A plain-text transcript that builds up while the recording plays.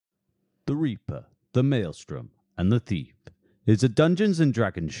The Reaper, the Maelstrom, and the Thief is a Dungeons &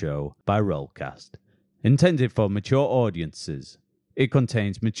 Dragons show by RollCast, intended for mature audiences. It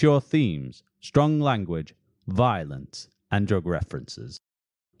contains mature themes, strong language, violence, and drug references.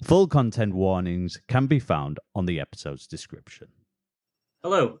 Full content warnings can be found on the episode's description.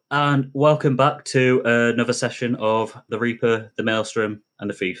 Hello, and welcome back to another session of The Reaper, the Maelstrom, and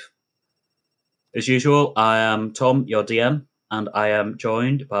the Thief. As usual, I am Tom, your DM, and I am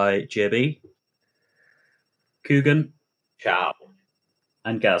joined by JB, Coogan, Ciao,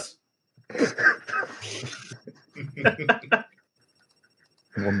 and Gaz.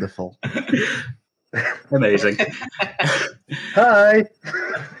 Wonderful. Amazing. Hi!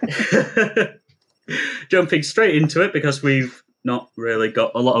 Jumping straight into it, because we've not really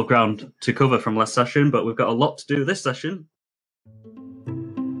got a lot of ground to cover from last session, but we've got a lot to do this session.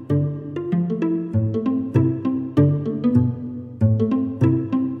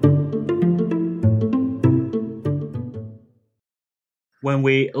 When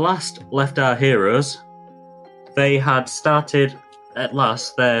we last left our heroes, they had started at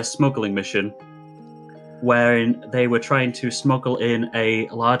last their smuggling mission, wherein they were trying to smuggle in a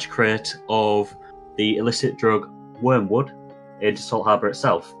large crate of the illicit drug wormwood into Salt Harbour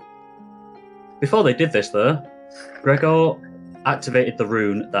itself. Before they did this, though, Gregor activated the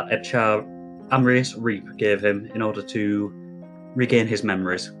rune that Edchar Amrius Reap gave him in order to regain his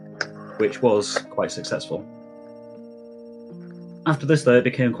memories, which was quite successful. After this, though, it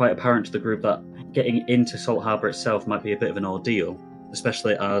became quite apparent to the group that getting into Salt Harbour itself might be a bit of an ordeal,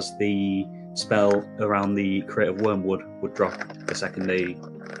 especially as the spell around the crate of wormwood would drop the second they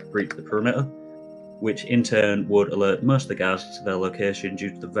breached the perimeter, which in turn would alert most of the guards to their location due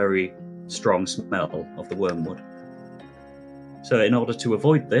to the very strong smell of the wormwood. So in order to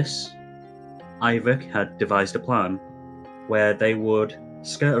avoid this, Ivek had devised a plan where they would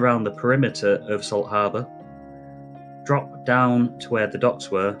skirt around the perimeter of Salt Harbour, drop down to where the docks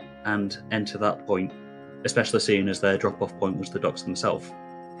were, and enter that point, especially seeing as their drop-off point was the docks themselves.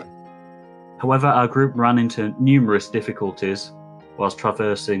 However, our group ran into numerous difficulties whilst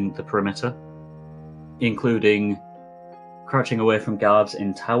traversing the perimeter, including crouching away from guards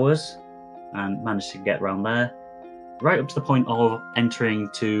in towers, and managed to get around there, right up to the point of entering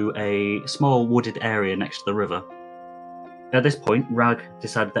to a small wooded area next to the river. At this point, Rag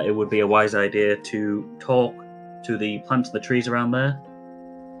decided that it would be a wise idea to talk to the plants and the trees around there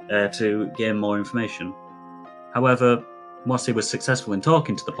to gain more information. However, whilst he was successful in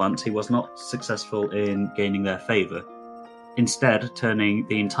talking to the plants, he was not successful in gaining their favour, instead turning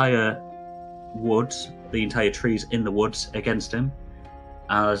the entire woods, the entire trees in the woods against him,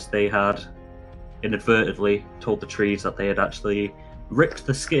 as they had inadvertently told the trees that they had actually ripped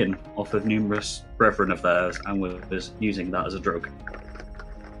the skin off of numerous brethren of theirs and was using that as a drug.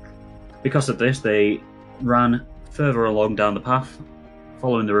 Because of this, they ran further along down the path,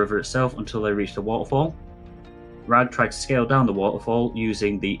 following the river itself until they reached a waterfall. Rag tried to scale down the waterfall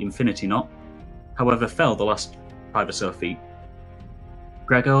using the Infinity Knot, however fell the last 5 or so feet.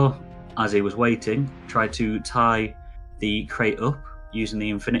 Gregor, as he was waiting, tried to tie the crate up using the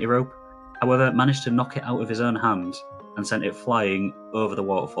Infinity Rope, however managed to knock it out of his own hand and sent it flying over the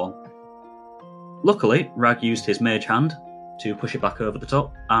waterfall. Luckily, Rag used his mage hand to push it back over the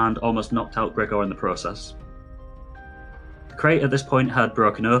top and almost knocked out Gregor in the process. The crate at this point had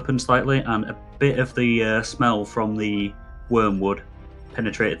broken open slightly, and a bit of the smell from the wormwood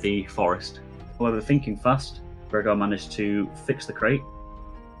penetrated the forest. However, thinking fast, Gregor managed to fix the crate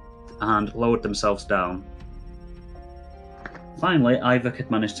and lowered themselves down. Finally, Ivek had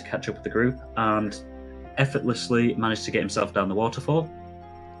managed to catch up with the group and effortlessly managed to get himself down the waterfall.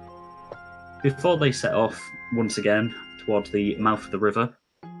 Before they set off once again towards the mouth of the river,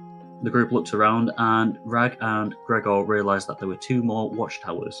 the group looked around and Rag and Gregor realised that there were 2 more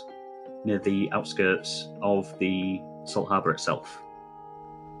watchtowers near the outskirts of the Salt Harbour itself.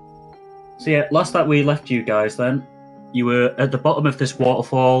 So yeah, last that we left you guys then, you were at the bottom of this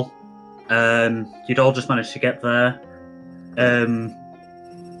waterfall. You'd all just managed to get there.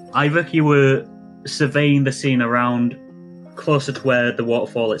 Ivek, you were surveying the scene around closer to where the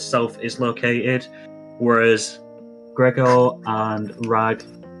waterfall itself is located, whereas Gregor and Rag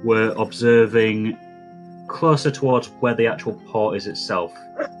were observing closer towards where the actual port is itself.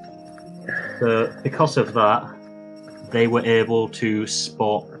 So because of that, they were able to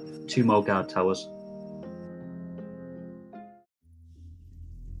spot 2 more guard towers.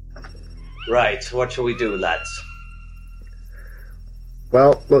 Right, what shall we do, lads?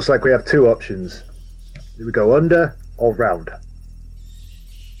 Well, looks like we have 2 options. Do we go under or round?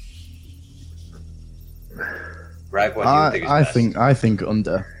 Rag, what do you think is best? I think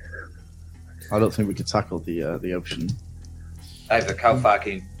under.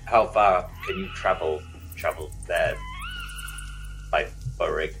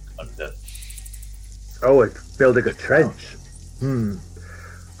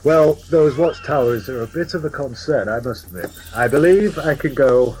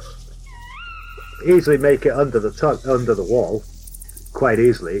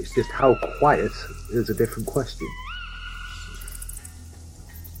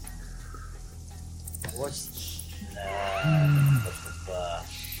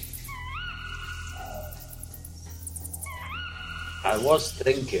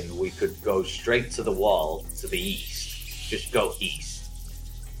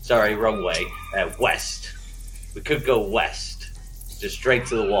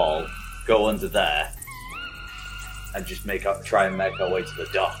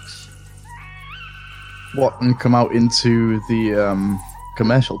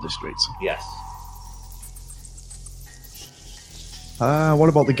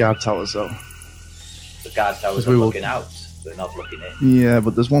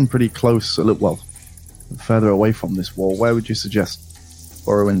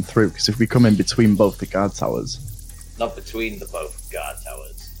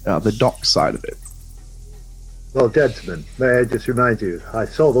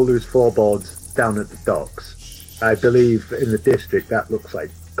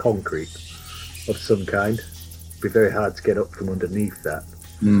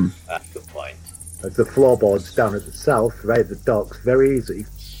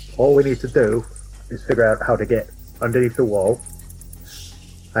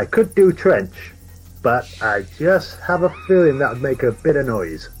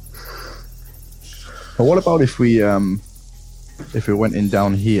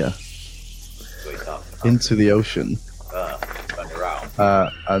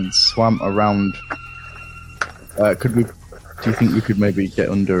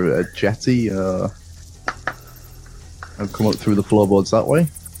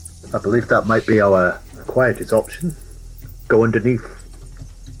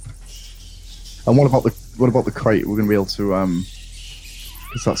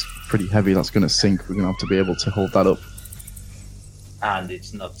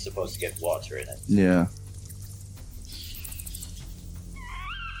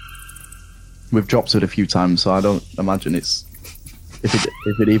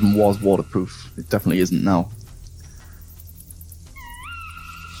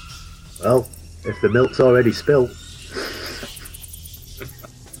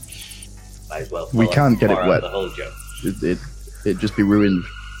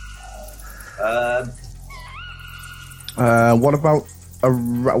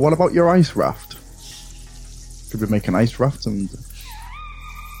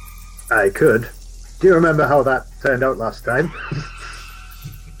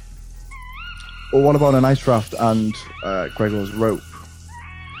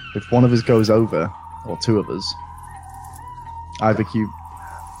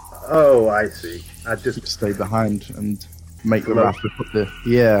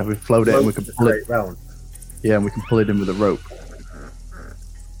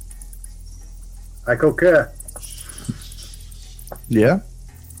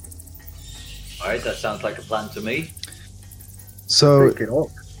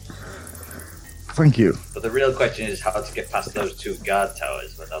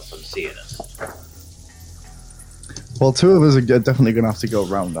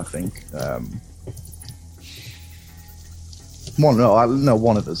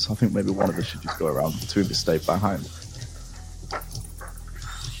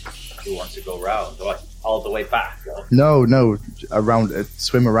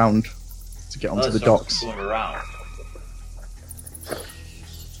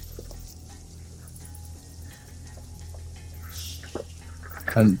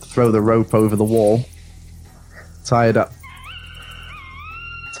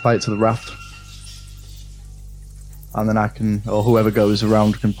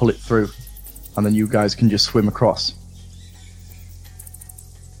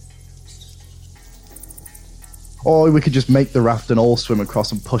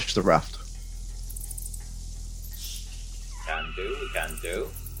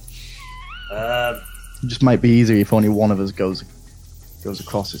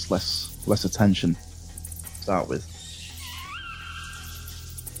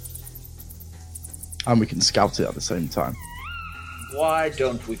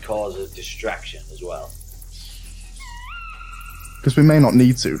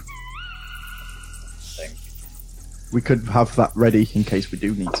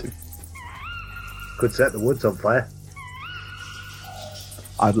 could set the woods on fire.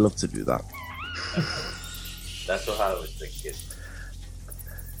 I'd love to do that. That's what I was thinking.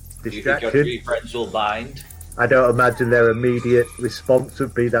 Do you think Distraction. your three friends will mind? I don't imagine their immediate response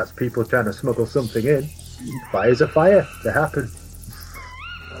would be that's people trying to smuggle something in. Fire's a fire. They happen.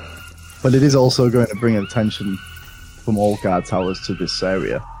 But it is also going to bring attention from all guard towers to this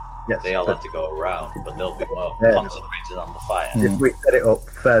area. Yes. They all but have to go around, but they'll be more Yeah. concentrated on the fire. if we set it up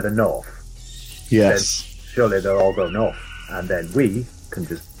further north, Yes. surely they'll all go north, and then we can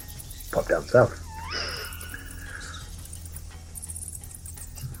just pop down south.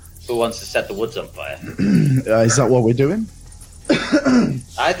 Who wants to set the woods on fire? Is that what we're doing?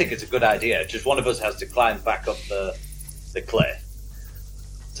 I think it's a good idea. Just one of us has to climb back up the cliff,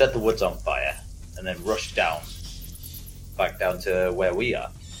 set the woods on fire, and then rush back down to where we are.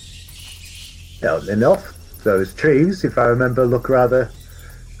 Down enough. Those trees, if I remember, look rather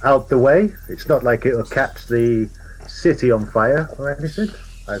out the way. It's not like it'll catch the city on fire or anything.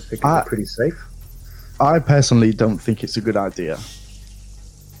 I think it's pretty safe. I personally don't think it's a good idea.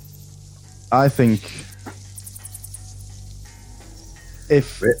 I think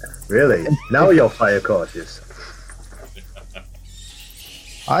if Really? Now you're fire cautious.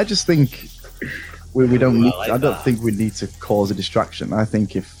 I just think we don't need. I like I don't that. think we need to cause a distraction. I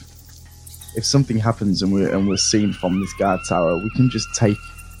think if something happens and we're seen from this guard tower, we can just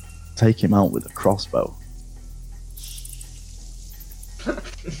take him out with a crossbow.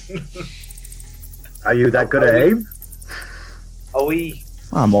 Are you that good at aim? Are we?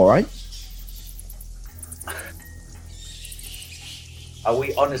 I'm all right. Are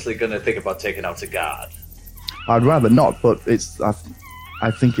we honestly going to think about taking out a guard? I'd rather not, but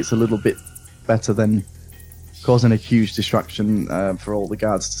I think it's a little bit better than causing a huge distraction for all the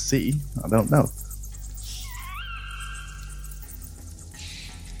guards to see. I don't know.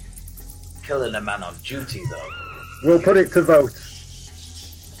 Killing a man on duty, though. We'll put it to vote.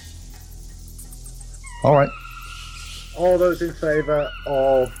 All right. All those in favour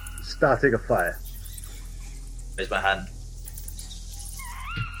of starting a fire. Raise my hand.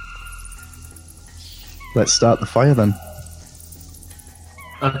 Let's start the fire then.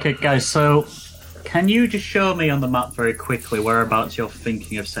 Okay, guys, so can you just show me on the map very quickly whereabouts you're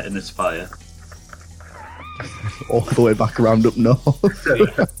thinking of setting this fire? All the way back around up north.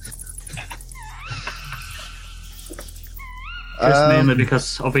 Just mainly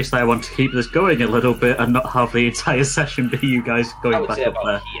because obviously I want to keep this going a little bit and not have the entire session be you guys I going would back say up there.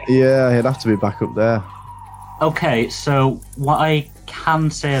 about here. Yeah, he'd have to be back up there. Okay, so what I can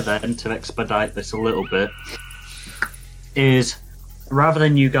say then to expedite this a little bit is rather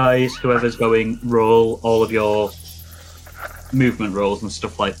than you guys, whoever's going, roll all of your movement rolls and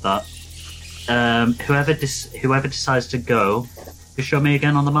stuff like that, whoever decides to go, just show me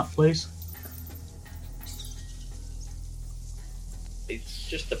again on the map, please. It's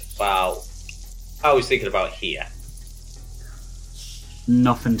just about. I was thinking about here.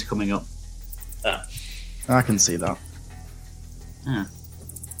 Nothing's coming up. Ah, I can see that. Yeah.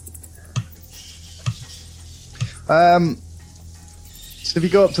 So if you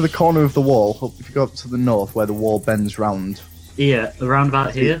go up to the corner of the wall, if you go up to the north where the wall bends round, Yeah, around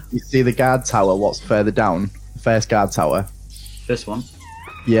about here. you see the guard tower. What's further down? The first guard tower. This one.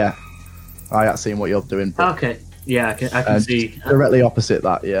 Yeah. I ain't seeing what you're doing. But, Okay. Yeah, I can see. directly opposite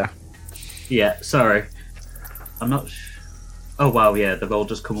that. Yeah. Yeah, sorry. I'm not. Oh wow, yeah, they've all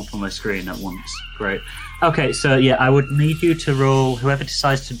just come up on my screen at once. Great. Okay, so yeah, I would need you to roll. Whoever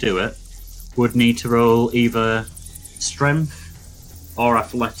decides to do it would need to roll either strength or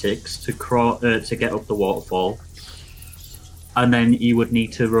athletics to get up the waterfall, and then you would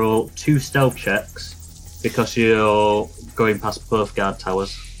need to roll 2 stealth checks because you're going past both guard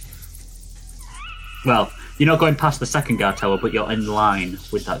towers. Well, you're not going past the second guard tower, but you're in line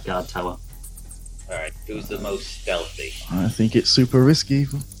with that guard tower. alright. Who's the most stealthy? I think it's super risky.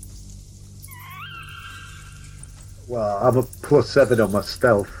 Well, I'm a +7 on my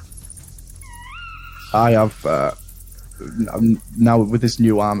stealth. I have now with this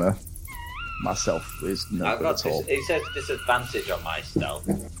new armor. Myself is no I've good got at all. it says disadvantage on my stealth.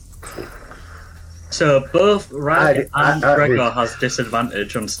 So both Rag and I- Gregor has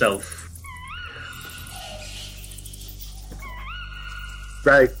disadvantage on stealth.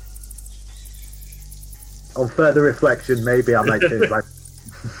 Right. On further reflection, maybe I might change my...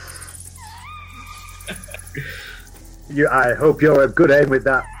 I hope you're a good aim with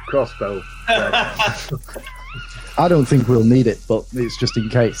that crossbow. I don't think we'll need it, but it's just in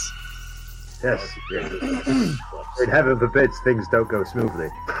case. Yes. In heaven forbids things don't go smoothly.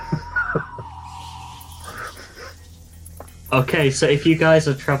 Okay, so if you guys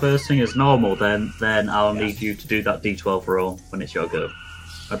are traversing as normal, then I'll need you to do that D12 roll when it's your go.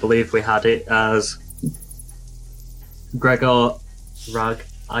 I believe we had it as Gregor, Rag,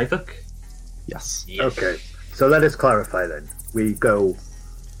 Ivok. Yes. Okay, so let us clarify then. We go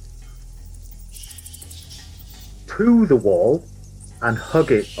to the wall and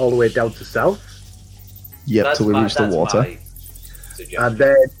hug it all the way down to south, Yep, till we reach the water. and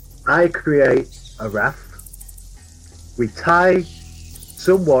then I create a raft. We tie,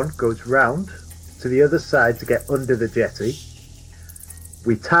 someone goes round to the other side to get under the jetty.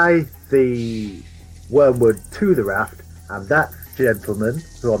 We tie the wormwood to the raft, and that gentleman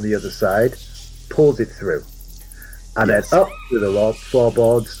who on the other side pulls it through. And Yes. then up to the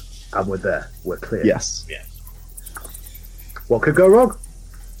floorboards, and we're there. We're clear. Yes. What could go wrong?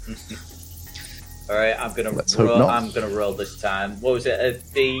 All right, I'm gonna Let's hope roll. not. I'm gonna roll this time. What was it? A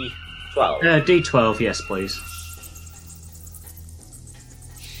D12. D12, yes, please.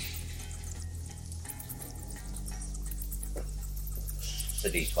 It's a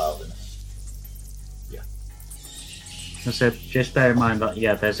D12, isn't it? So just bear in mind that,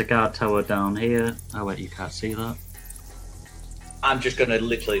 there's a guard tower down here. Oh wait, you can't see that. I'm just gonna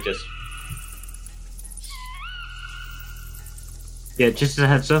literally just. Yeah, just as a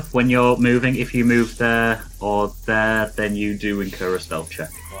heads up, when you're moving, if you move there or there, then you do incur a stealth check.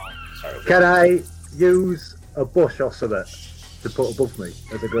 Sorry. Can I use a bush or something to put above me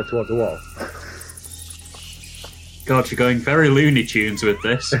as I go towards the wall? God, you're going very Looney Tunes with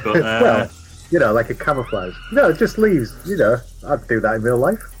this, but Well, like a camouflage. No, just leaves. I'd do that in real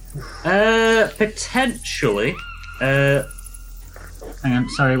life. potentially. Hang on,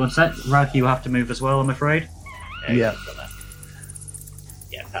 sorry, one sec. Rag, you have to move as well, I'm afraid. Yeah.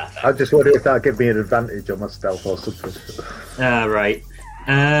 Yeah, perfect. I just wonder if that'd give me an advantage on my stealth or something. Right.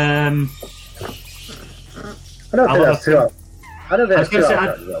 I don't I'll think have that's too hard. I don't think I was that's too gonna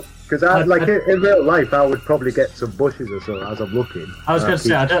hard, say, though. Because in real life, I would probably get some bushes or something as I'm looking. I was going to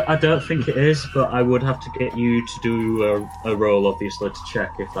say, I don't think it is, but I would have to get you to do a roll, obviously, to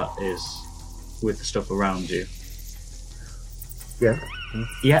check if that is with the stuff around you. Yeah.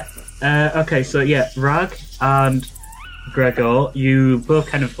 Yeah. Okay, so Rag and Gregor, you both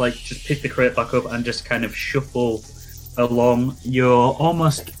kind of just pick the crate back up and just kind of shuffle along. You're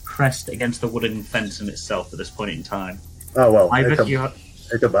almost pressed against the wooden fence in itself at this point in time. Oh, well. Ivok, you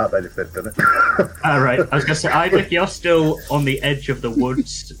It's a bad benefit, doesn't it? right. I was going to say, Ivok, you're still on the edge of the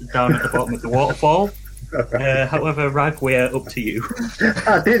woods down at the bottom of the waterfall. However, Rag, we're up to you.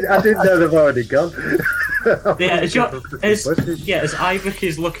 I didn't know they've already gone. As Ivok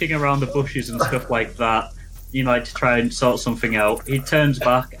is looking around the bushes and stuff like that, to try and sort something out, he turns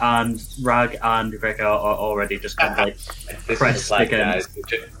back and Rag and Gregor are already just kind of This pressed is like, against.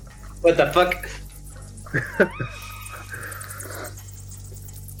 what the fuck?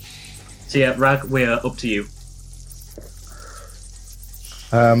 So Rag, we're up to you.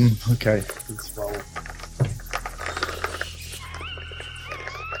 Okay. Let's roll.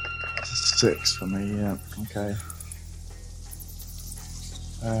 That's a 6 for me, yeah. Okay.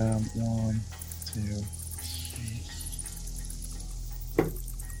 1, 2, 3.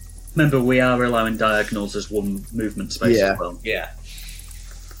 Remember, we are allowing diagonals as one movement space Yeah. as well. Yeah.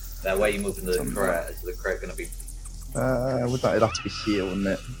 That way you're moving the crate. Is the crate going to be? It'd have to be here, wouldn't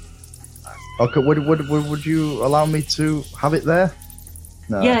it? Okay, would you allow me to have it there?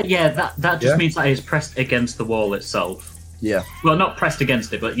 No. Yeah, that just Yeah? means that it's pressed against the wall itself. Yeah. Well, not pressed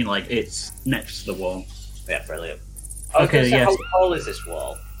against it, but it's next to the wall. Yeah, brilliant. Okay, yes. How tall is this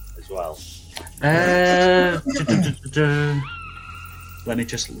wall as well? Let me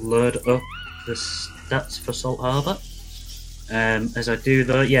just load up the stats for Salt Harbour. As I do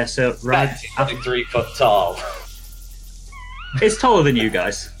though, so Rag, That's 3 foot tall. it's taller than you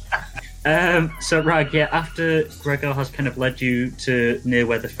guys. So Rag, after Gregor has kind of led you to near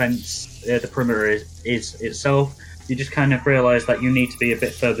where the fence, the perimeter is itself, you just kind of realise that you need to be a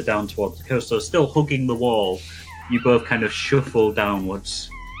bit further down towards the coast. So still hugging the wall, you both kind of shuffle downwards.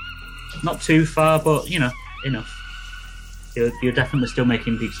 Not too far, but enough. You're definitely still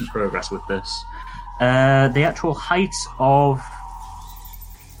making decent progress with this. The actual height of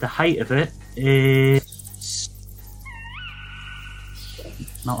it is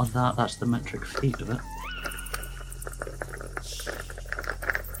not on that. That's the metric feet of it.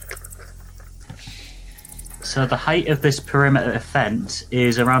 So the height of this perimeter fence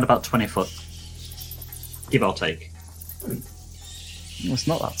is around about 20 foot, give or take. Well, it's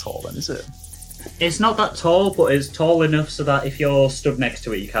not that tall then, is it? It's not that tall, but it's tall enough so that if you're stood next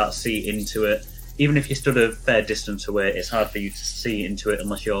to it, you can't see into it. Even if you stood a fair distance away, it's hard for you to see into it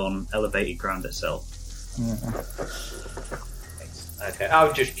unless you're on elevated ground itself. Okay, I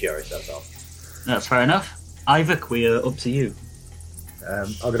was just curious, that's all. That's fair enough. Ivor, we're up to you.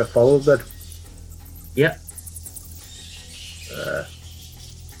 I'm going to follow that. Yep.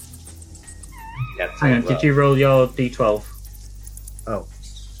 Yeah, Hang on, did you roll your d12? Oh.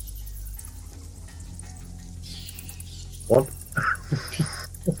 1.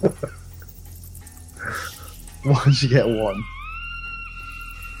 Why did you get 1?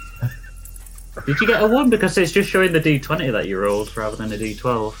 Did you get a 1? Because it's just showing the d20 that you rolled rather than a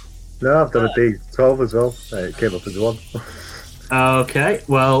d12. No, I've done a D12 as well. It came up as 1. Okay,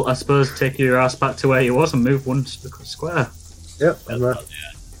 well, I suppose take your ass back to where you was and move 1 square. Yep, I'm there.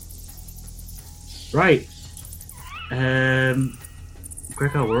 Right.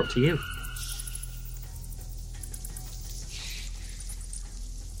 Gregor, we're up to you.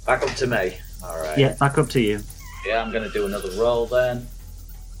 Back up to me. Alright. Yeah, back up to you. Yeah, I'm going to do another roll then.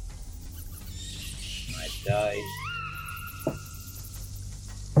 My dice.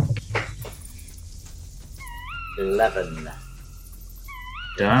 $11.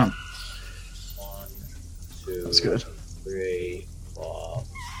 Damn. 1, 2, That's good. 3, 4,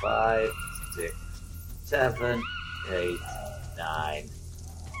 5, 6, 7, 8, 9,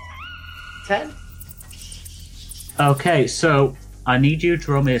 10. Okay, so I need you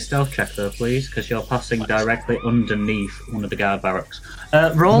to roll me a stealth check though, please, because you're passing directly underneath one of the guard barracks.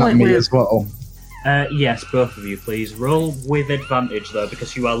 Roll Not it me with... as well. Yes, both of you, please. Roll with advantage though,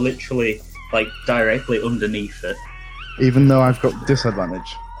 because you are literally, like, directly underneath it. Even though I've got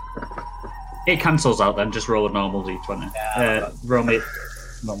disadvantage. It cancels out then, just roll a normal d20. Yeah, Roll me...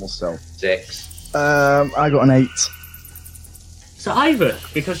 Normal stealth. 6. I got an 8. So Ivor,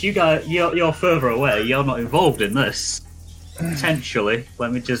 because you're further away, you're not involved in this. Potentially.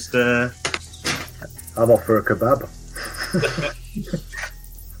 Let me just... I'm off for a kebab.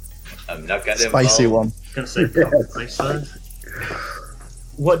 I'm not getting Spicy involved. one. Gonna say probably so.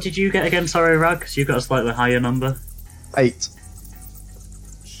 What did you get again, sorry, Rag? Because you got a slightly higher number. 8.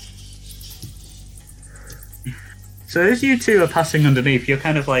 So as you two are passing underneath, you're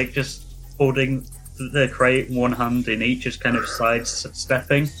kind of like just holding the crate, one hand in each, just kind of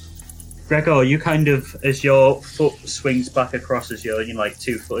sidestepping. Gregor, you kind of, as your foot swings back across as you're like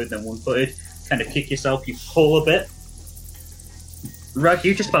 2-footed and 1-footed, kind of kick yourself, you pull a bit. Rag,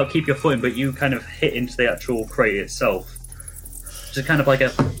 you just about keep your footing, but you kind of hit into the actual crate itself. Just kind of like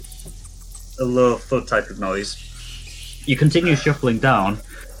a low thud type of noise. You continue shuffling down,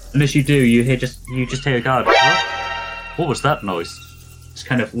 and as you do, you just hear a guard. What was that noise? Just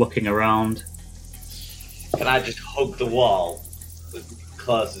kind of looking around. Can I just hug the wall as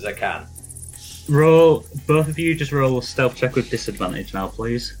close as I can? Roll, both of you just roll a stealth check with disadvantage now,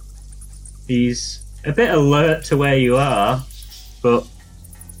 please. He's a bit alert to where you are, but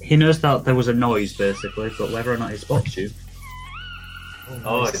he knows that there was a noise, basically, but whether or not he spots you.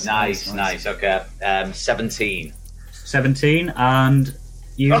 Oh, nice. Okay. 17. 17, and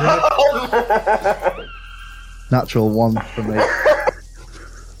you... Natural 1 for me.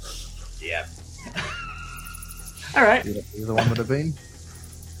 Yeah. Alright. Either one would have been.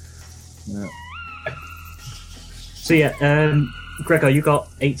 Yeah. So yeah, Gregor, you got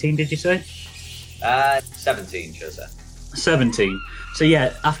 18, did you say? 17, should I say. 17. So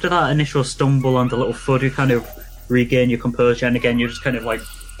yeah, after that initial stumble and the little thud, you kind of regain your composure, and again, you're just kind of like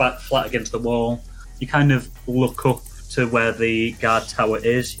back flat against the wall. You kind of look up to where the guard tower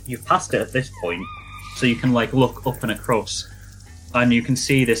is. You've passed it at this point, so you can like look up and across, and you can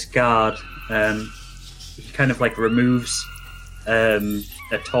see this guard. He kind of like removes a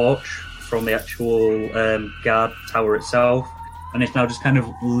torch from the actual guard tower itself, and it's now just kind of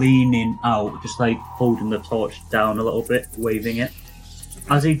leaning out, just like holding the torch down a little bit, waving it.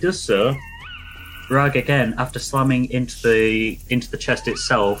 As he does so, Rag, again, after slamming into the chest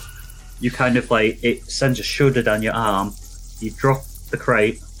itself, you kind of like, it sends a shudder down your arm, you drop the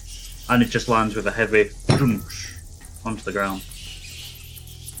crate, and it just lands with a heavy thumsh onto the ground.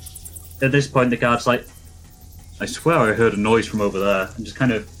 At this point, the guard's like, I swear I heard a noise from over there, and just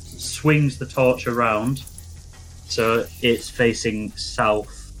kind of swings the torch around so it's facing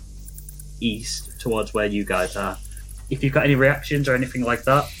south east towards where you guys are. If you've got any reactions or anything like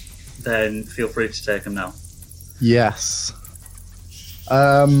that, then feel free to take them now. Yes.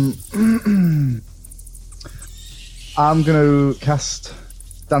 I'm going to cast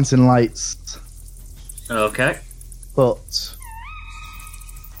Dancing Lights, Okay. but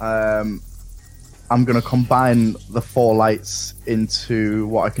I'm going to combine the 4 lights into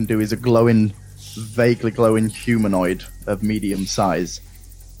what I can do is a vaguely glowing humanoid of medium size.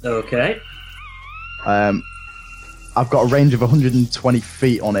 Okay. I've got a range of 120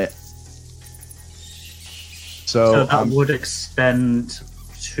 feet on it. So that would extend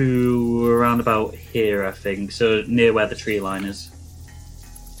to around about here, I think. So near where the tree line is.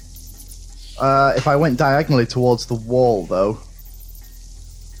 If I went diagonally towards the wall, though.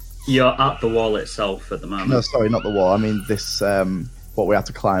 You're at the wall itself at the moment. No, sorry, not the wall. I mean this. What we had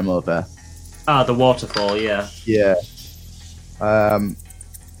to climb over. Ah, the waterfall. Yeah. Yeah.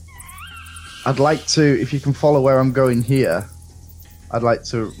 I'd like to, if you can follow where I'm going here. I'd like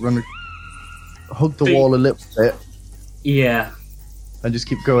to hug the wall a little bit. Yeah. And just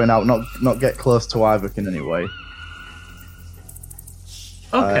keep going out, not get close to Ivok in any way.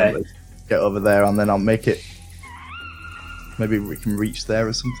 Okay. Get over there, and then I'll make it. Maybe we can reach there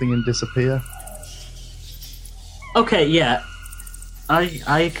or something and disappear. Okay, yeah.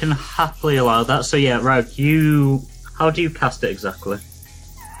 I can happily allow that. So yeah, Rag, how do you cast it exactly?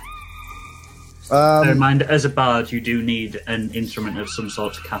 Bear in mind, as a bard, you do need an instrument of some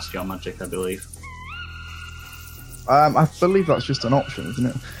sort to cast your magic, I believe. I believe that's just an option, isn't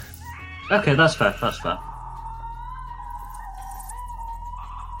it? Okay, that's fair. That's fair.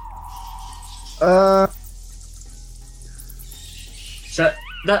 So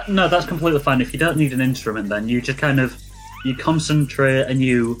that's completely fine. If you don't need an instrument, then you just you concentrate and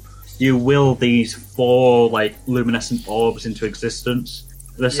you will these 4 like luminescent orbs into existence.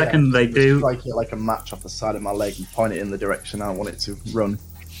 The second they do, strike it like a match off the side of my leg and point it in the direction I want it to run.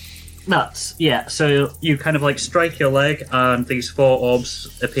 So you kind of like strike your leg, and these 4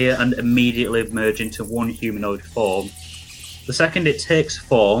 orbs appear and immediately merge into one humanoid form. The second it takes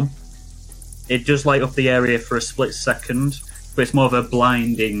form, it does light up the area for a split second, but it's more of a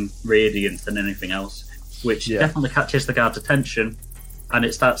blinding radiance than anything else, which definitely catches the guard's attention, and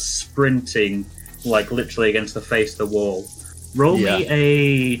it starts sprinting like literally against the face of the wall. Roll me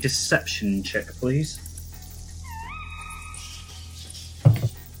a deception check, please.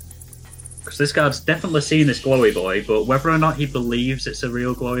 Because this guard's definitely seen this glowy boy, but whether or not he believes it's a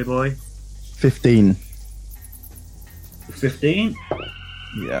real glowy boy... 15. 15?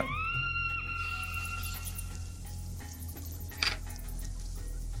 Yeah.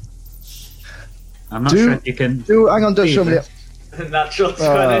 I'm not sure if you can... Hang on, don't show me it. Natural 20.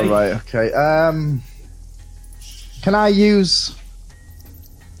 Oh, right, okay. Can I use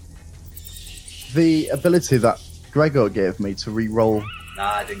the ability that Gregor gave me to re-roll?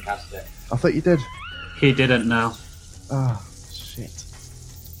 Nah, I didn't cast it. I thought you did. He didn't know. Oh, shit.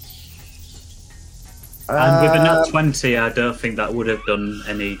 And with a nat 20, I don't think that would have done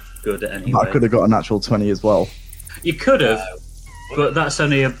any good anyway. I could have got a natural 20 as well. You could have, but that's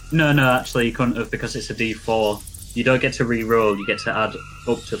only a... No, actually you couldn't have, because it's a D4. You don't get to re-roll, you get to add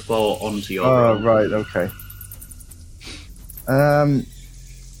up to 4 onto your roll. Oh, right, okay.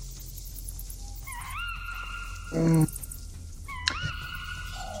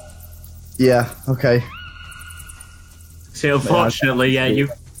 Yeah, okay. So unfortunately,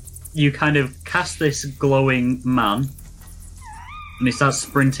 you kind of cast this glowing man, and he starts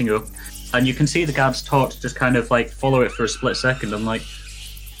sprinting up, and you can see the guard's torch just kind of like follow it for a split second, and like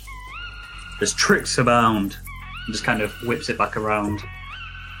there's tricks abound, and just kind of whips it back around.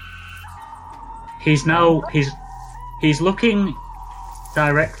 He's looking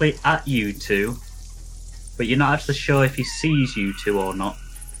directly at you two, but you're not actually sure if he sees you two or not.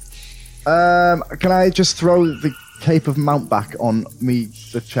 Can I just throw the cape of Mountback on me,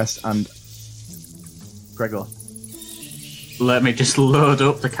 the chest, and Gregor? Let me just load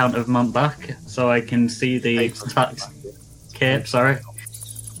up the Count of Mountback so I can see the cape. Sorry,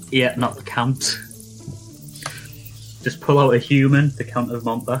 yeah, not the Count. Just pull out a human, the Count of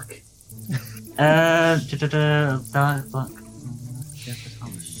Mountback. Black.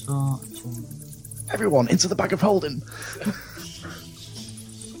 Everyone into the bag of holding.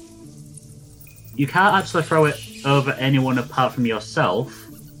 You can't actually throw it over anyone apart from yourself.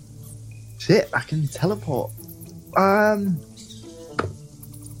 Shit, I can teleport.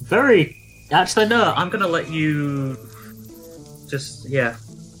 Actually, no, I'm gonna let you...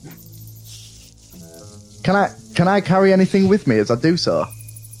 Can I carry anything with me as I do so?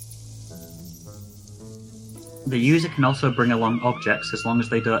 The user can also bring along objects as long as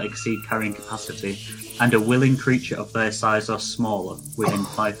they don't exceed carrying capacity, and a willing creature of their size or smaller, within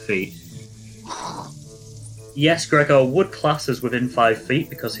 5 feet. Yes, Gregor would class as within 5 feet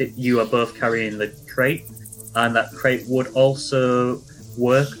because you are both carrying the crate, and that crate would also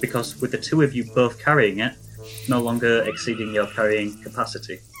work because with the two of you both carrying it, no longer exceeding your carrying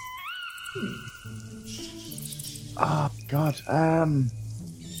capacity. Oh, God.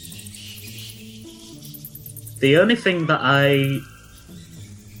 The only thing that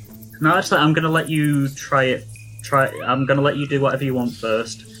No, actually, I'm going to let you try it. I'm going to let you do whatever you want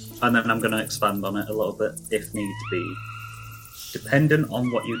first. and then I'm going to expand on it a little bit if need be, dependent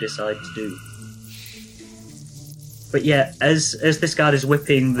on what you decide to do. But yeah, as this guard is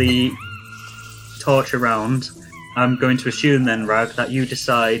whipping the torch around, I'm going to assume then, Rag, that you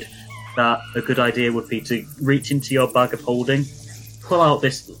decide that a good idea would be to reach into your bag of holding, pull out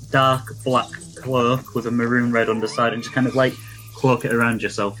this dark black cloak with a maroon red underside, and just kind of like cloak it around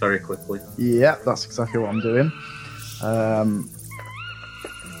yourself very quickly. Yeah, that's exactly what I'm doing.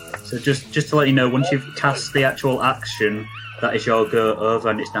 So just to let you know, once you've cast the actual action, that is your go over,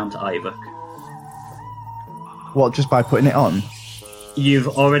 and it's down to Ivor. What, just by putting it on? You've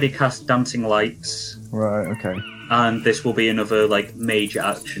already cast Dancing Lights. Right, okay. And this will be another, like, major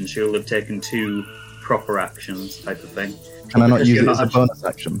action, so you'll have taken 2 proper actions type of thing. Can I not use it as a bonus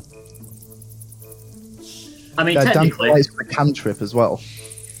action? I mean, technically... Dancing Lights for a cantrip as well.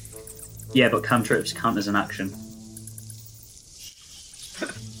 Yeah, but cantrips count as an action.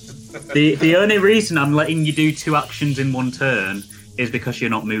 The only reason I'm letting you do 2 actions in 1 turn is because you're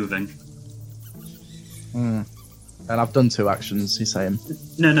not moving. Hmm. And I've done 2 actions, he's saying.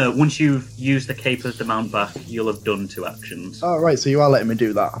 No, once you've used the Cape of the Mount back, you'll have done 2 actions. Oh, right, so you are letting me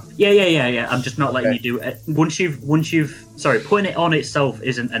do that? Yeah. I'm just not letting you do it. Once you've... Sorry, putting it on itself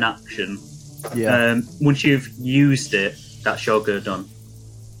isn't an action. Yeah. Once you've used it, that's your go done.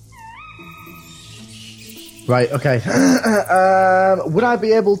 Right, okay. Would I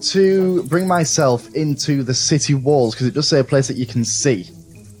be able to bring myself into the city walls? Because it does say a place that you can see.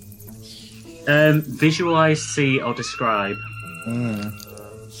 Visualize, see, or describe.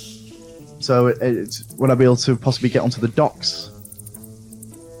 So, would I be able to possibly get onto the docks?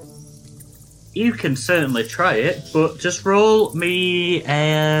 You can certainly try it, but just roll me,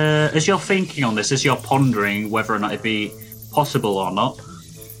 as you're thinking on this, as you're pondering whether or not it'd be possible or not,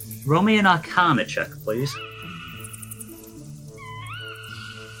 roll me an Arcana check, please.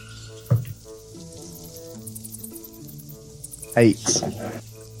 Eight.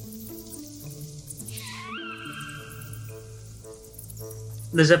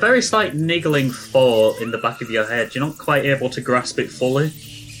 There's a very slight niggling thought in the back of your head. You're not quite able to grasp it fully,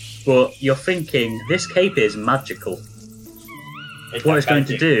 but you're thinking, this cape is magical. What it's going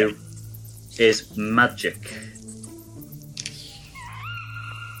to do is magic.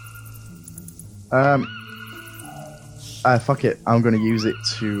 Fuck it. I'm going to use it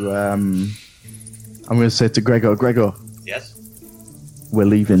to, I'm going to say to Gregor. Yes? We're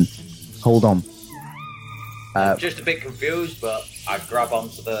leaving. Hold on. I'm just a bit confused, but I grab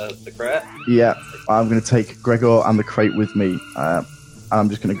onto the crate. Yeah, I'm going to take Gregor and the crate with me. And I'm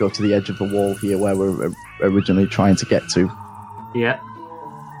just going to go to the edge of the wall here where we're originally trying to get to. Yeah.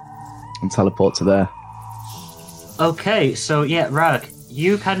 And teleport to there. Okay, so yeah, Rag,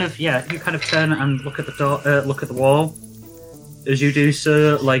 you kind of turn and look at the door, look at the wall. As you do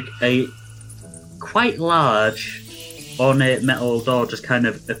so, like a quite large ornate metal door just kind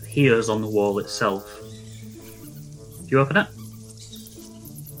of appears on the wall itself. Do you open it?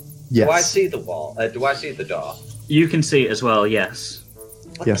 Yes. Do I see the wall? Do I see the door? You can see it as well, yes.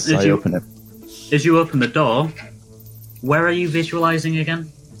 Yes, I open it. As you open the door, where are you visualizing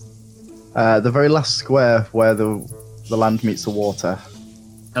again? The very last square where the land meets the water.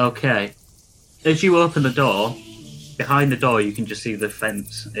 Okay. As you open the door, behind the door you can just see the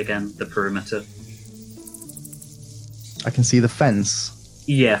fence again, the perimeter. I can see the fence.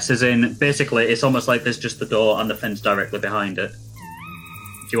 Yes, as in, basically, it's almost like there's just the door and the fence directly behind it.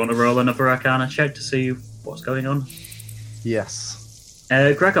 Do you want to roll another Arcana check to see what's going on? Yes.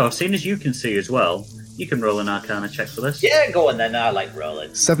 Gregor, seeing as you can see as well, you can roll an Arcana check for this. Yeah, go on then. I like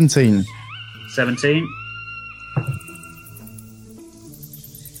rolling. 17. 17.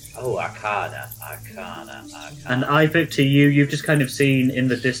 Oh, Arcana. And Ivor, to you, you've just kind of seen in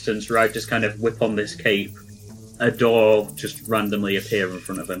the distance, right, just kind of whip on this cape, a door just randomly appear in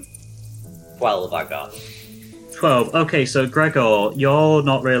front of him. 12 I got. 12. Okay, so Gregor, you're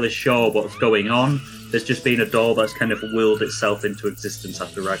not really sure what's going on. There's just been a door that's kind of willed itself into existence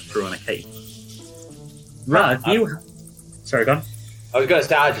after Rag threw on a cape. Rag, you... Sorry, go on. I was going to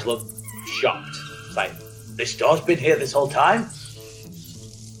say, I just looked shocked. It's like, this door's been here this whole time?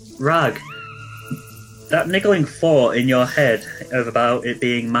 Rag, that niggling thought in your head of about it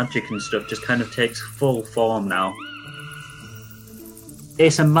being magic and stuff just kind of takes full form now.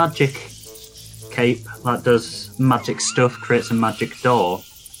 It's a magic cape that does magic stuff, creates a magic door.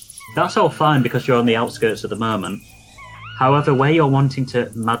 That's all fine because you're on the outskirts at the moment. However, where you're wanting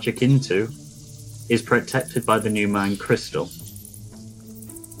to magic into is protected by the new mine crystal.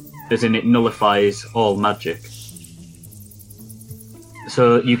 As in, it nullifies all magic.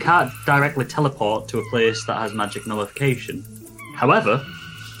 So you can't directly teleport to a place that has magic nullification. However,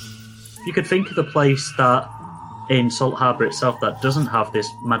 you could think of the place that in Salt Harbour itself that doesn't have this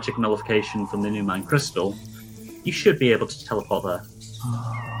magic nullification from the New Mine Crystal, you should be able to teleport there.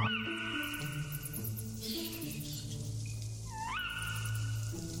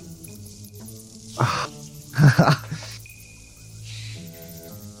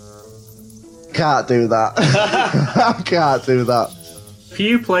 Can't do that. I can't do that.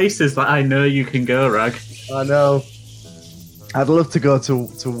 Few places that I know you can go, Rag. I know. I'd love to go to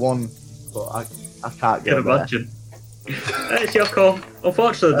one, but I can't go Can there. imagine. It's your call.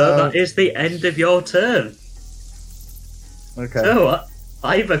 Unfortunately, though, that is the end of your turn. Okay. So,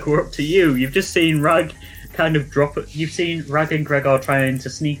 Ivek, we're up to you. You've just seen Rag kind of drop. You've seen Rag and Gregor trying to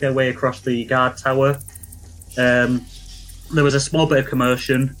sneak their way across the guard tower. There was a small bit of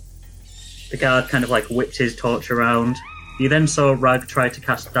commotion. The guard kind of like whipped his torch around. You then saw Rag try to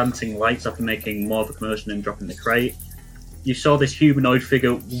cast dancing lights after making more of a commotion and dropping the crate. You saw this humanoid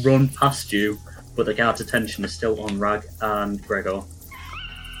figure run past you, but the guard's attention is still on Rag and Gregor.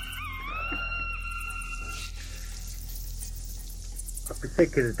 I've been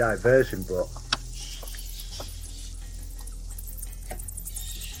thinking of diversion, but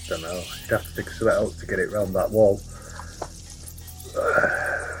don't know. You'd have to think of something else to get it round that wall.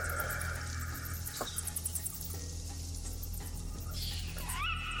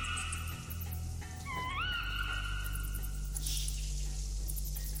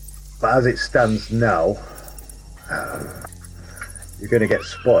 But as it stands now, you're going to get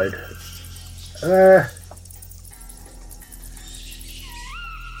spotted.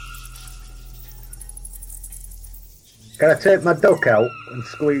 Can I take my duck out and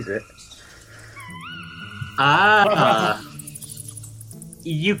squeeze it?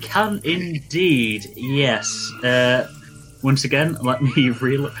 You can indeed, yes. Once again, let me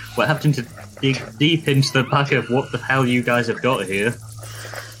relook. We're having to dig deep into the back of what the hell you guys have got here.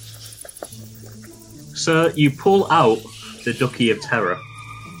 So you pull out the Ducky of Terror.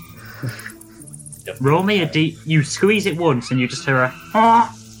 Roll me a D. You squeeze it once and you just hear a.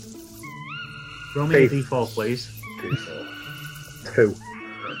 Roll me a D4, please. 2.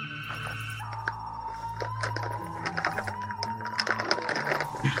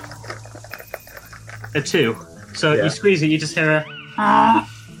 A 2. So Yeah. you squeeze it, you just hear a.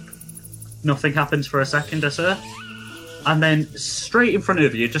 Nothing happens for a second or so. And then straight in front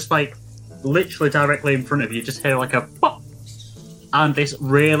of you, just like literally directly in front of you, just hear like a pop. And this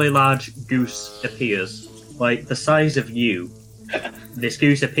really large goose appears. Like the size of you. This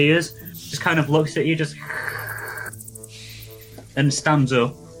goose appears, just kind of looks at you, just. And stands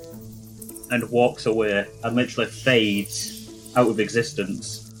up and walks away and literally fades out of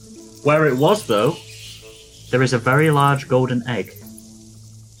existence. Where it was, though, there is a very large golden egg.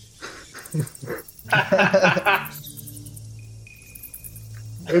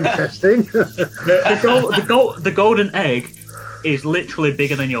 Interesting. The golden egg is literally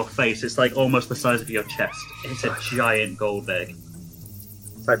bigger than your face. It's like almost the size of your chest. It's a giant gold egg.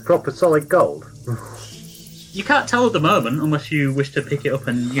 Like proper solid gold. You can't tell at the moment unless you wish to pick it up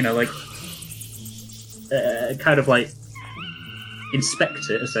and, you know, like, kind of like inspect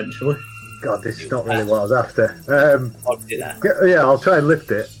it, essentially. God, this is not really what I was after. I'll do that. Yeah, I'll try and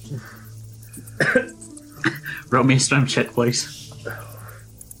lift it. Roll me a strength check, please.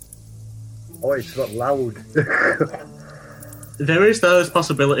 Oh, it's not loud. There is those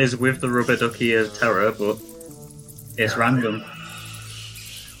possibilities with the rubber ducky of terror, but it's random.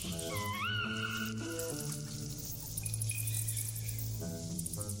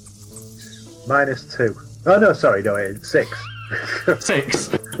 -2. Oh no, sorry, no, it's 6. 6.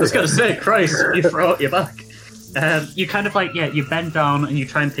 I was going to say, Christ, you throw it your back. You kind of like, you bend down and you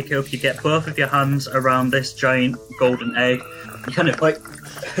try and pick it up. You get both of your hands around this giant golden egg. You kind of like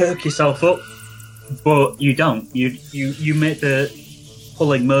perk yourself up, but you don't. You make the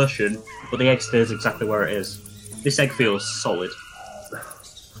pulling motion, but the egg stays exactly where it is. This egg feels solid.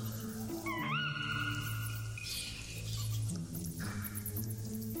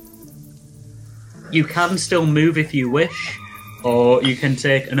 You can still move if you wish, or you can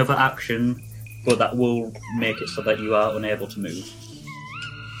take another action, but that will make it so that you are unable to move.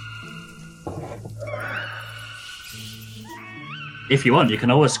 If you want, you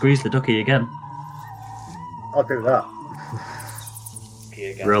can always squeeze the ducky again. I'll do that.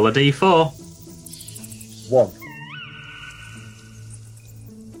 Okay, again. Roll a d4. 1.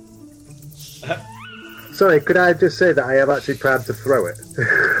 Sorry, could I just say that I have actually planned to throw it?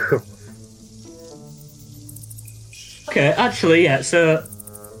 Okay, actually, yeah, so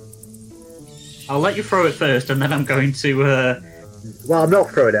I'll let you throw it first, and then I'm going to, Well, I'm not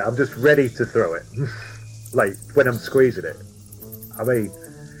throwing it, I'm just ready to throw it. Like, when I'm squeezing it. I mean,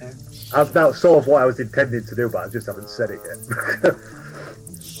 That's sort of what I was intending to do, but I just haven't said it yet.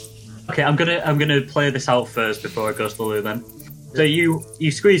 Okay, I'm gonna play this out first before it goes to Lou. Then, so you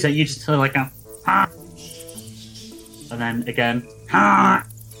squeeze it, you just turn like a, and then again,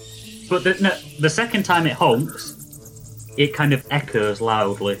 but the second time it honks, it kind of echoes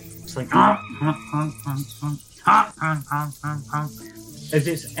loudly. It's like as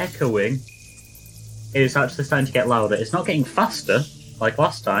it's echoing, it's actually starting to get louder. It's not getting faster like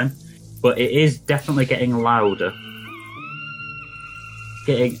last time, but it is definitely getting louder.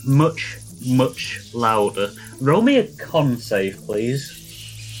 Getting much, much louder. Roll me a con save, please.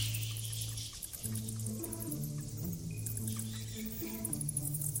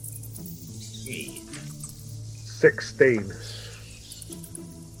 16.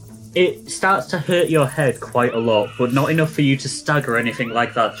 It starts to hurt your head quite a lot, but not enough for you to stagger or anything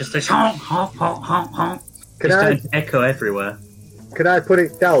like that. Just this honk, honk, honk, honk, honk. It's starting to echo everywhere. Can I put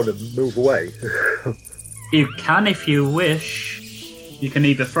it down and move away? You can if you wish. You can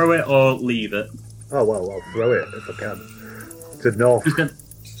either throw it or leave it. Oh, well, I'll throw it if I can. To north.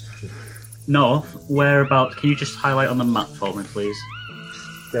 North? Whereabouts? Can you just highlight on the map for me, please?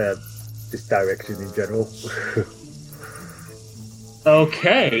 This direction in general.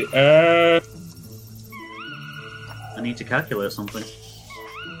 Okay, I need to calculate something.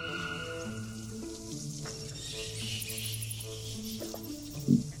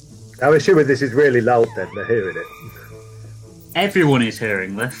 I'm assuming this is really loud then, they're hearing it. Everyone is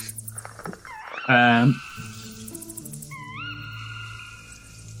hearing this. I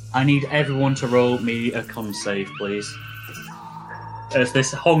need everyone to roll me a con save, please. As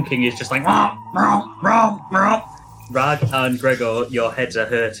this honking is just like... Rag and Gregor, your heads are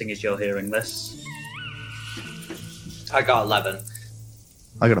hurting as you're hearing this. I got 11.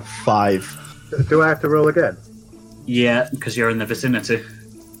 I got a 5. Do I have to roll again? Yeah, because you're in the vicinity.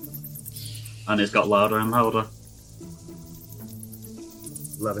 And it's got louder and louder.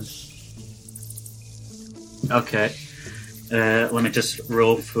 11. Okay. Let me just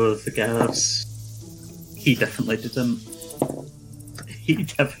roll for the guards. He definitely didn't. He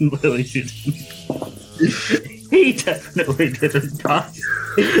definitely didn't. He definitely didn't, guys.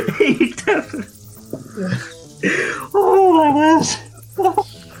 He definitely... Oh my gosh.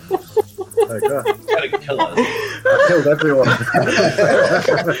 Oh god. Gotta kill us. I killed everyone.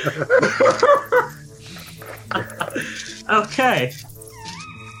 Okay.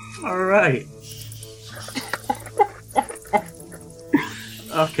 Alright.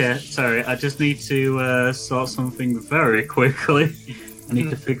 Okay, sorry, I just need to sort something very quickly. I need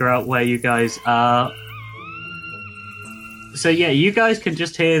to figure out where you guys are. So yeah, you guys can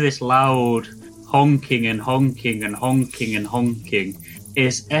just hear this loud honking and honking and honking and honking.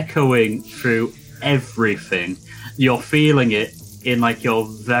 It's echoing through everything. You're feeling it in like your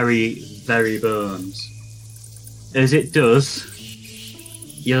very, very bones. As it does,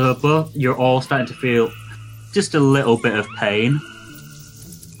 you're all starting to feel just a little bit of pain.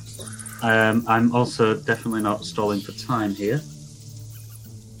 I'm also definitely not stalling for time here.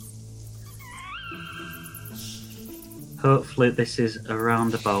 Hopefully this is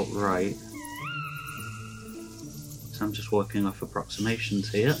around about right. So I'm just working off approximations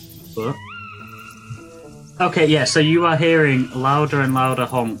here, but... Okay, yeah, so you are hearing louder and louder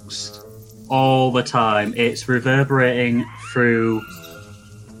honks all the time. It's reverberating through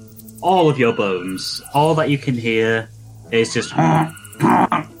all of your bones. All that you can hear is just...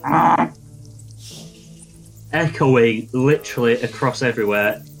 echoing literally across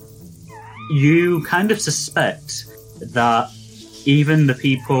everywhere. You kind of suspect that even the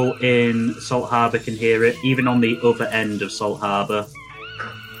people in Salt Harbour can hear it, even on the other end of Salt Harbour.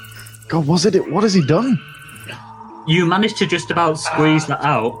 God, what has he done? You manage to just about squeeze that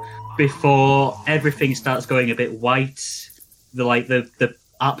out before everything starts going a bit white. The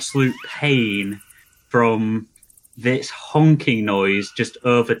absolute pain from this honking noise just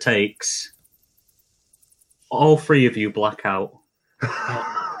overtakes. All three of you black out.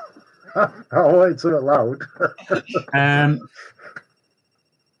 Oh, it's so loud.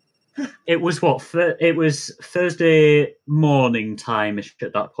 It was it was Thursday morning time-ish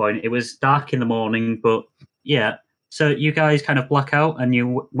at that point. It was dark in the morning, but yeah. So you guys kind of black out, and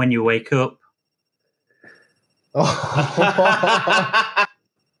when you wake up,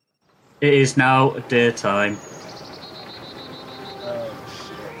 it is now daytime.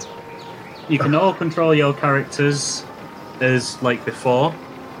 You can all control your characters as like before.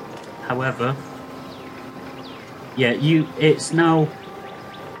 However, yeah, it is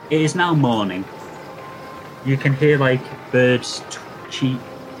now morning. You can hear like birds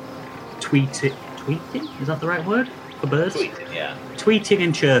tweeting. Is that the right word? for birds? Tweeting, yeah. Tweeting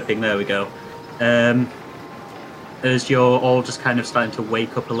and chirping, there we go. As you're all just kind of starting to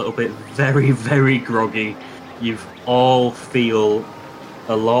wake up a little bit, very, very groggy. You all feel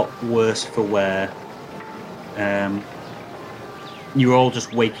a lot worse for wear. You're all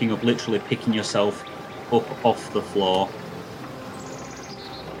just waking up, literally picking yourself up off the floor.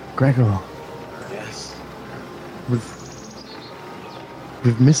 Gregor, Yes.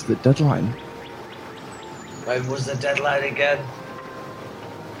 we've missed the deadline. When was the deadline again?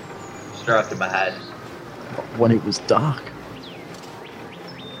 Stroking my head. When it was dark.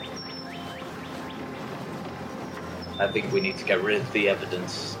 I think we need to get rid of the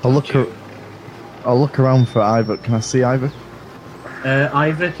evidence. I'll look around for Ivor. Can I see Ivor?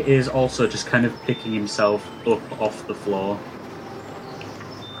 Ivor is also just kind of picking himself up off the floor.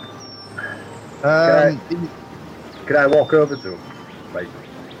 Can I walk over to him? Like,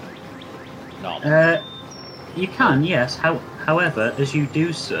 No. You can, yes. However, as you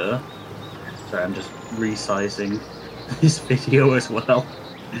do so... Sorry, I'm just resizing this video as well.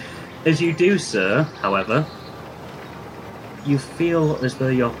 As you do so, however, you feel as though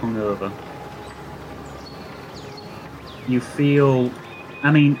you're hungover. You feel...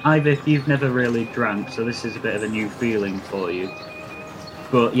 I mean, Ivor, you've never really drank, so this is a bit of a new feeling for you.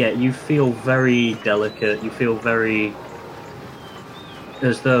 But yeah, you feel very delicate, you feel very...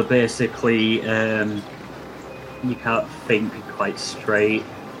 as though basically you can't think quite straight,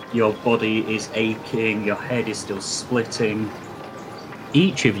 your body is aching, your head is still splitting.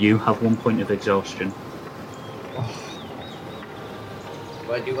 Each of you have 1 point of exhaustion.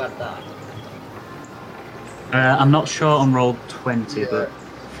 Where do you have that? I'm not sure on roll 20, but...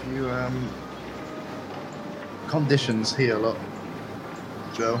 If you, conditions here, look.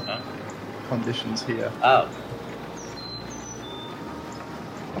 Joe. Huh? Conditions here. Oh.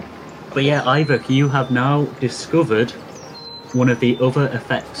 But yeah, Ivor, you have now discovered one of the other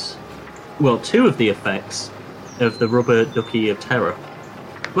effects. Well, two of the effects of the rubber ducky of terror.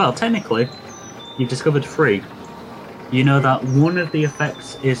 Well, technically, you've discovered three. You know that one of the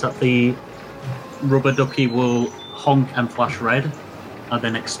effects is that the rubber ducky will honk and flash red, and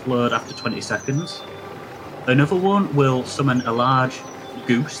then explode after 20 seconds. Another one will summon a large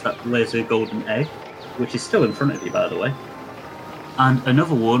goose that lays a golden egg, which is still in front of you, by the way. And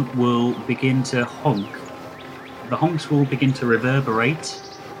another one will begin to honk. The honks will begin to reverberate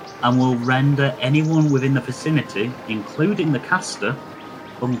and will render anyone within the vicinity, including the caster,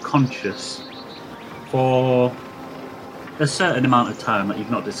 unconscious for a certain amount of time that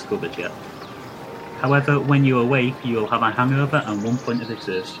you've not discovered yet. However, when you awake, you'll have a hangover and 1 point of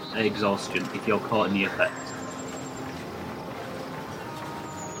exhaustion if you're caught in the effect.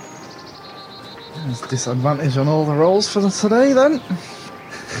 There's disadvantage on all the rolls for today, then.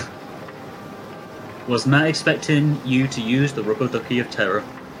 Was not expecting you to use the rubber ducky of terror.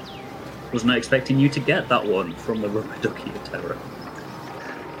 Was not expecting you to get that one from the rubber ducky of terror.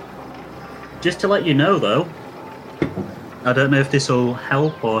 Just to let you know, though, I don't know if this will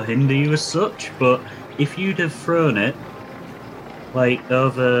help or hinder you as such, but if you'd have thrown it, like,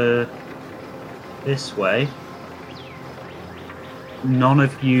 over this way, none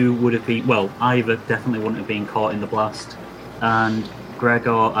of you would have been... Well, Ivor definitely wouldn't have been caught in the blast, and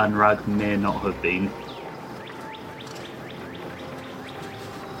Gregor and Rag may not have been.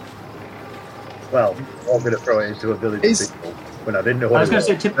 well, I'm going to throw it into a village of people when I didn't know what I was going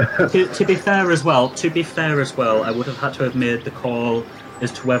it to say, to be fair as well, I would have had to have made the call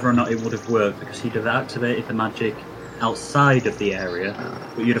as to whether or not it would have worked, because you'd have activated the magic outside of the area,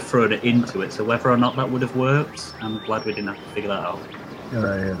 but you'd have thrown it into it, so whether or not that would have worked, I'm glad we didn't have to figure that out. Oh,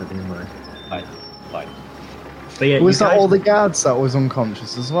 yeah, that didn't work. Fine. But yeah, Was you that guys- all the guards that was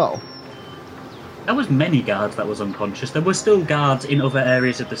unconscious as well? There was many guards that was unconscious. There were still guards in other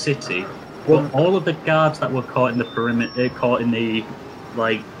areas of the city. But all of the guards that were caught in the perimeter, caught in the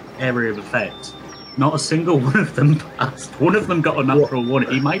area of effect, not a single one of them passed. One of them got a natural one.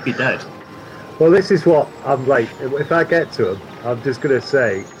 He might be dead. Well, this is what I'm like. If I get to him, I'm just going to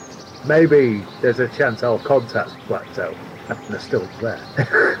say, maybe there's a chance our contact's blacked out and they're still there.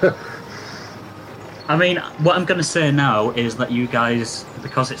 I mean, what I'm going to say now is that you guys,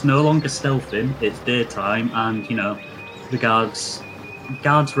 because it's no longer stealthing, it's daytime, and, you know, the guards'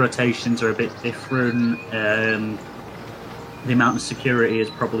 rotations are a bit different. The amount of security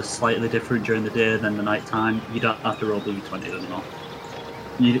is probably slightly different during the day than the night time. You don't have to roll d20 anymore.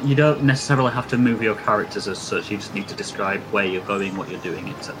 You don't necessarily have to move your characters as such. You just need to describe where you're going, what you're doing,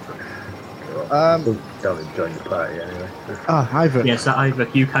 etc. Don't join the party anyway. Ivor. Yes, Ivor,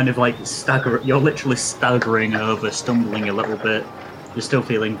 you kind of like stagger. You're literally staggering over, stumbling a little bit. You're still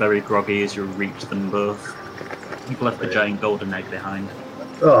feeling very groggy as you reach them both. You've left the giant golden egg behind.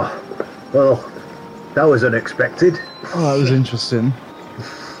 Oh, well, that was unexpected. Oh, that was interesting.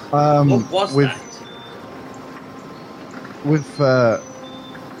 What was with, that?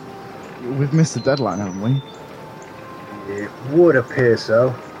 We've missed the deadline, haven't we? It would appear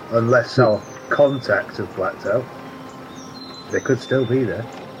so, unless our contacts have blacked out. They could still be there.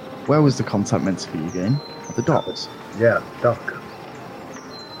 Where was the contact meant to be again? At the docks? Yeah, Doc.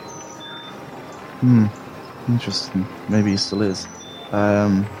 Interesting. Maybe he still is.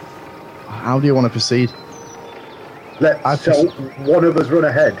 How do you want to proceed? So one of us run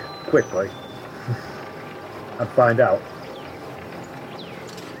ahead quickly and find out.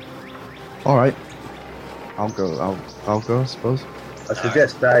 All right. I'll go. I'll go. I suppose. I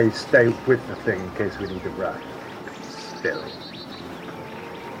suggest I stay with the thing in case we need a raft. Still.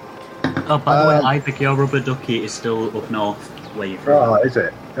 Oh, by the way, Isaac, your rubber ducky is still up north where you're from. Oh, is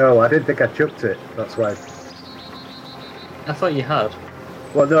it? Oh, I didn't think I chucked it. That's why. I thought you had.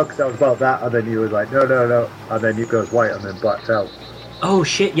 Well, no, because I was about that, and then you were like, no, and then you goes white and then blacked out. Oh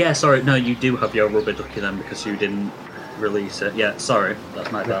shit! Yeah, sorry. No, you do have your rubber ducky then because you didn't release it. Yeah, sorry,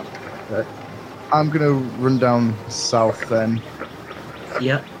 that's my bad. Right. I'm gonna run down south then.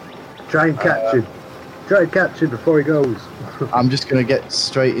 Yeah. Try and catch him. Try and catch him before he goes. I'm just gonna get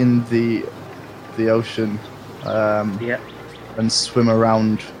straight in the ocean. Yeah. And swim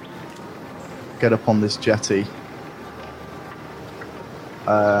around. Get up on this jetty.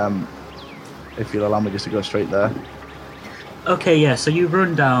 If you'll allow me just to go straight there. Okay, yeah. So you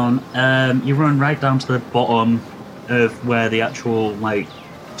run down. You run right down to the bottom of where the actual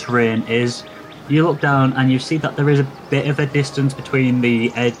terrain is. You look down and you see that there is a bit of a distance between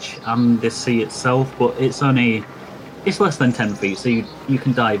the edge and the sea itself, but it's less than 10 feet, so you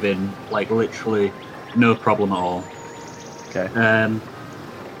can dive in literally no problem at all. Okay.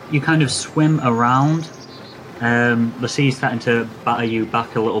 You kind of swim around. The sea's starting to batter you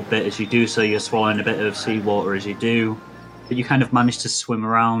back a little bit as you do so. You're swallowing a bit of seawater as you do, but you kind of manage to swim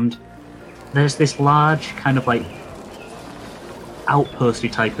around. There's this large kind of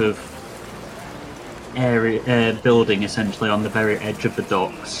outposty type of area, building essentially on the very edge of the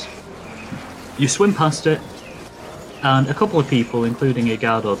docks. You swim past it, and a couple of people, including a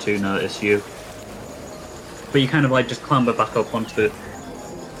guard or two, notice you. But you kind of just clamber back up onto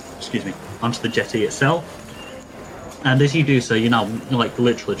the jetty itself. And as you do so, you're now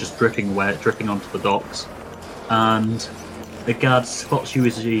literally just dripping wet, dripping onto the docks. And the guard spots you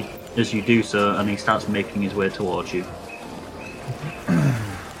as you do so, and he starts making his way towards you.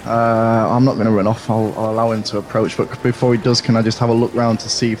 I'm not going to run off. I'll allow him to approach, but before he does, can I just have a look round to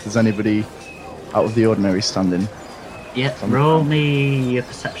see if there's anybody out of the ordinary standing? Yeah, roll me a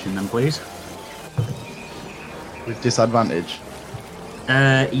perception then, please. With disadvantage?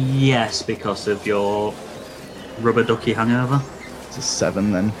 Yes, because of your rubber ducky hangover. It's a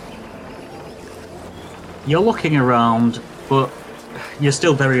 7 then. You're looking around, but you're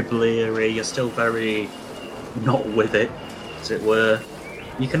still very bleary, you're still very not with it, as it were.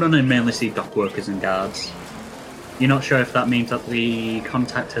 You can only mainly see dock workers and guards. You're not sure if that means that the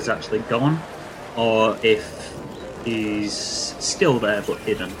contact has actually gone, or if he's still there but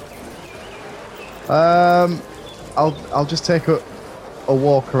hidden. I'll just take a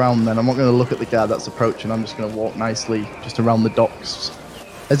walk around then. I'm not going to look at the guard that's approaching. I'm just going to walk nicely just around the docks,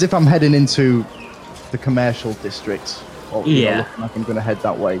 as if I'm heading into the commercial district. Or, yeah. Looking like I'm going to head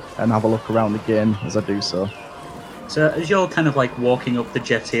that way and have a look around again as I do so. So as you're kind of walking up the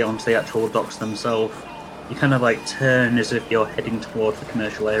jetty onto the actual docks themselves, you kind of turn as if you're heading towards the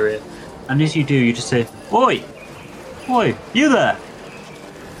commercial area. And as you do, you just say, "Oi! Oi, you there?"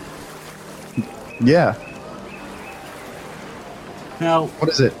 Yeah. Now, what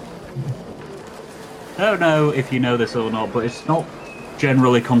is it? I don't know if you know this or not, but it's not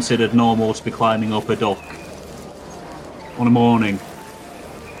generally considered normal to be climbing up a dock on a morning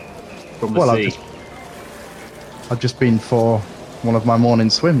from the sea. I've just been for one of my morning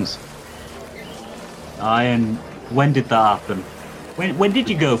swims. Aye, and when did that happen? When did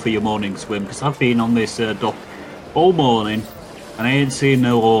you go for your morning swim? Because I've been on this dock all morning, and I ain't seen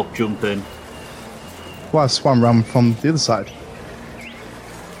no orc jumping. Well, I swam round from the other side.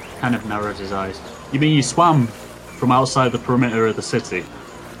 Kind of narrows his eyes. You mean you swam from outside the perimeter of the city?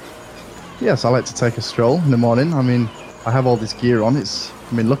 Yes, I like to take a stroll in the morning. I mean, I have all this gear on.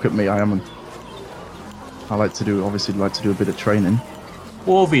 Look at me. I like to do a bit of training.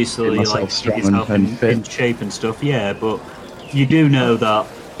 Well, obviously, you like to keep yourself in shape and stuff, yeah, but you do know that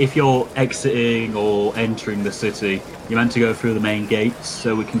if you're exiting or entering the city, you're meant to go through the main gates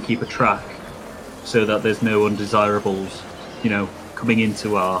so we can keep a track so that there's no undesirables, coming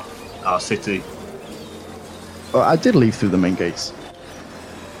into our city. I did leave through the main gates.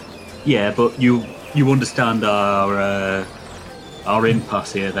 Yeah, but you understand our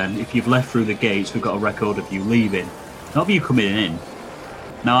impasse here. Then, if you've left through the gates, we've got a record of you leaving, not of you coming in.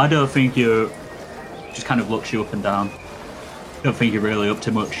 Now, I don't think you're. Just kind of looks you up and down. Don't think you're really up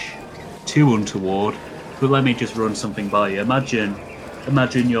to much too untoward. But let me just run something by you. Imagine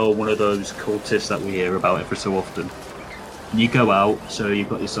you're one of those cultists that we hear about every so often. And you go out, so you've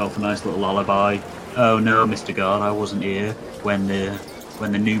got yourself a nice little alibi. Oh no, Mr. Guard, I wasn't here when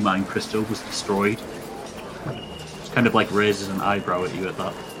the new mine crystal was destroyed. It's kind of like raises an eyebrow at you at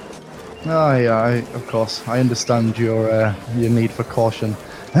that. Oh yeah, of course. I understand your need for caution.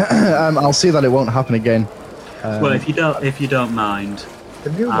 I'll see that it won't happen again. Well, if you don't mind, The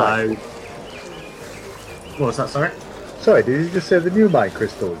new mine. What was that? Sorry. Sorry, did you just say the new mine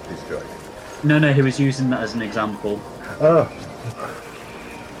crystal was destroyed? No, he was using that as an example. Oh,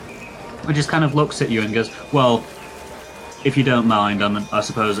 He just kind of looks at you and goes, well, if you don't mind, and I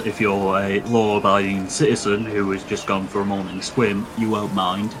suppose if you're a law-abiding citizen who has just gone for a morning swim, you won't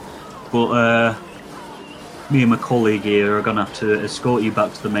mind. But me and my colleague here are going to have to escort you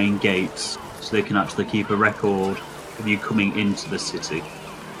back to the main gates so they can actually keep a record of you coming into the city.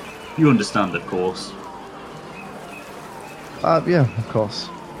 You understand, of course. Yeah, of course.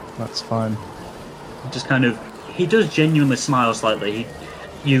 That's fine. Just kind of, he does genuinely smile slightly.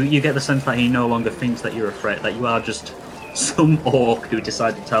 You get the sense that he no longer thinks that you're a threat, that you are just some orc who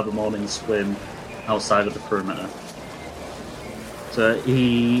decided to have a morning swim outside of the perimeter. So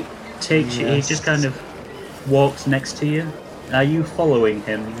he takes you, he just kind of walks next to you. Are you following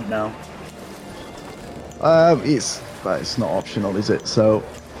him now? It's not optional, is it? So,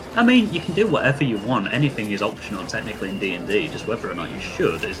 I mean, you can do whatever you want. Anything is optional technically in D&D. Just whether or not you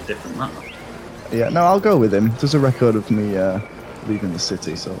should is a different matter. yeah, no, I'll go with him. There's a record of me leaving the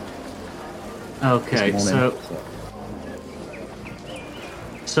city, so. Okay, this morning,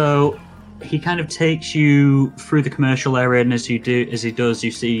 so he kind of takes you through the commercial area, and as he does,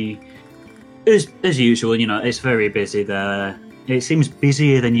 you see, as usual, you know, it's very busy there. It seems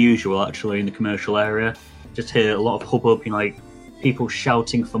busier than usual actually in the commercial area. Just hear a lot of hubbub, you know, like people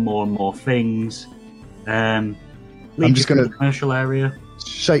shouting for more and more things. I'm just going to the commercial area.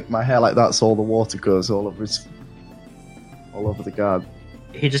 shake my hair like that so all the water goes all over the guard.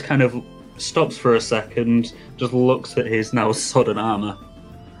 He just kind of stops for a second, just looks at his now sodden armor.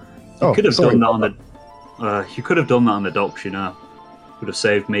 You could have done that on the. You could have done that on the docks, you know. Would have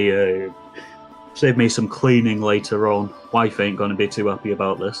saved me some cleaning later on. Wife ain't gonna be too happy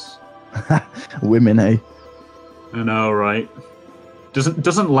about this. Women, eh? I know, right?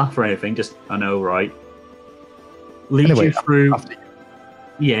 Doesn't laugh or anything. Just I know, right? Leads you through.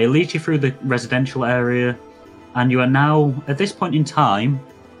 Yeah, it leads you through the residential area, and you are now at this point in time.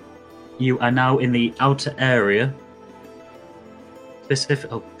 You are now in the outer area.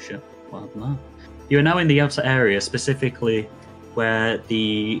 Oh shit! What happened there? You are now in the outer area, specifically where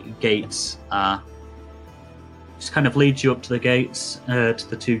the gates are. Just kind of leads you up to the gates, to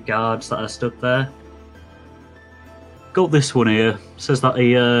the two guards that are stood there. Got this one here. Says that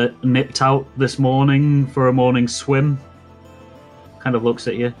he nipped out this morning for a morning swim. Kind of looks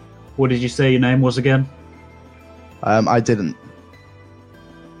at you. What did you say your name was again? I didn't.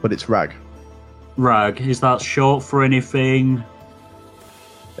 But it's Rag. Rag. Is that short for anything?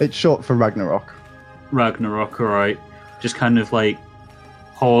 It's short for Ragnarok. Ragnarok, alright. Just kind of like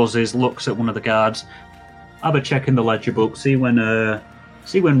pauses, looks at one of the guards. Have a check in the ledger book, see when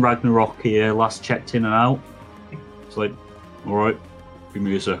Ragnarok here last checked in and out. It's like, alright, give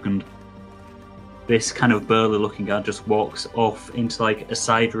me a second. This kind of burly looking guard just walks off into like a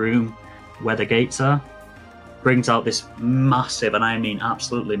side room where the gates are. Brings out this massive, and I mean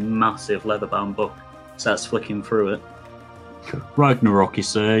absolutely massive, leather-bound book. Starts flicking through it. Ragnarok, you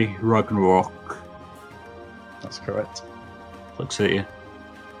say? Ragnarok. That's correct. Looks at you.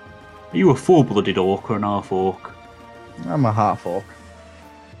 Are you a full-blooded orc or an half-orc? I'm a half-orc.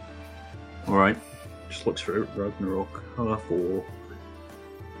 Alright. Just looks through it. Ragnarok. Half-orc.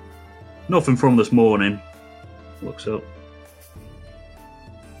 Nothing from this morning. Looks up.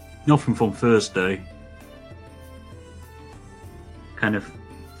 Nothing from Thursday. Kind of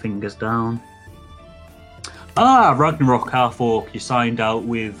fingers down. Ah, Ragnarok half-orc. You signed out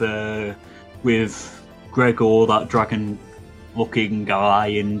with Gregor, that dragon-looking guy,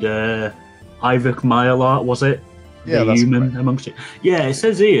 and Ivik Mylar, was it? Yeah, the that's human correct. amongst it. Yeah, it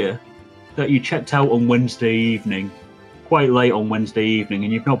says here that you checked out on Wednesday evening, quite late on Wednesday evening,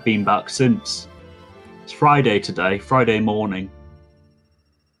 and you've not been back since. It's Friday today, Friday morning.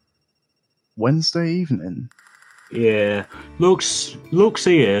 Wednesday evening? Yeah, looks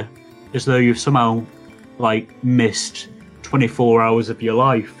here as though you've somehow like missed 24 hours of your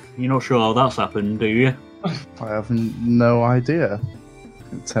life. You're not sure how that's happened, do you? I have no idea.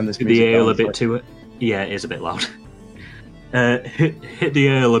 Turn this Hit music the ale down a bit slightly. too. Yeah, it is a bit loud. Hit the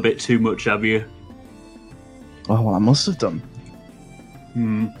ale a bit too much, have you? Oh, well, I must have done.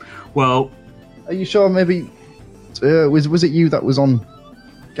 Well, Are you sure? Maybe was it you that was on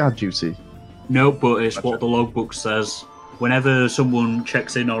guard duty? no, but it's what the logbook says. Whenever someone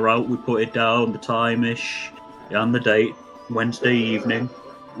checks in or out, we put it down, the time-ish, and the date. Wednesday evening,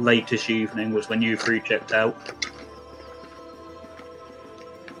 latest evening was when you three checked out.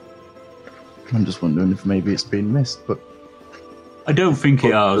 I'm just wondering if maybe it's been missed, but I don't think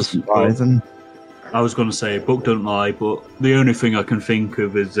it has. doesn't lie, but then. I was going to say, book don't lie, but the only thing I can think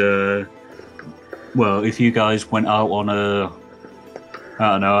of is, well, if you guys went out on a...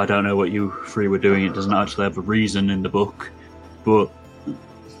 I don't know what you three were doing, it doesn't actually have a reason in the book, but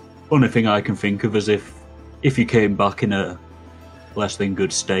only thing I can think of is if you came back in a less than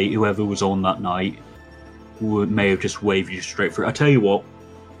good state, whoever was on that night may have just waved you straight through. I tell you what,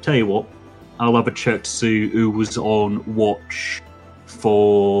 I'll have a check to see who was on watch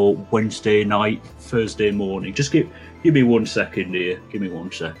for Wednesday night, Thursday morning. Just give me 1 second here. Give me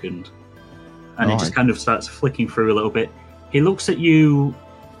 1 second. And he just kind of starts flicking through a little bit. He looks at you,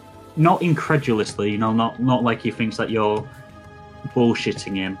 not incredulously, not like he thinks that you're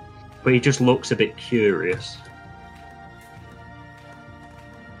bullshitting him, but he just looks a bit curious.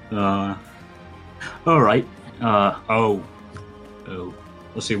 All right.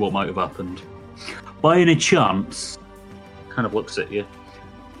 Let's see what might have happened. By any chance, kind of looks at you.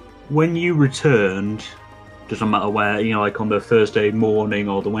 When you returned, doesn't matter where, like on the Thursday morning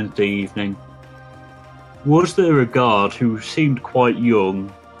or the Wednesday evening, was there a guard who seemed quite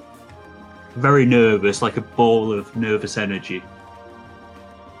young, very nervous, like a ball of nervous energy?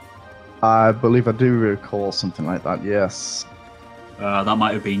 I believe I do recall something like that, yes. That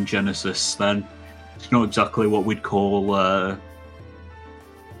might have been Genesis then. It's not exactly what we'd call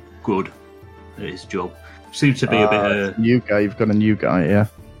good at his job. Seems to be a bit... New guy, you've got a new guy, yeah.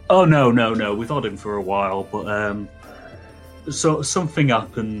 Oh, no. We've had him for a while, but so something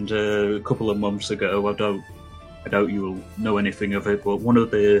happened a couple of months ago. I doubt you'll know anything of it, but one of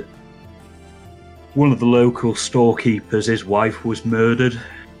the local storekeepers, his wife was murdered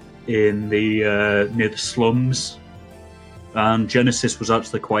in the near the slums, and Genesis was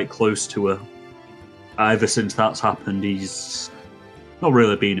actually quite close to her. Ever since that's happened, he's not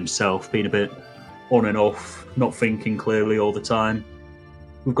really been himself, been a bit on and off, not thinking clearly all the time.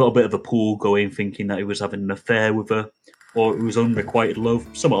 We've got a bit of a pool going, thinking that he was having an affair with her, or it was unrequited love,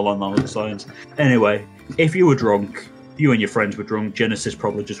 somewhat along those lines. Anyway, if you were drunk, you and your friends were drunk, Genesis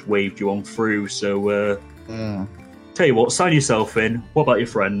probably just waved you on through, so tell you what, sign yourself in. What about your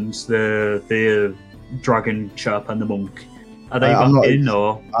friends, the dragon chap and the monk? Are they back in,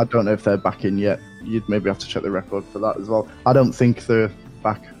 or...? I don't know if they're back in yet. You'd maybe have to check the record for that as well. I don't think they're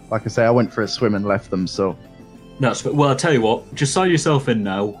back. Like I say, I went for a swim and left them, so... Well, I'll tell you what, just sign yourself in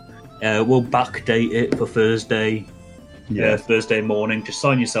now. We'll backdate it for Thursday. Yeah. Thursday morning. Just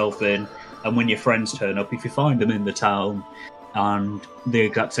sign yourself in, and when your friends turn up, if you find them in the town, and the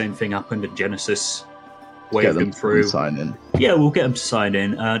exact same thing happened in Genesis, wave them through. Sign in. Yeah, we'll get them to sign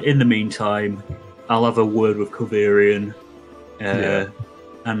in, and in the meantime, I'll have a word with Coverian,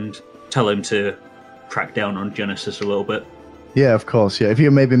 and tell him to crack down on Genesis a little bit. Yeah, of course. Yeah, if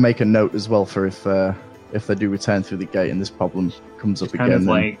you maybe make a note as well for if they do return through the gate and this problem comes up again. Kind of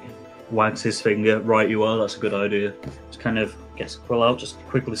like wags his finger. Right, you are. That's a good idea. Just kind of gets a quill out, just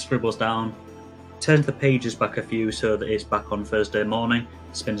quickly scribbles down, turns the pages back a few so that it's back on Thursday morning.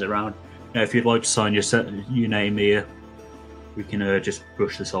 Spins it around. Now, if you'd like to sign your name here, we can just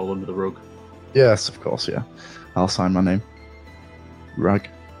brush this all under the rug. Yes, of course. Yeah, I'll sign my name. Rag.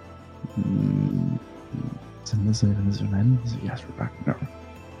 Is there an end? Yes, we're back. No.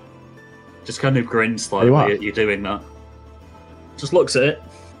 Just kind of grins slightly at you doing that. Just looks at it.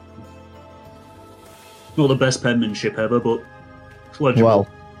 Not the best penmanship ever, but it's legible.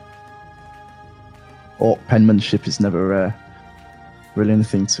 Well, penmanship is never really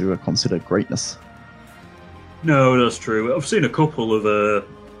anything to consider greatness. No, that's true. I've seen a couple of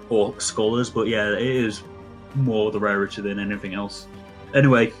orc scholars, but yeah, it is more the rarity than anything else.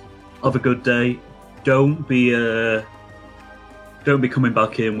 Anyway, have a good day. Don't be coming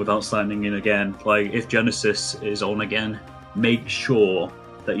back in without signing in again. Like, if Genesis is on again, make sure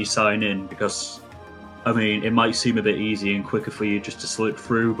that you sign in, because, I mean, it might seem a bit easy and quicker for you just to slip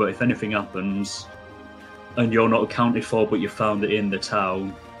through, but if anything happens and you're not accounted for but you found it in the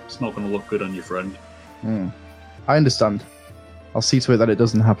town, it's not going to look good on your friend. I understand. I'll see to it that it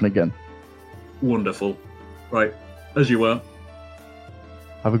doesn't happen again. Wonderful. Right, as you were.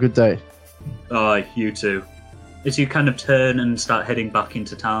 Have a good day. Aye, you too. As you kind of turn and start heading back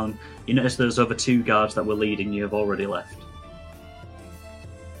into town, you notice those other 2 guards that were leading you have already left.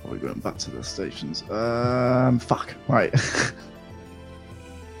 Are we going back to the stations? Fuck. Right.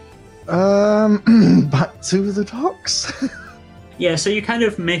 Back to the docks. Yeah, so you kind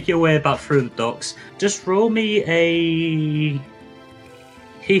of make your way back through the docks. Just roll me a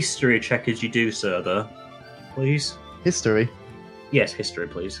history check as you do so, though. Please? History. Yes, history,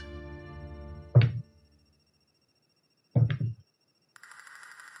 please.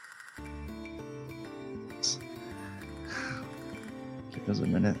 Give us a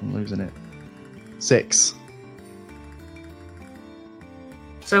minute, I'm losing it. 6.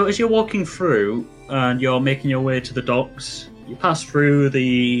 So as you're walking through and you're making your way to the docks, you pass through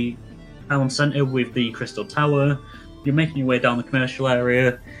the town centre with the Crystal Tower, you're making your way down the commercial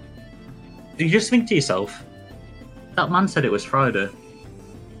area. Do you just think to yourself, that man said it was Friday.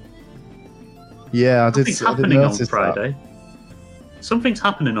 Yeah, I did Something's happening on notice Friday. Something's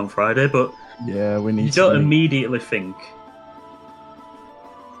happening on Friday, but that. Yeah, we need you to don't meet. immediately think.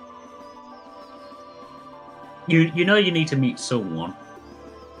 You know you need to meet someone.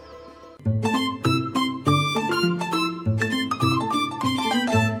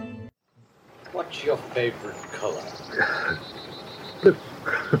 What's your favourite colour? Look,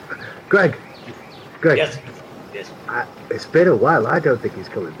 Greg. Yes. Yes. It's been a while. I don't think he's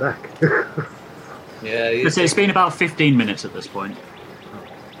coming back. Yeah. It's been about 15 minutes at this point.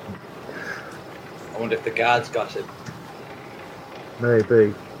 I wonder if the guards got it.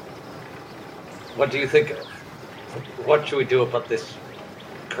 Maybe. What do you think? What should we do about this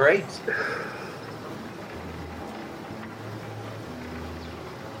crate?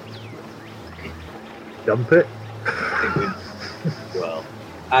 Dump it.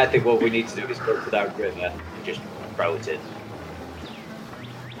 I think what we need to do is go to that river and just throw it in.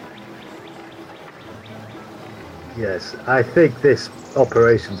 Yes, I think this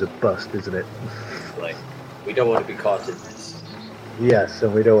operation's a bust, isn't it? Like, we don't want to be caught in this. Yes,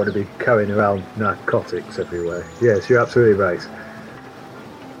 and we don't want to be carrying around narcotics everywhere. Yes, you're absolutely right.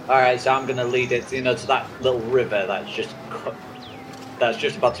 Alright, so I'm going to lead it, to that little river that's just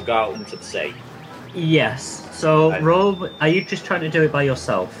about to go out into the sea. Yes. So, Rob, are you just trying to do it by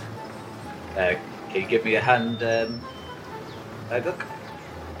yourself? Can you give me a hand, look?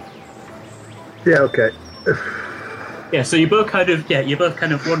 Yeah, okay. Yeah. So you both kind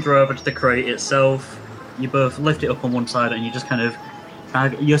of wander over to the crate itself. You both lift it up on one side, and you just kind of.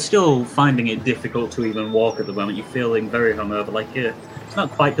 You're still finding it difficult to even walk at the moment. You're feeling very hungover. Like it's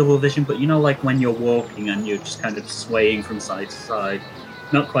not quite double vision, but like when you're walking and you're just kind of swaying from side to side,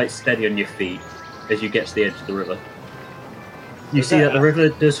 not quite steady on your feet as you get to the edge of the river. You see that the river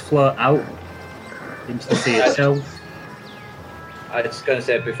does flow out into the sea itself. I was going to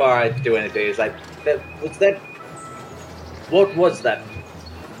say, before I do anything, it's like, what was that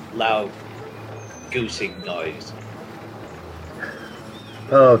loud goosing noise?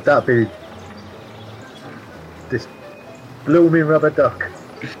 Oh, that'd be this blooming rubber duck.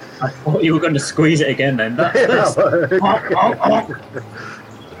 I thought you were going to squeeze it again then.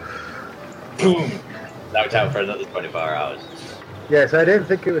 Boom! Knocked out for another 24 hours. Yes, I didn't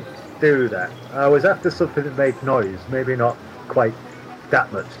think it would do that. I was after something that made noise, maybe not quite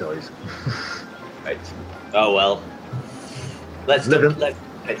that much noise. Right. Oh well. Let's live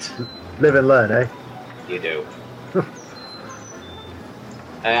and learn, eh? You do.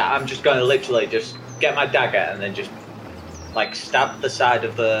 I'm just going to literally just get my dagger and then just stab the side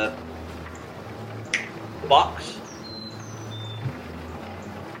of the box.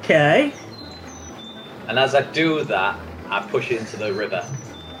 Okay. And as I do that, I push it into the river.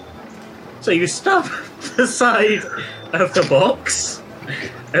 So you stab the side of the box,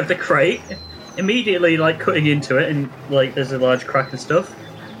 of the crate, immediately cutting into it, and there's a large crack and stuff,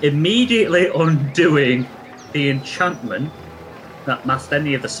 immediately undoing the enchantment that masked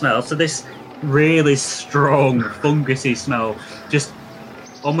any of the smell. So this really strong fungusy smell just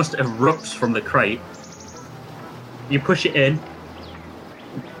almost erupts from the crate. You push it in,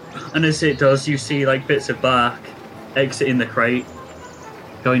 and as it does, you see bits of bark exiting the crate,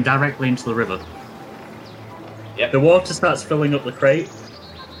 going directly into the river. Yep. The water starts filling up the crate,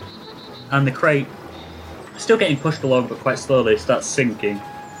 and the crate, still getting pushed along but quite slowly, starts sinking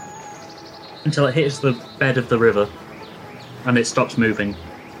until it hits the bed of the river, and it stops moving.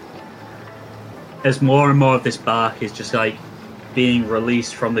 As more and more of this bark is just being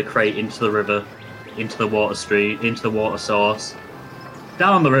released from the crate into the river, into the water stream, into the water source,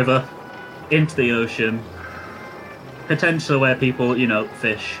 down the river, into the ocean, potentially where people,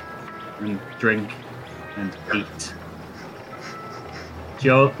 fish and drink. and eat.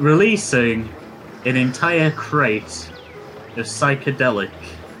 You're releasing an entire crate of psychedelic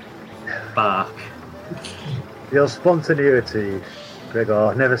bark. Your spontaneity,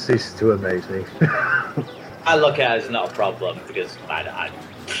 Gregor, never ceases to amaze me. I look at it as not a problem because I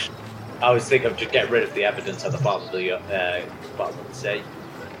always think of just get rid of the evidence at the bottom of the sea.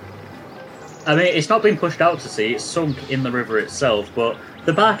 I mean, it's not been pushed out to sea, it's sunk in the river itself, but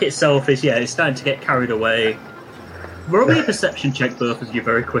the bark itself is, it's starting to get carried away. Roll me a perception check, both of you,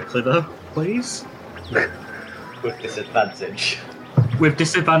 very quickly, though, please. With disadvantage. With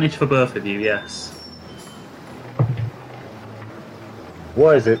disadvantage for both of you, yes.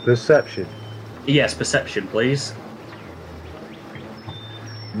 What is it? Perception? Yes, perception, please.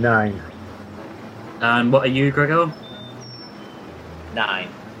 9. And what are you, Gregor? 9.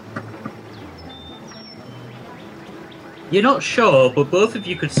 You're not sure, but both of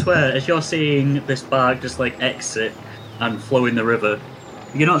you could swear as you're seeing this bark just like exit and flow in the river.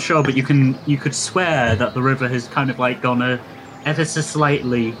 You're not sure, but you could swear that the river has kind of like gone a ever so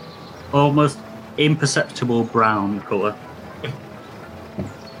slightly, almost imperceptible brown colour.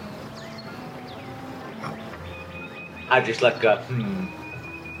 I just like go, Do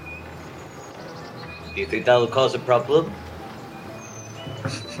you think that'll cause a problem?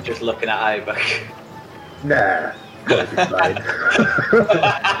 Just looking at Ivek. Nah. That'll be fine.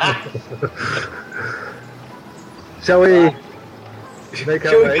 Shall we make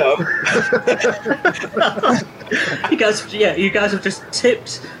our way? You guys have just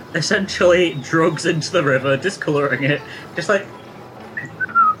tipped essentially drugs into the river, discolouring it, just like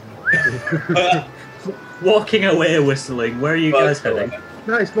walking away whistling. Where are you guys heading?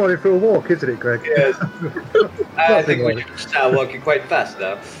 Nice morning for a walk, isn't it, Greg? Yes. I think we should start walking quite fast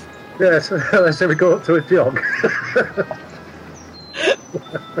now. Yes, let's say we go up to a jog.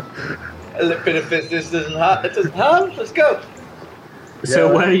 A little bit of business doesn't harm. Let's go. So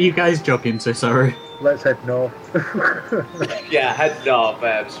Yeah. where are you guys jogging to, sorry? Let's head north. Yeah, head north,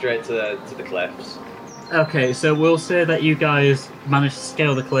 straight to the cliffs. Okay, so we'll say that you guys managed to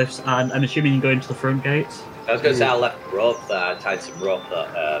scale the cliffs, and I'm assuming you go into the front gates? I was going to say I left rope there, I tied some rope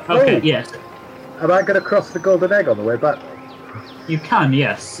there. Okay, Oh. yes. Am I going to cross the Golden Egg on the way back? You can,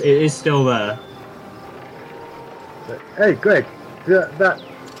 yes. It is still there. Hey, Greg, that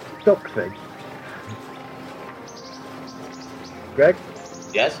duck thing. Greg,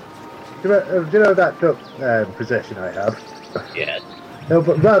 Yes? do you know that duck possession I have? Yes. No,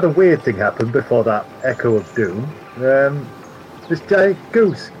 but rather weird thing happened before that Echo of Doom. This giant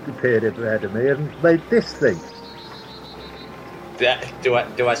goose appeared ahead of me and made this thing. Do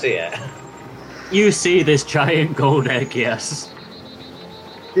I see it? You see this giant gold egg, yes.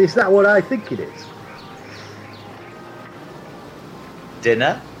 Is that what I think it is?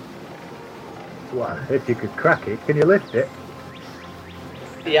 Dinner? Well, if you could crack it, can you lift it?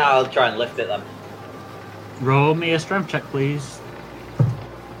 Yeah, I'll try and lift it then. Roll me a strength check, please.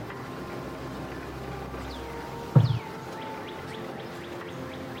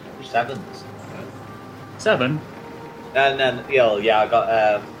 Sevens. 7. And then, I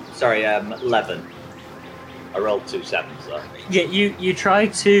got, 11. I rolled 2 sevens though. Yeah, you try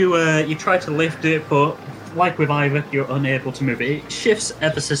to lift it, but like with Ivor, you're unable to move it. It shifts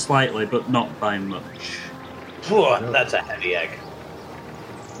ever so slightly, but not by much. Whew, that's a heavy egg.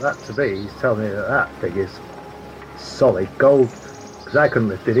 That to me, he's telling me that thing is solid gold. Because I couldn't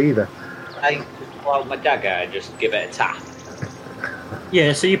lift it either. I pull out my dagger and just give it a tap.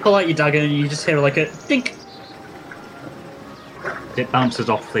 Yeah, so you pull out your dagger and you just hear like a dink. It bounces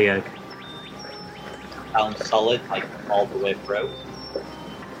off the egg. Sounds solid, like all the way through.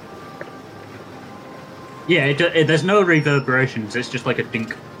 Yeah, there's no reverberations, it's just like a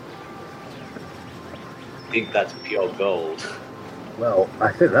dink. I think that's pure gold. Well,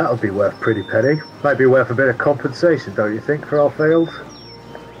 I think that'll be worth pretty penny. Might be worth a bit of compensation, don't you think, for our failed?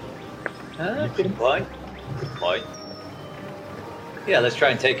 Good point. Good point. Yeah, let's try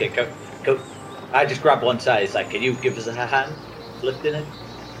and take it. Go. I just grab one side. It's like, can you give us a hand lifting it?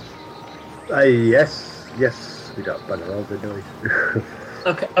 Yes, we got better roll, didn't we?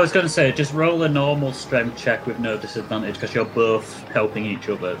 Okay, I was going to say, just roll a normal strength check with no disadvantage because you're both helping each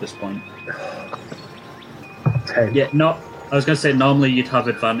other at this point. 10. Yeah, I was going to say normally you'd have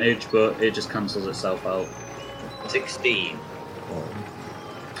advantage, but it just cancels itself out. 16.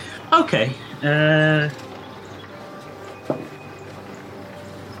 Okay. So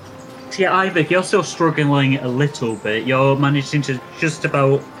yeah, Ivor, you're still struggling a little bit. You're managing to just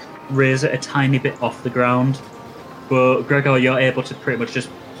about raise it a tiny bit off the ground. But Gregor, you're able to pretty much just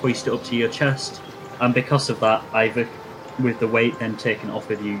hoist it up to your chest. And because of that, Ivor, with the weight then taken off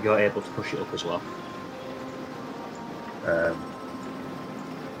of you, you're able to push it up as well. And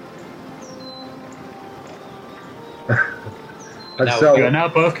No, so, You are now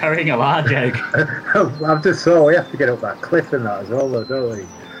both carrying a large egg. I'm just so we have to get up that cliff and that as well, though, don't we?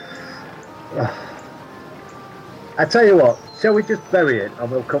 I tell you what, shall we just bury it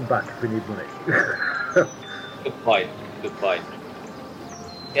and we'll come back if we need money? Good point. Good point.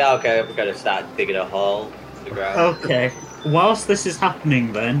 Yeah, okay, we're gonna start digging a hole in the ground. Okay. Whilst this is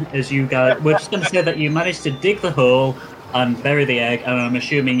happening, then, as you guys, we're just going to say that you managed to dig the hole and bury the egg, and I'm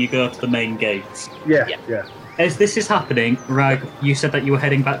assuming you go to the main gate. Yeah. As this is happening, Rag, you said that you were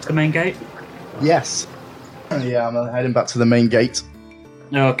heading back to the main gate? Yes. Yeah, I'm heading back to the main gate.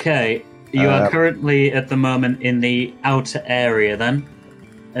 Okay. You are currently, at the moment, in the outer area,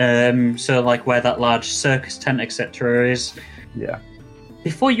 then. So, like, where that large circus tent, etc. is. Yeah.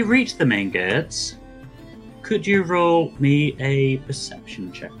 Before you reach the main gates, could you roll me a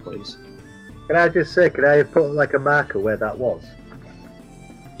perception check, please? Can I just say, can I put like a marker where that was?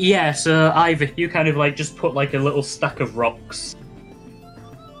 Yeah, so Ivy, you kind of like just put like a little stack of rocks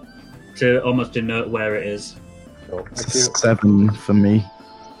to almost denote where it is. Oh, It's a 7 for me.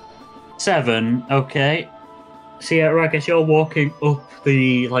 7, okay. So yeah, I guess you're walking up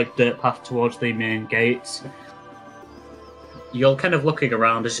the like dirt path towards the main gates. You're kind of looking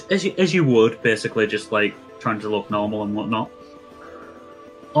around as you would, basically just like trying to look normal and whatnot.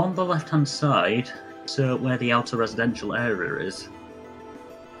 On the left-hand side, so where the outer residential area is,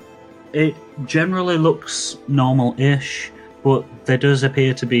 it generally looks normal-ish, but there does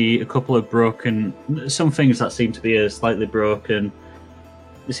appear to be a couple of some things that seem to be slightly broken.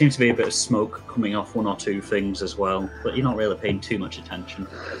 There seems to be a bit of smoke coming off one or two things as well, but you're not really paying too much attention.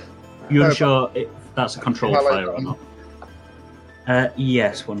 You're unsure if that's a controlled fire or not.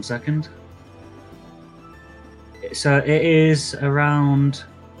 Yes, 1 second. So it is around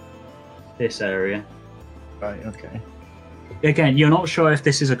this area. Right, okay. Again, you're not sure if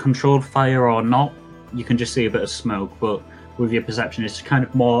this is a controlled fire or not. You can just see a bit of smoke, but with your perception, it's kind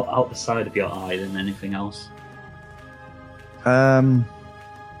of more out the side of your eye than anything else. I'll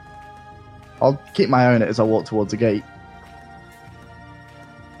keep my eye on it as I walk towards the gate.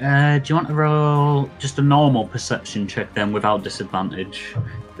 Do you want to roll just a normal perception check then, without disadvantage?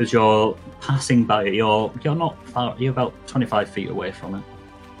 Because you're passing by it. You're not far. You're about 25 feet away from it.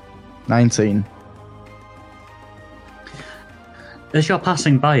 19. As you're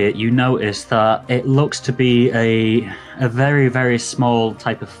passing by it, you notice that it looks to be a very, very small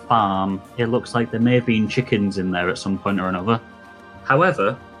type of farm. It looks like there may have been chickens in there at some point or another.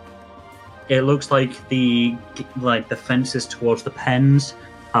 However, it looks like the fences towards the pens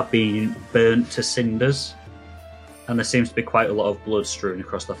have been burnt to cinders, and there seems to be quite a lot of blood strewn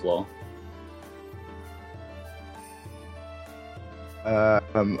across the floor.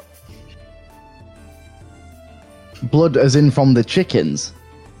 Blood as in from the chickens?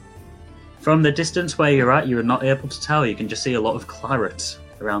 From the distance where you're at, you're not able to tell. You can just see a lot of claret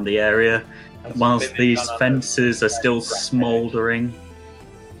around the area, whilst these fences are still smouldering.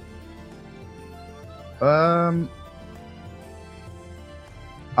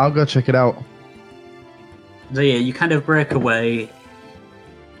 I'll go check it out. So yeah, you kind of break away.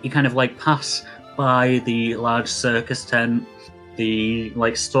 You kind of like pass by the large circus tent, the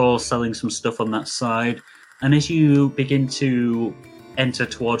like store selling some stuff on that side, and as you begin to enter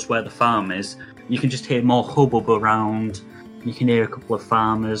towards where the farm is, you can just hear more hubbub around. You can hear a couple of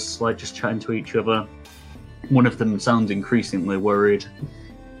farmers like just chatting to each other. One of them sounds increasingly worried.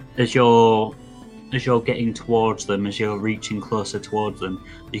 As you're getting towards them, as you're reaching closer towards them,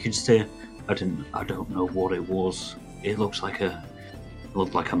 you can just hear, I don't know what it was. It looked like a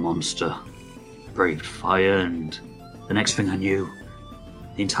monster. Breathed fire, and the next thing I knew,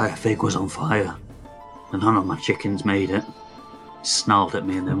 the entire fig was on fire. And none of my chickens made it. It snarled at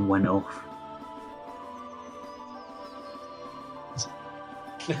me and then went off.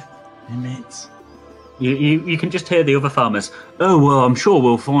 Mates. You can just hear the other farmers. Oh, well, I'm sure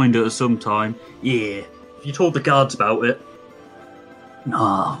we'll find it at some time. Yeah. You told the guards about it?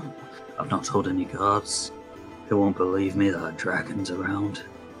 No, I've not told any guards. They won't believe me that a dragon's around.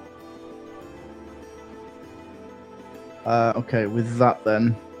 Okay, with that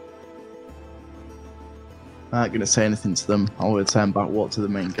then. I'm not going to say anything to them. I'll return back, walk to the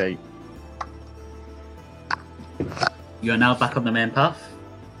main gate. You are now back on the main path.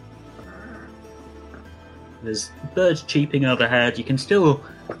 There's birds cheeping overhead. You can still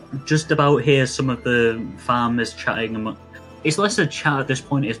just about hear some of the farmers chatting. It's less a chat at this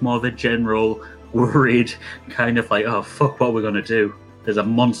point, it's more of a general worried kind of like, oh fuck, what are we going to do? There's a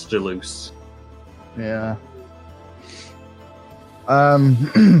monster loose. Yeah.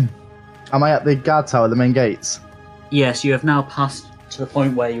 Am I at the guard tower, the main gates? Yes, you have now passed to the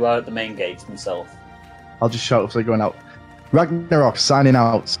point where you are at the main gates themselves. I'll just shout if they're going out. Ragnarok, signing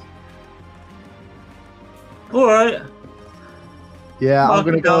out. Alright. Yeah, I'm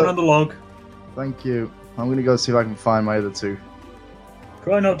going to down go... on the log. Thank you. I'm going to go see if I can find my other two.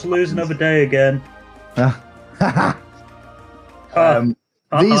 Try not to lose another day again.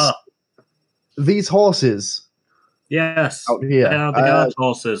 These horses. Yes. Out here. They are the guard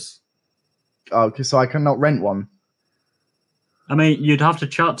horses. Okay, so I cannot rent one. I mean, you'd have to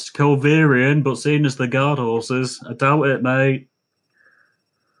chat to Colverian, but seeing as the guard horses, I doubt it, mate.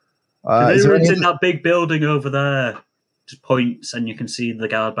 They were in that big building over there. Just points, and you can see the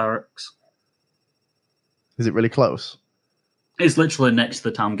guard barracks. Is it really close? It's literally next to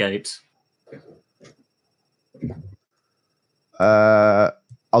the town gates. I'll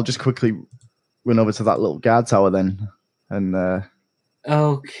just quickly run over to that little guard tower then, and.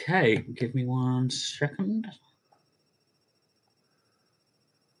 Okay, give me 1 second.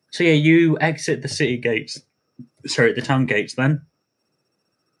 So yeah, you exit the city gates. Sorry, the town gates then.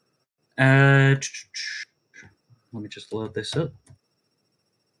 Let me just load this up.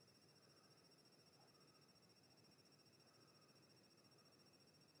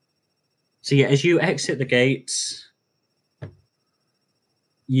 So yeah, as you exit the gates,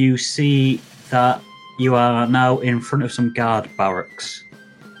 you see that you are now in front of some guard barracks.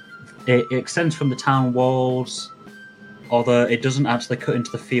 It extends from the town walls, although it doesn't actually cut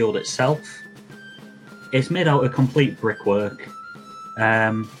into the field itself. It's made out of complete brickwork.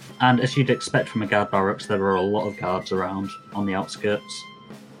 And as you'd expect from a guard barracks, there are a lot of guards around on the outskirts.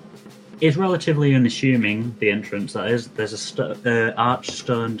 It's relatively unassuming, the entrance, that is. There's a arched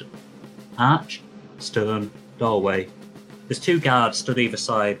stone doorway. There's 2 guards stood either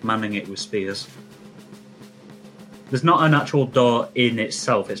side, manning it with spears. There's not an actual door in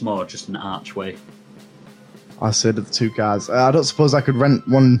itself, it's more just an archway. I said to the 2 guards, I don't suppose I could rent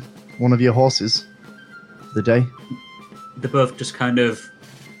one of your horses for the day? They both just kind of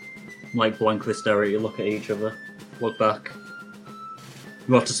like blankly stare at you, look at each other, look back.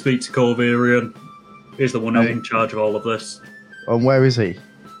 You have to speak to Colverian. He's the one in charge of all of this. And where is he?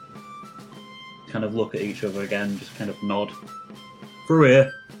 Kind of look at each other again, just kind of nod. Through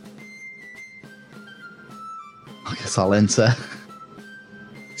here. I guess I'll enter.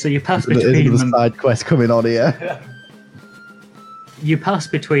 So you pass between them. Side quest coming on here. You pass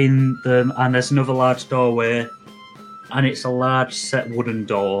between them, and there's another large doorway, and it's a large set wooden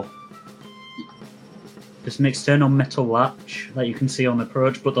door. There's an external metal latch that you can see on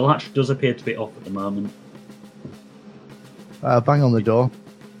approach, but the latch does appear to be off at the moment. Bang on the door.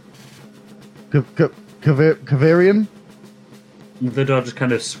 Cavarian? The door just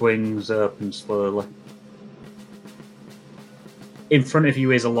kind of swings open slowly. In front of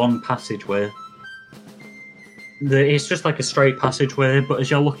you is a long passageway. It's just like a straight passageway, but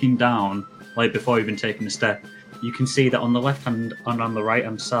as you're looking down, like before even taking a step, you can see that on the left hand and on the right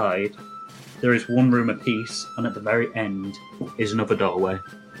hand side, there is one room apiece, and at the very end is another doorway.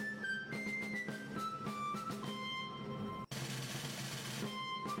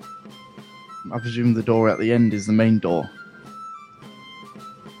 I presume the door at the end is the main door.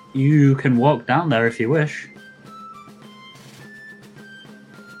 You can walk down there if you wish.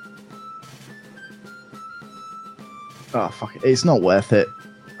 Oh, fuck it. It's not worth it.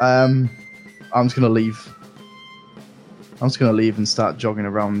 I'm just going to leave. I'm just going to leave and start jogging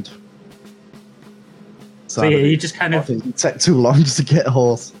around. So yeah, you just kind of... It'll take too long just to get a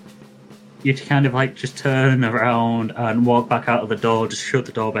horse. You kind of like just turn around and walk back out of the door, just shut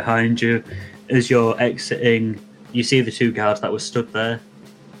the door behind you. As you're exiting, you see the 2 guards that were stood there.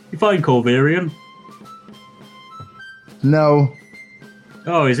 You find Colverian? No.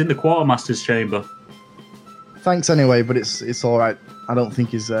 Oh, he's in the quartermaster's chamber. Thanks anyway, but it's all right. I don't think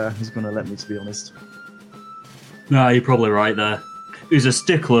he's going to let me, to be honest. No, you're probably right there. He's a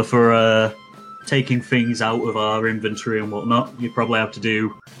stickler for taking things out of our inventory and whatnot. You probably have to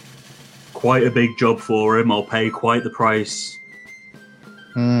do quite a big job for him or pay quite the price.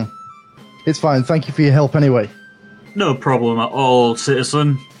 It's fine. Thank you for your help anyway. No problem at all,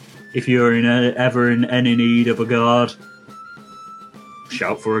 citizen. If you're ever in any need of a guard,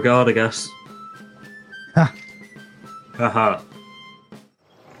 shout for a guard, I guess. Ha. Haha.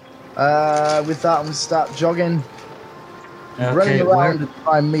 With that, I'm going to start jogging. Okay, Running around and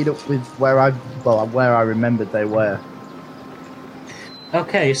try and meet up with where I remembered they were.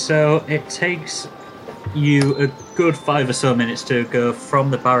 Okay, so it takes you a good 5 or so minutes to go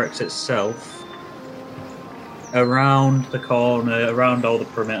from the barracks itself, around the corner, around all the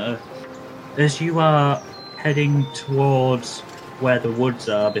perimeter. As you are heading towards where the woods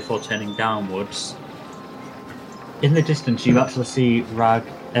are before turning downwards, in the distance, you actually see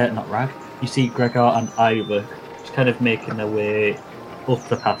not Rag. You see Gregor and Ivor just kind of making their way up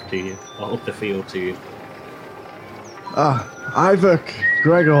the path to you, or up the field to you. Ivor,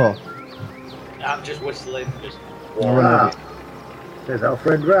 Gregor. I'm just whistling. Just There's our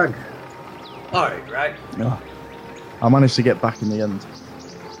friend Rag. alright, right? Oh, I managed to get back in the end.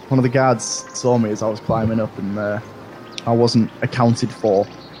 One of the guards saw me as I was climbing up, and I wasn't accounted for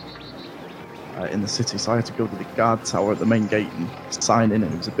in the city, so I had to go to the guard tower at the main gate and sign in,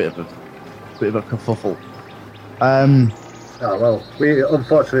 and it was a bit of a kerfuffle. Oh well, we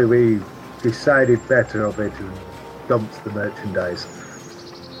decided better of it and dumped the merchandise.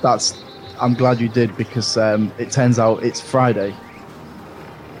 I'm glad you did, because it turns out it's Friday.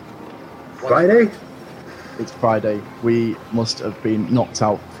 Friday? It's Friday. We must have been knocked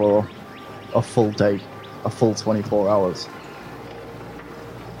out for a full day, a full 24 hours.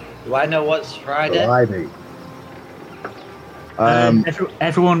 Do I know what's Friday? Friday.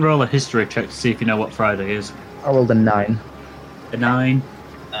 Everyone roll a history check to see if you know what Friday is. I rolled a 9. A 9.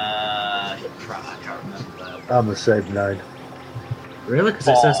 I can't remember. I'm the same 9. Really? Because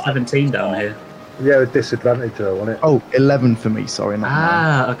it says 17 down here. Yeah, with disadvantage though, wasn't it? Oh, 11 for me, sorry,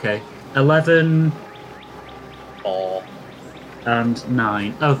 not 9. Okay. 11 4. and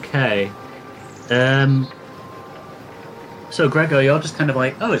 9. Okay. So, Gregor, you're just kind of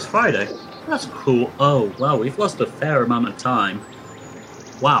like, oh, it's Friday. That's cool. Oh, wow, we've lost a fair amount of time.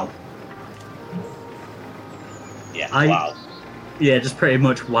 Wow. Yeah, Wow. Yeah, just pretty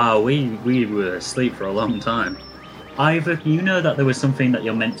much, wow, we were asleep for a long time. Ivor, you know that there was something that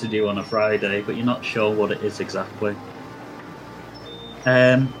you're meant to do on a Friday, but you're not sure what it is exactly.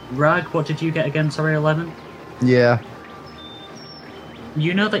 Rag, what did you get again? Sorry, 11? Yeah.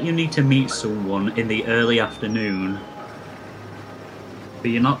 You know that you need to meet someone in the early afternoon,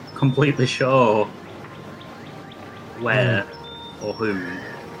 but you're not completely sure where or who.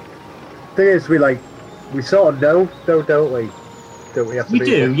 Thing is, we sort of know, though, don't we? Don't we have to You be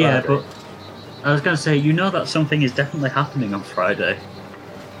do, on yeah, Friday? but I was going to say, you know that something is definitely happening on Friday.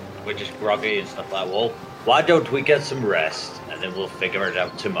 We're just groggy and stuff like, well, why don't we get some rest and then we'll figure it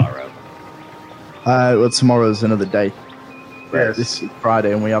out tomorrow? Well, tomorrow's another day. Yes. This is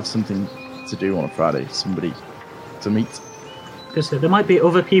Friday, and we have something to do on a Friday. Somebody to meet. Because there might be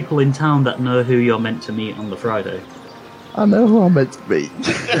other people in town that know who you're meant to meet on the Friday. I know who I'm meant to meet.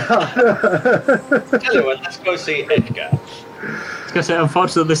 Tell you what, let's go see Edgar. I was going to say,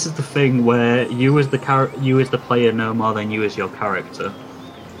 unfortunately, this is the thing where you as the player know more than you as your character.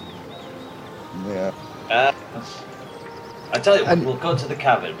 Yeah. I tell you what, And- we'll go to the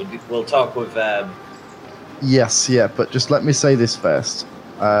cabin. We'll talk with. Yes, yeah, but just let me say this first.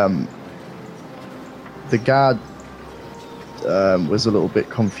 The guard was a little bit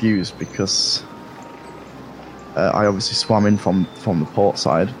confused because I obviously swam in from the port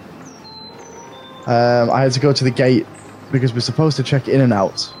side. I had to go to the gate because we're supposed to check in and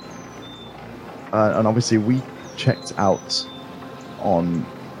out. And obviously we checked out on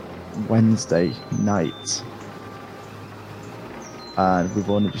Wednesday night. And we've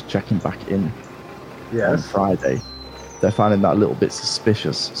only just checking back in on Yes. Friday. They're finding that a little bit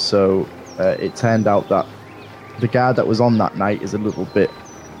suspicious. So it turned out that the guard that was on that night is a little bit,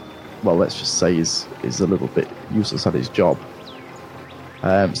 well, let's just say is a little bit useless at his job.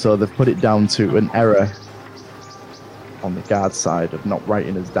 So they've put it down to an error on the guard side of not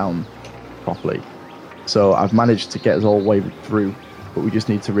writing us down properly. So I've managed to get us all waved through, but we just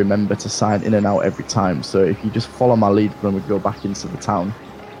need to remember to sign in and out every time. So if you just follow my lead when we go back into the town,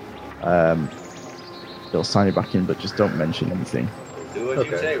 they'll sign you back in, but just don't mention anything. Do what you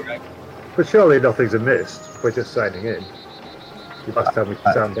Okay. say, right? But surely nothing's amiss. We're just signing in. You must tell me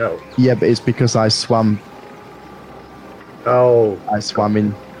to sound out. Yeah, but it's because I swam Oh,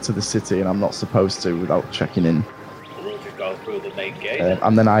 into the city and I'm not supposed to without checking in. We'll just go through the main gate.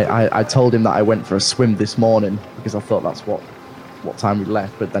 And then I told him that I went for a swim this morning because I thought that's what time we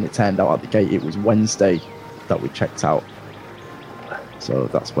left, but then it turned out at the gate it was Wednesday that we checked out. So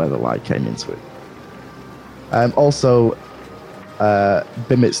that's where the lie came into it. Also,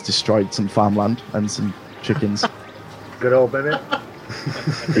 Bimmett's destroyed some farmland and some chickens. good old minute.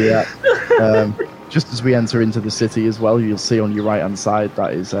 Yeah. Just as we enter into the city as well, you'll see on your right hand side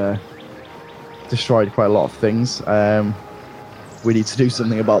that is destroyed quite a lot of things. We need to do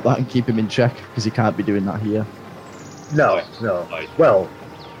something about that and keep him in check because he can't be doing that here. No. Well,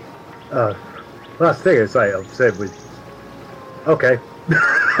 last thing is, I'm saying with. Okay.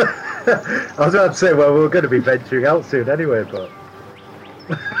 I was about to say, well, we're going to be venturing out soon anyway, but.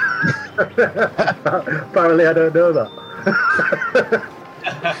 Apparently, I don't know that.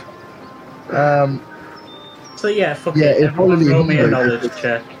 So yeah, fuck Yeah, it. it Everyone probably roll me a is. knowledge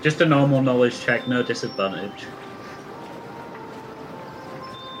check. Just a normal knowledge check, no disadvantage.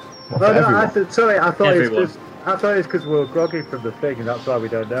 No, no, Everyone. sorry, I thought Everyone. it's because we're groggy from the thing, and that's why we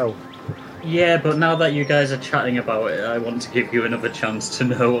don't know. Yeah, but now that you guys are chatting about it, I want to give you another chance to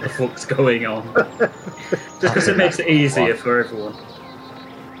know what the fuck's going on. Just because it makes it easier for everyone.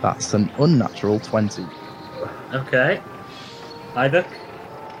 That's an unnatural 20. Okay. Isaac?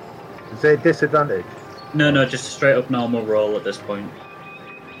 Is it disadvantage? No, just a straight up normal roll at this point.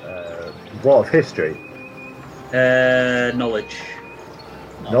 What of history? Knowledge.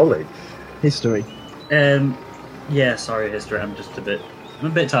 Knowledge? History. Yeah, sorry, history. I'm a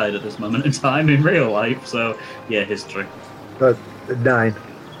bit tired at this moment in time in real life, so yeah, history. 9.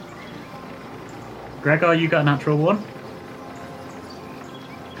 Gregor, you got a natural 1?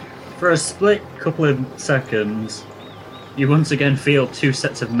 For a split couple of seconds, you once again feel 2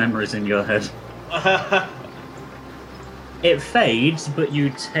 sets of memories in your head. It fades, but you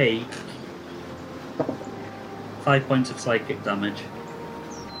take 5 points of psychic damage.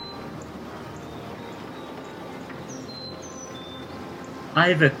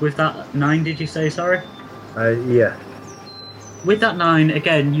 Ivor, with that 9, did you say, sorry? Yeah. With that 9,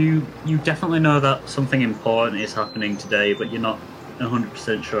 again, you definitely know that something important is happening today, but you're not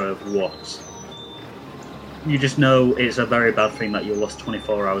 100% sure of what. You just know it's a very bad thing that you lost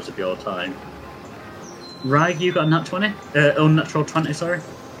 24 hours of your time. Rag, you got a nat 20? Unnatural 20, sorry.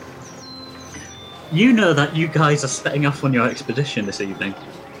 You know that you guys are setting off on your expedition this evening.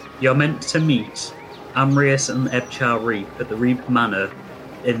 You're meant to meet Amrius and Ebchar Reap at the Reap Manor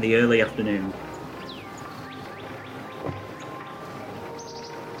in the early afternoon.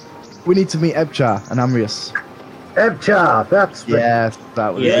 We need to meet Ebchar and Amrius. Ebchar, that's the... Yes,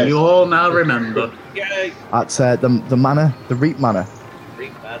 that was Yeah, it. you all now remember. Yay! That's the manor, the Reap Manor.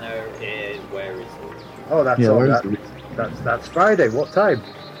 Reap Manor is where is it? Oh, that's Yeah, all where that. is it? That's Friday. What time?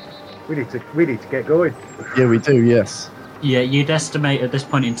 We need to get going. Yeah, we do, yes. Yeah, you'd estimate at this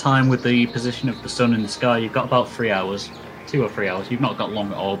point in time with the position of the sun in the sky, you've got about 3 hours. 2 or 3 hours. You've not got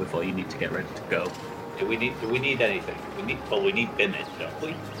long at all before you need to get ready to go. Do we need anything? We need Bimit, don't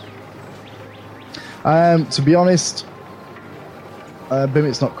we? To be honest,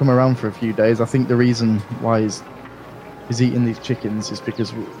 Bimit's not come around for a few days. I think the reason why he's eating these chickens is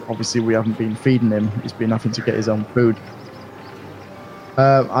because obviously we haven't been feeding him. He's been having to get his own food.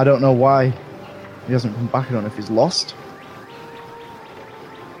 I don't know why he hasn't come back. I don't know if he's lost.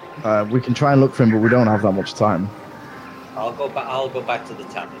 We can try and look for him, but we don't have that much time. I'll go back to the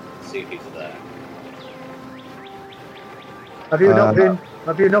tavern and see if he's there. Have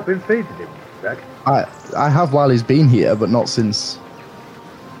you not been feeding him, Greg? I have while he's been here, but not since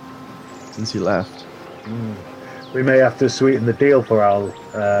he left. We may have to sweeten the deal for our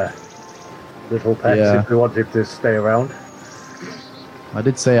little pets Yeah. if we want him to stay around. I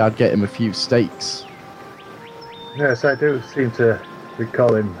did say I'd get him a few steaks. Yes, I do seem to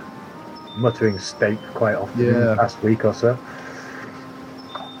recall him muttering steak quite often in the Yeah. past week or so.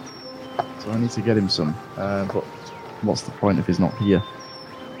 So I need to get him some. But what's the point if he's not here?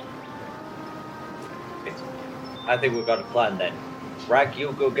 I think we've got a plan then. Rag,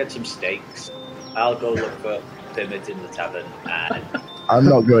 you'll go get some steaks. I'll go look for Bimit in the tavern, and I'm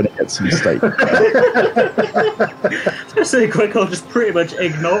not going to get some steak. Especially Quickle just pretty much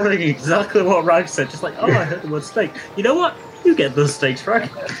ignoring exactly what Rag said. Just like, oh, I heard the word steak. You know what? You get those steaks, Rag.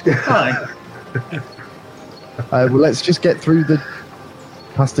 Fine. Well, let's just get through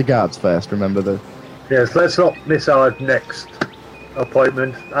past the guards first. Remember the. Yes, let's not miss our next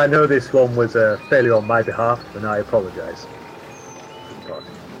appointment. I know this one was a failure on my behalf, and I apologise.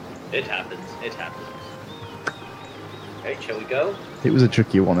 it happens. It happens. Okay, shall we go? It was a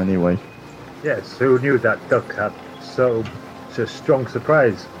tricky one anyway. Yes, who knew that duck had such a strong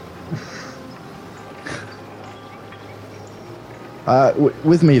surprise?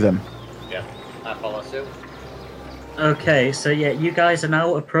 With me then. Yeah, I follow suit. Okay, so yeah, you guys are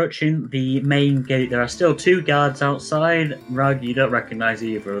now approaching the main gate. There are still 2 guards outside. Rag, you don't recognise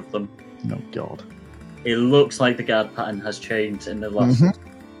either of them. Oh God. It looks like the guard pattern has changed in the last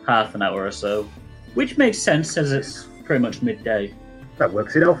half an hour or so. Which makes sense as it's pretty much midday. That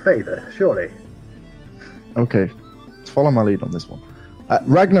works in our favour, surely. Okay, let's follow my lead on this one.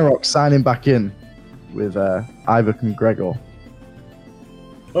 Ragnarok signing back in with Ivor and Gregor.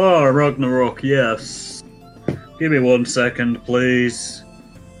 Oh, Ragnarok, yes. Give me 1 second, please.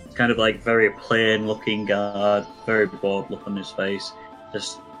 It's kind of like very plain looking guard, very bored look on his face.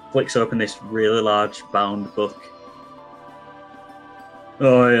 Just flicks open this really large bound book.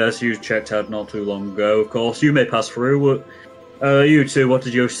 Oh yes, you checked out not too long ago, of course. You may pass through. You two, what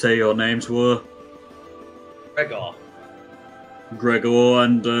did you say your names were? Gregor. Gregor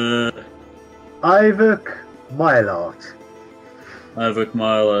and Ivok Mylart. Ivok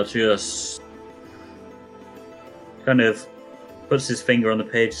Mylart, yes. Kind of puts his finger on the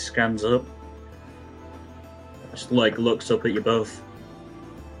page, scans up. Just looks up at you both.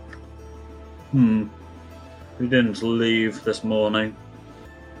 We didn't leave this morning.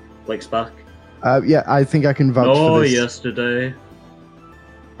 Blinks back. Yeah, I think I can vouch for this. Yesterday.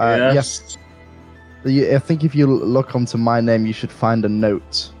 Yes. I think if you look onto my name, you should find a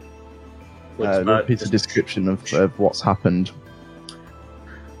note. Repeat a description of what's happened.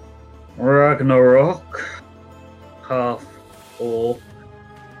 Ragnarok, half orc,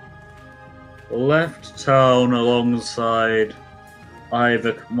 left town alongside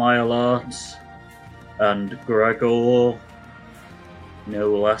Ivok Mylart and Gregor, no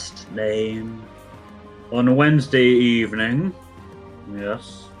last name, on Wednesday evening.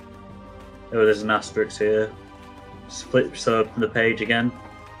 Yes. Oh, there's an asterisk here. Flips open the page again.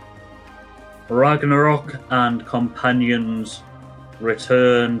 Ragnarok and companions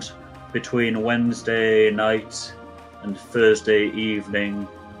returned between Wednesday night and Thursday evening,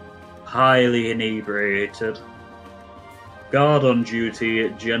 highly inebriated. Guard on duty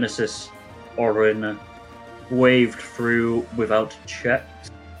at Genesis Orin waved through without checks.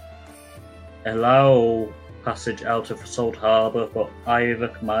 Allow passage out of Salt Harbour for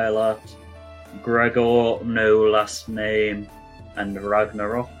Ivok Mylart, Gregor, no last name, and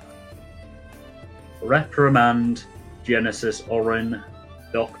Ragnarok. Reprimand Genesis Orin.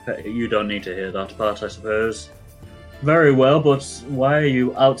 Doc, you don't need to hear that part, I suppose. Very well, but why are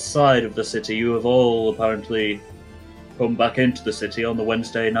you outside of the city? You have all apparently come back into the city on the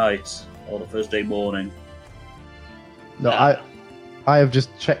Wednesday night or the Thursday morning. No, I have just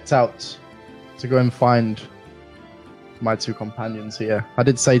checked out to go and find my two companions here. I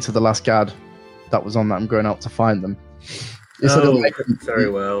did say to the last guard that was on that I'm going out to find them. Very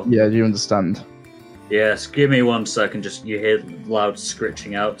well. Yeah, do you understand? Yes, give me 1 second. Just you hear loud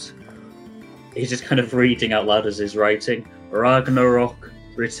scritching out. He's just kind of reading out loud as he's writing. Ragnarok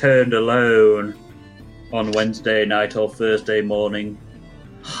returned alone on Wednesday night or Thursday morning,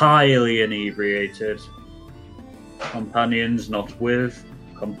 highly inebriated. Companions not with.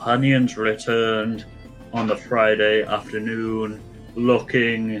 Companions returned on the Friday afternoon,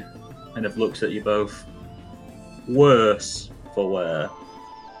 looking, kind of looks at you both, worse for wear.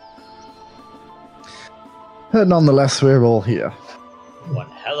 Nonetheless, we're all here. One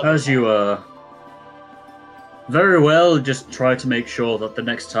hell of As you are. Very well, just try to make sure that the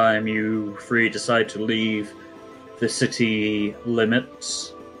next time you three decide to leave the city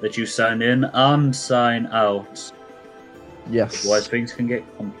limits, that you sign in and sign out. Yes. Otherwise things can get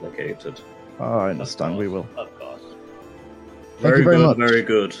complicated. Oh, I understand, we will. Of course. Thank you very much. Very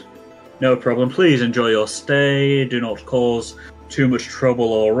good. No problem. Please enjoy your stay. Do not cause too much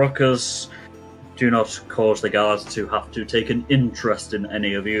trouble or ruckus. Do not cause the guards to have to take an interest in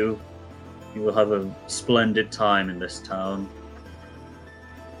any of you. You will have a splendid time in this town.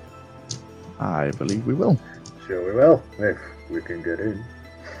 I believe we will. Sure we will, if we can get in.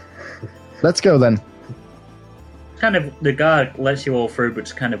 Let's go then. Kind of, the guard lets you all through, but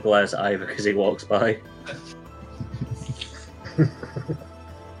just kind of glares at Ivor as he walks by.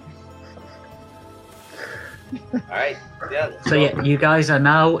 Alright, yeah. So yeah, you guys are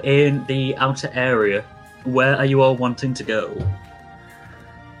now in the outer area. Where are you all wanting to go?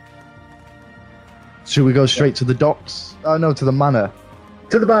 Should we go straight to the docks? Oh no, to the manor.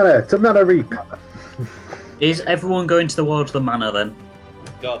 To the manor! To Manor Reap! Is everyone going to the wall to the manor then?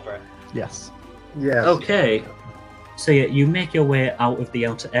 Go for it. Yes. Yes. Okay. So yeah, you make your way out of the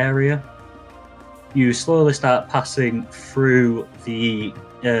outer area. You slowly start passing through the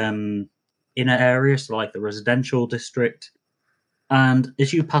inner area, so like the residential district. And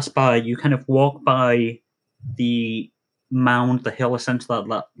as you pass by, you kind of walk by the mound, the hill essentially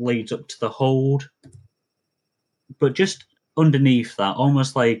that leads up to the hold. But just underneath that,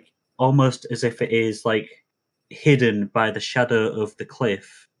 almost as if it is like hidden by the shadow of the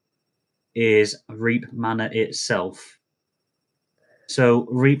cliff, is Reap Manor itself. So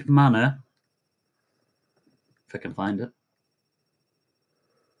Reap Manor, if I can find it.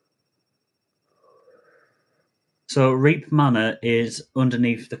 So Reap Manor is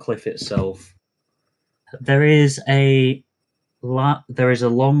underneath the cliff itself. There is a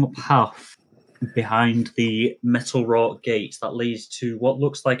long path behind the metal wrought gates that leads to what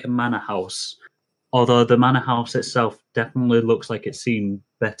looks like a manor house. Although the manor house itself definitely looks like it's seen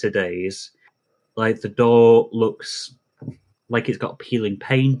better days. Like the door looks like it's got peeling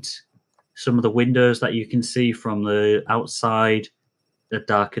paint. Some of the windows that you can see from the outside are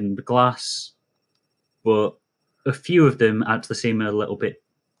darkened glass. But a few of them actually seem a little bit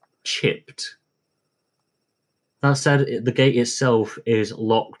chipped. That said, the gate itself is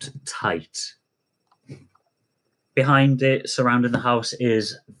locked tight. Behind it, surrounding the house,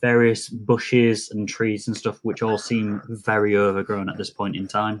 is various bushes and trees and stuff, which all seem very overgrown at this point in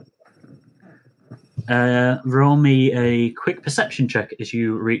time. Roll me a quick perception check as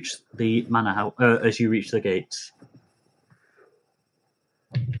you reach the manor house, as you reach the gates.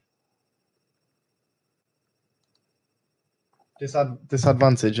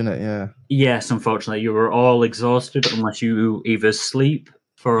 Disadvantage, isn't it? Yeah. Yes, unfortunately, you are all exhausted unless you either sleep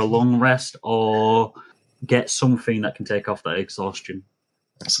for a long rest or get something that can take off that exhaustion.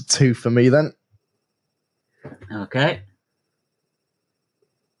 That's a 2 for me then. Okay.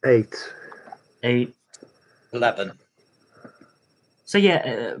 8. 8. 11. So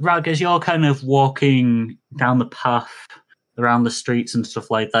yeah, Rag, as you're kind of walking down the path around the streets and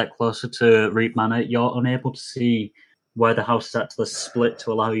stuff like that, closer to Reap Manor, you're unable to see where the house is actually split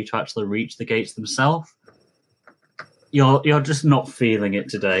to allow you to actually reach the gates themselves. You're just not feeling it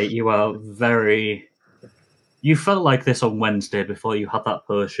today. You are very... You felt like this on Wednesday before you had that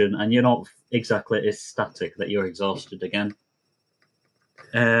potion, and you're not exactly ecstatic that you're exhausted again.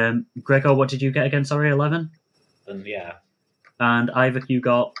 Gregor, what did you get again? Sorry, 11? And yeah. And Ivor, you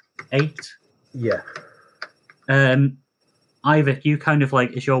got 8? Yeah. Ivor, you kind of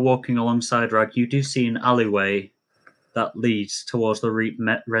like, as you're walking alongside Rag, you do see an alleyway that leads towards the Reap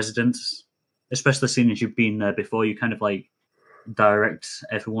residence, especially seeing as you've been there before. You kind of like direct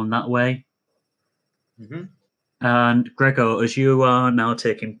everyone that way. Mm-hmm. And Gregor, as you are now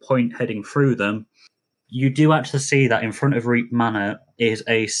taking point heading through them, you do actually see that in front of Reap Manor is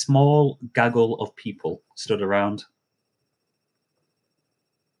a small gaggle of people stood around.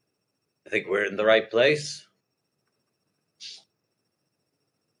 I think we're in the right place.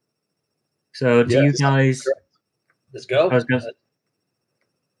 So do you guys... Let's go.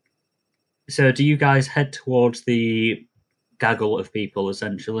 So do you guys head towards the gaggle of people,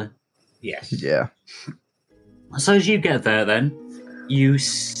 essentially? Yes. Yeah. So as you get there, then, you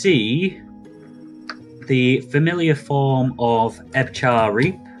see the familiar form of Ebchar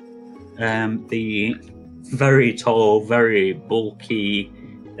Reap, the very tall, very bulky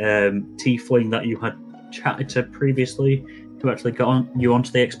tiefling that you had chatted to previously, who actually got you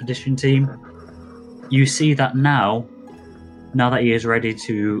onto the expedition team. You see that now that he is ready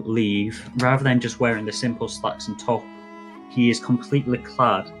to leave, rather than just wearing the simple slacks and top, he is completely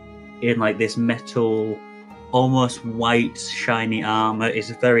clad in like this metal, almost white, shiny armor. It's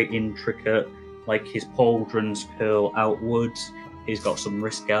very intricate. Like his pauldrons curl outwards. He's got some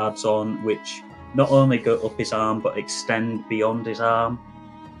wrist guards on, which not only go up his arm but extend beyond his arm.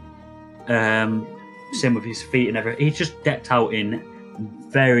 Same with his feet and everything. He's just decked out in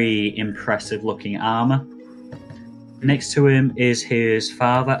very impressive looking armor. Next to him is his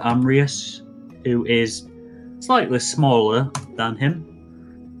father, Amrius, who is slightly smaller than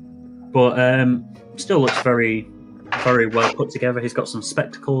him, but still looks very, very well put together. He's got some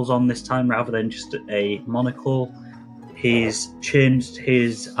spectacles on this time rather than just a monocle. He's changed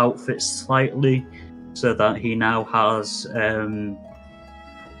his outfit slightly so that he now has a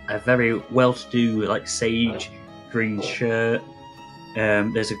very well-to-do, like sage green shirt.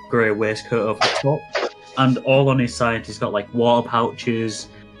 There's a grey waistcoat over the top, and all on his side he's got like water pouches,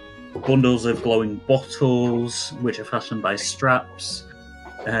 bundles of glowing bottles which are fastened by straps.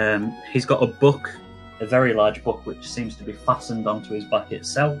 He's got a book, a very large book, which seems to be fastened onto his back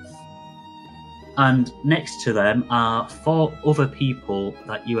itself. And next to them are 4 other people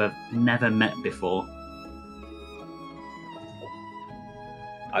that you have never met before.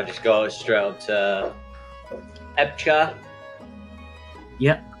 I'll just go straight up to Ebchar.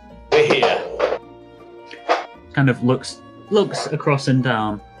 Yep. We're here. Kind of looks across and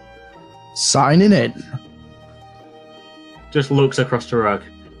down. Signing in. Just looks across to Rag.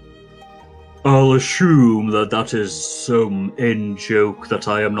 I'll assume that is some in-joke that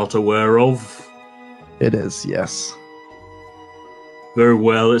I am not aware of. It is, yes. Very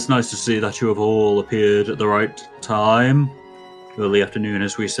well, it's nice to see that you have all appeared at the right time. Early afternoon,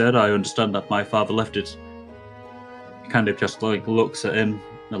 as we said. I understand that my father left it. He kind of just like looks at him,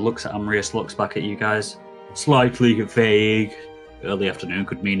 looks at Amrius, looks back at you guys. Slightly vague. Early afternoon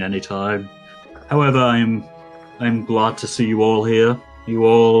could mean any time. However, I'm glad to see you all here. You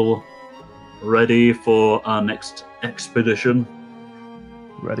all ready for our next expedition?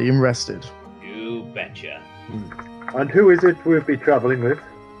 Ready and rested. You betcha. And who is it we'll be travelling with?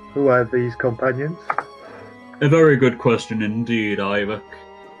 Who are these companions? A very good question indeed, Ivor.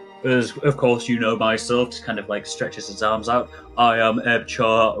 As, of course, you know myself, just kind of like stretches his arms out. I am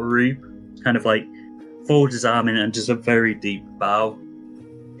Ebchar Reap. Kind of like folds his arm in and does a very deep bow.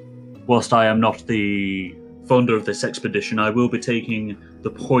 Whilst I am not the founder of this expedition, I will be taking the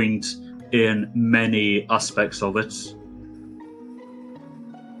point in many aspects of it.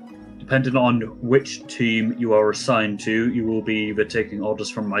 Depending on which team you are assigned to, you will be either taking orders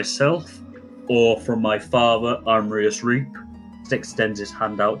from myself or from my father, Amrius Reap. Extends his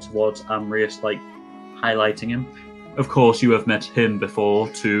hand out towards Amrius, like highlighting him. Of course, you have met him before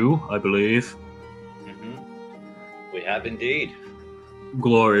too, I believe. Mm-hmm. We have indeed.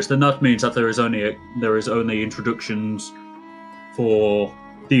 Glorious. Then that means that there is only introductions for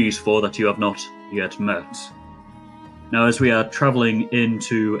these four that you have not yet met. Now, as we are travelling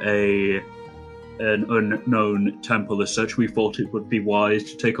into an unknown temple as such, we thought it would be wise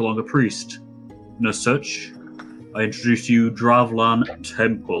to take along a priest. And as such, I introduce you Dravlan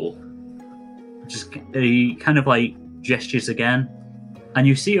Temple. Just he kind of like gestures again, and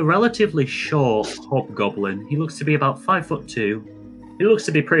you see a relatively short hobgoblin. He looks to be about 5'2". He looks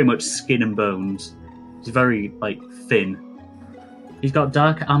to be pretty much skin and bones. He's very like thin. He's got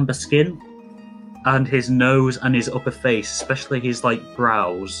dark amber skin, and his nose and his upper face, especially his like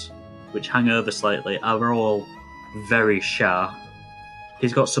brows, which hang over slightly, are all very sharp.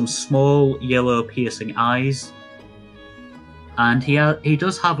 He's got some small yellow piercing eyes, and he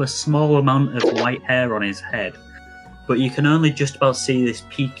does have a small amount of white hair on his head, but you can only just about see this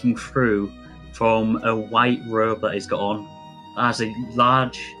peeking through from a white robe that he's got on. It has a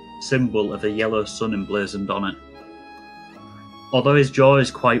large symbol of a yellow sun emblazoned on it. Although his jaw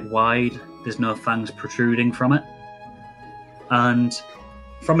is quite wide, there's no fangs protruding from it. And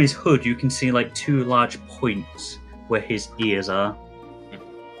from his hood, you can see like two large points where his ears are.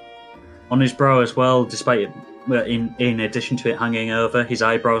 On his brow as well, despite it, in addition to it hanging over, his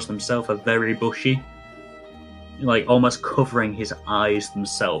eyebrows themselves are very bushy, like almost covering his eyes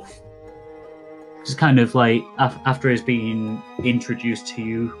themselves. Just kind of like after he's been introduced to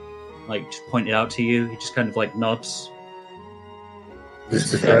you, like just pointed out to you, he just kind of like nods.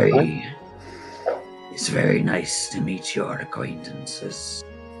 It's very nice to meet your acquaintances.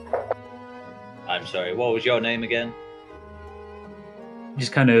 I'm sorry, what was your name again?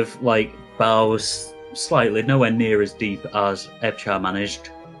 Just kind of like bows slightly, nowhere near as deep as Ebchar managed.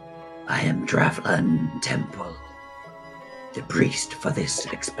 I am Dravlan Temple, the priest for this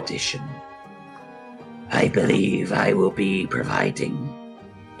expedition. I believe I will be providing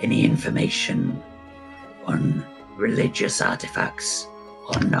any information on religious artifacts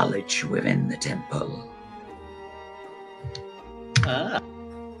or knowledge within the temple. I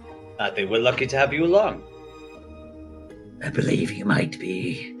think we're lucky to have you along. I believe you might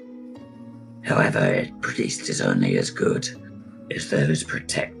be. However, a priest is only as good as those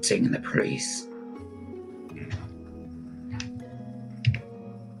protecting the priest.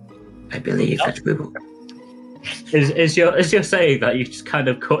 I believe that we will... Is your saying that you just kind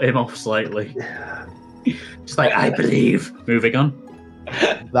of cut him off slightly? Just like, I believe. Moving on.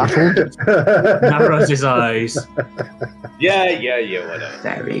 Narrows his eyes. Yeah, whatever.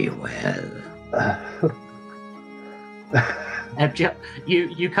 Very well. Ebchar,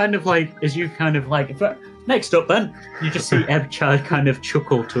 you kind of like, as you kind of like, next up then, you just see Ebchar kind of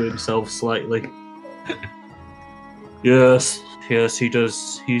chuckle to himself slightly. Yes, he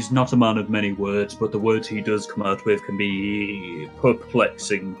does. He's not a man of many words, but the words he does come out with can be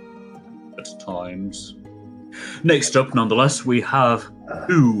perplexing at times. Next up, nonetheless, we have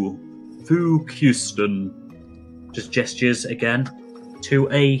Fu Houston. Just gestures again to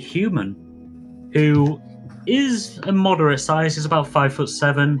a human who is a moderate size. He's about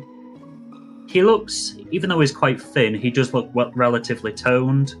 5'7". He looks, even though he's quite thin, he does look relatively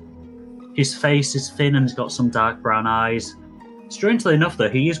toned. His face is thin and he's got some dark brown eyes. Strangely enough, though,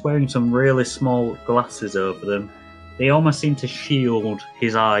 he is wearing some really small glasses over them. They almost seem to shield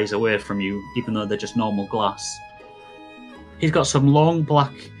his eyes away from you, even though they're just normal glass. He's got some long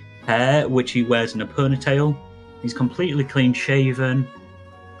black hair, which he wears in a ponytail. He's completely clean-shaven,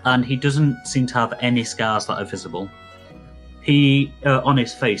 and he doesn't seem to have any scars that are visible. He, on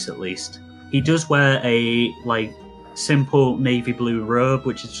his face at least, he does wear a simple navy blue robe,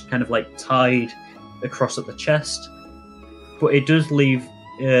 which is kind of like tied across at the chest, but it does leave.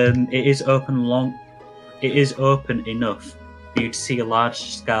 It is open enough for you to see a large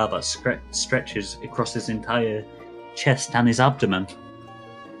scar that stretches across his entire chest and his abdomen.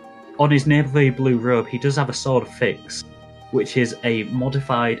 On his navy blue robe, he does have a sword affixed, which is a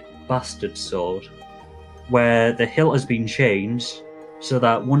modified bastard sword, where the hilt has been changed so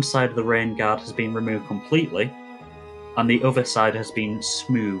that one side of the rain guard has been removed completely, and the other side has been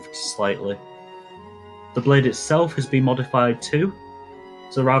smoothed slightly. The blade itself has been modified too,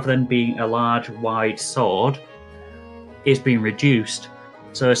 So rather than being a large, wide sword, it's been reduced.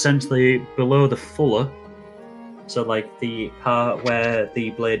 So essentially, below the fuller, so like the part where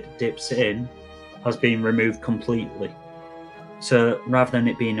the blade dips in, has been removed completely. So rather than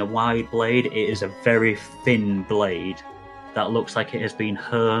it being a wide blade, it is a very thin blade that looks like it has been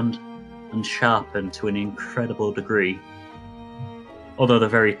honed and sharpened to an incredible degree. Although the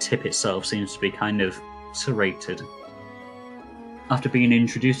very tip itself seems to be kind of serrated. After being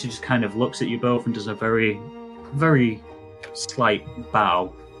introduced, he just kind of looks at you both and does a very, very slight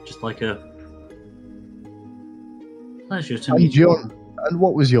bow. Just like a... Pleasure to meet you. And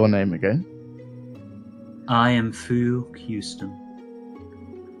what was your name again? I am Fu Houston.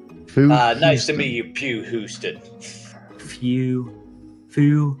 Nice to meet you, Pew Houston. Fu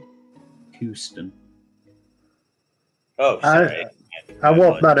Houston. Oh, sorry. And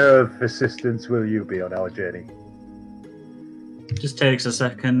what manner of assistance will you be on our journey? Just takes a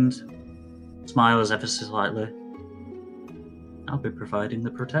second, smiles ever so slightly. I'll be providing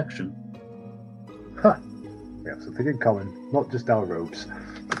the protection. Huh. We have something in common, not just our robes.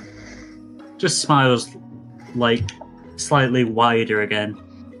 Just smiles, like, slightly wider again.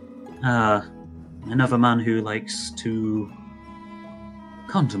 Another man who likes to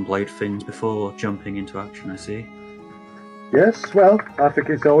contemplate things before jumping into action, I see. Yes, well, I think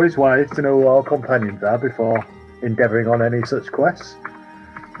it's always wise to know who our companions are before endeavouring on any such quests.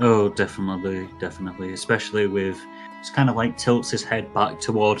 Oh, definitely. Especially with... It's kind of like tilts his head back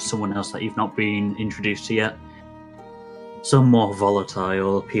towards someone else that you've not been introduced to yet. Some more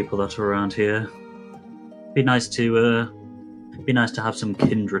volatile people that are around here. Be nice to have some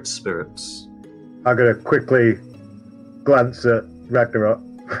kindred spirits. I'm going to quickly glance at Ragnarok.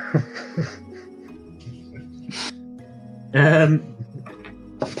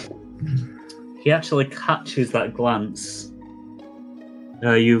 He actually catches that glance.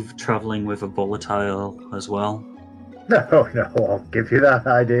 You're travelling with a volatile as well. No, I'll give you that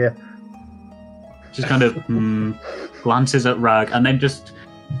idea. Just kind of glances at Rag, and then just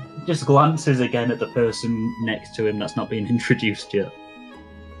glances again at the person next to him that's not been introduced yet.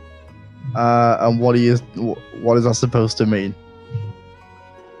 And what is that supposed to mean?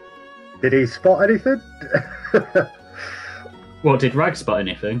 Did he spot anything? What, did Rag spot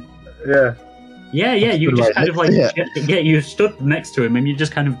anything? Yeah. Yeah, you just kind of like... Yeah. Yeah, you stood next to him and you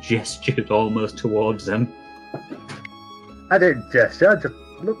just kind of gestured almost towards him. I didn't gesture, I just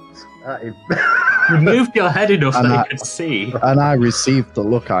looked at him. You moved your head enough And that I- you could see. And I received the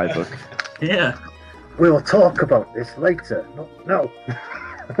look, Ivor. Yeah. We'll talk about this later. No.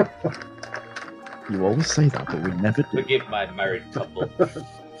 You always say that, but we never do. Forgive my married couple.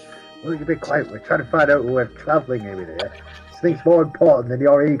 Will you be quiet? We're trying to find out who we're travelling with here. This thing's more important than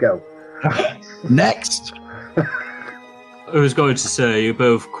your ego. Next! I was going to say, you're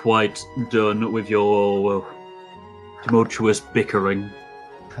both quite done with your tumultuous bickering.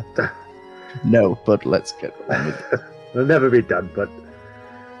 No, but let's get on with it. They'll never be done, but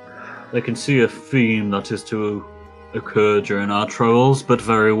I can see a theme that is to occur during our travels, but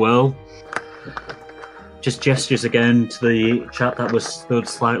very well. Just gestures again to the chap that was stood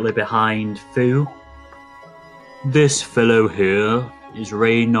slightly behind Fu. This fellow here is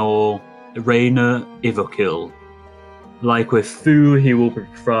Rainer Ivokil. Like with Fu, he will be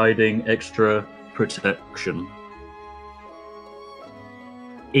providing extra protection.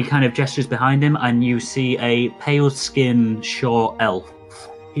 He kind of gestures behind him, and you see a pale-skinned, short elf.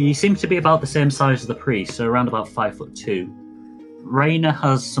 He seems to be about the same size as the priest, so around about 5'2". Rainer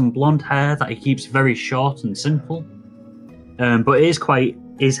has some blonde hair that he keeps very short and simple, but it is quite...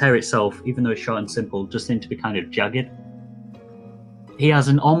 His hair itself, even though it's short and simple, does seem to be kind of jagged. He has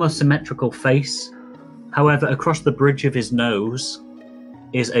an almost symmetrical face. However, across the bridge of his nose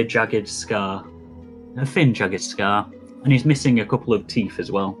is a jagged scar. A thin jagged scar. And he's missing a couple of teeth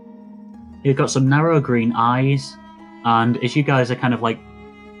as well. He's got some narrow green eyes, and as you guys are kind of like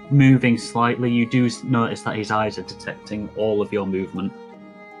moving slightly, you do notice that his eyes are detecting all of your movement.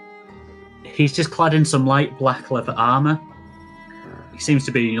 He's just clad in some light black leather armour. He seems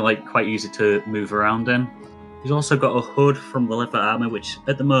to be like quite easy to move around in. He's also got a hood from the leather armour, which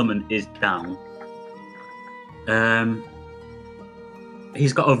at the moment is down.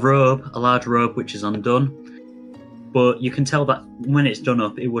 He's got a robe, a large robe, which is undone. But you can tell that when it's done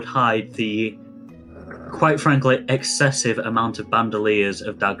up, it would hide the, quite frankly, excessive amount of bandoliers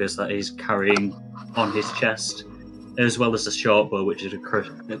of daggers that he's carrying on his chest, as well as the short bow, which is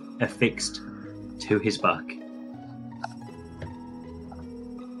affixed to his back.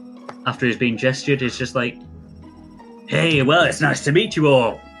 After he's been gestured, he's just like, "Hey, well, it's nice to meet you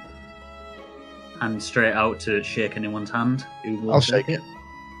all." And straight out to shake anyone's hand. Who will I'll shake it.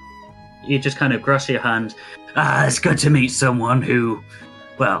 you just kind of grasp your hand. It's good to meet someone who,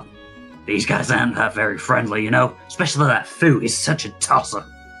 well, these guys aren't that very friendly, you know? Especially that Fu is such a tosser.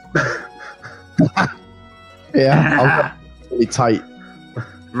 Yeah, I'll get really tight.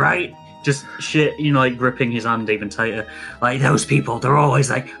 Right? Just shit, like gripping his hand even tighter. Like those people, they're always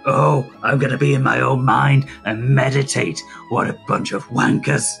like, oh, I'm gonna be in my own mind and meditate. What a bunch of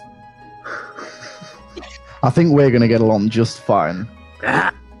wankers. I think we're going to get along just fine.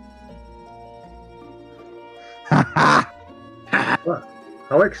 Well,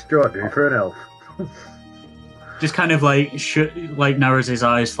 how extraordinary for an elf. Just kind of like narrows his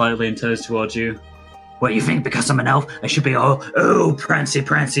eyes slightly and turns towards you. What do you think? Because I'm an elf, I should be all, oh, prancy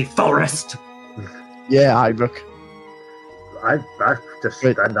forest. Yeah, Ibrook. I just,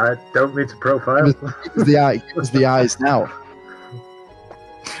 and I don't mean to profile. It was the eyes now.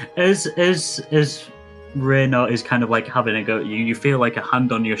 As Raynor is kind of like having a go at you, you feel like a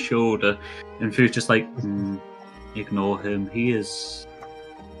hand on your shoulder, and Fu's just like, ignore him. He is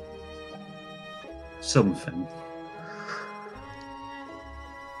something.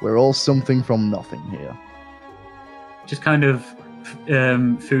 We're all something from nothing here. Just kind of,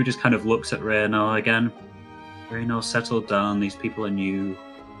 Fu just kind of looks at Raynor again. Raynor, settle down. These people are new.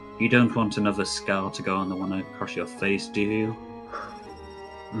 You don't want another scar to go on the one across your face, do you?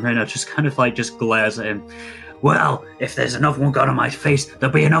 Raynor just kind of like just glares at him. Well, if there's another one got on my face,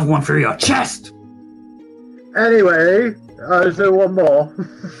 there'll be another one through your chest. Anyway, is there one more?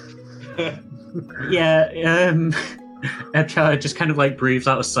 Yeah, Ebchar just kind of like breathes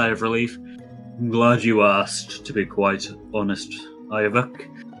out a sigh of relief. I'm glad you asked, to be quite honest, Ivok.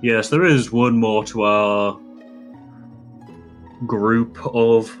 Yes, there is one more to our group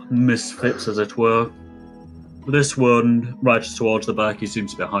of misfits, as it were. This one, right towards the back, he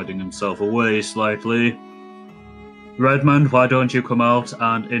seems to be hiding himself away slightly. Redmond, why don't you come out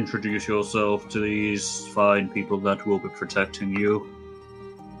and introduce yourself to these fine people that will be protecting you?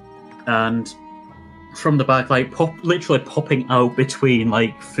 And from the back, like literally popping out between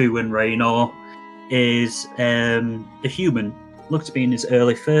like Fu and Raynor, is a human. Looks to be in his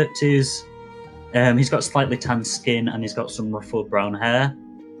early 30s. He's got slightly tan skin and he's got some ruffled brown hair.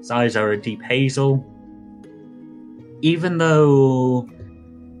 His eyes are a deep hazel. Even though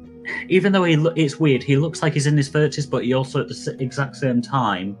it's weird, he looks like he's in his 30s, but he also at the exact same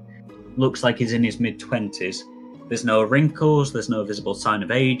time looks like he's in his mid-20s. There's no wrinkles, there's no visible sign of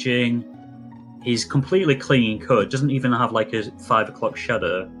aging. He's completely clean cut, doesn't even have like a 5 o'clock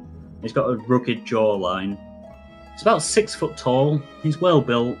shadow. He's got a rugged jawline. He's about 6 foot tall, he's well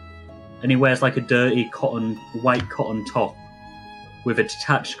built, and he wears like a dirty white cotton top with a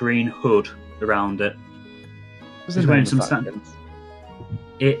detached green hood around it. He's wearing some sandals.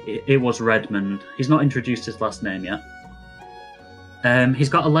 It was Redmond. He's not introduced his last name yet. He's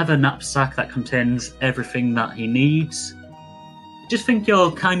got a leather knapsack that contains everything that he needs. Just think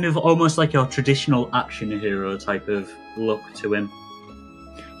you're kind of almost like your traditional action hero type of look to him.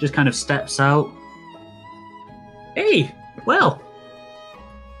 Just kind of steps out. Hey, well,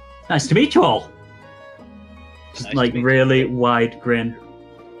 nice to meet you all. Just Nice like to meet really you. wide grin.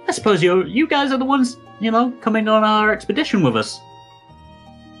 I suppose you guys are the ones, coming on our expedition with us.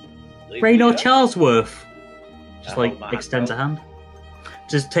 Raynor Charlesworth. Just Oh, like man, extends a bro. hand.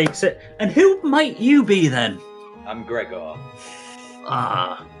 Just takes it. And who might you be then? I'm Gregor.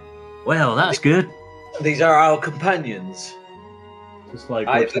 Ah, well, that's good. These are our companions. Just like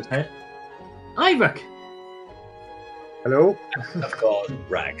Ivor. whips his head. Ivor! Hello? Of course,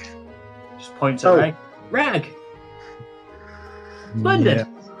 Rag. Just points at Oh. Rag. Rag! Splendid!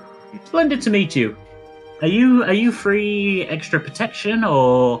 Splendid to meet you. Are you free extra protection,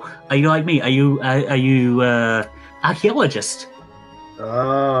 or are you like me? Are you archaeologist?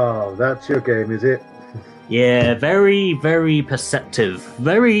 Oh, that's your game, is it? Yeah, very, very perceptive,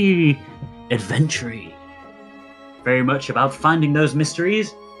 very adventure-y. Very much about finding those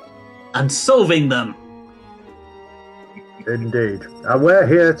mysteries and solving them. Indeed. And we're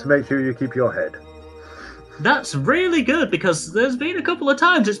here to make sure you keep your head. That's really good, because there's been a couple of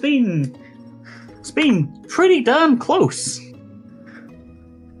times it's been pretty damn close.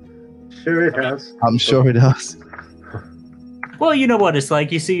 Sure it has. I'm sure it does. Well, you know what it's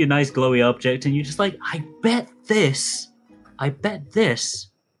like. You see a nice glowy object and you're just like, I bet this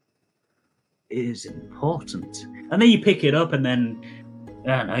is important. And then you pick it up and then,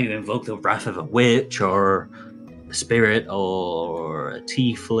 I don't know, you invoke the wrath of a witch or a spirit or a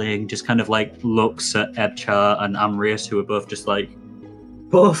tiefling. Just kind of like looks at Ebchar and Amrius, who are both just like,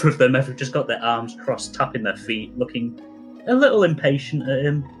 both of them have just got their arms crossed, tapping their feet, looking a little impatient at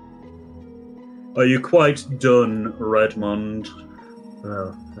him. Are you quite done, Redmond?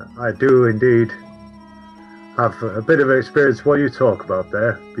 Well, I do indeed have a bit of experience what you talk about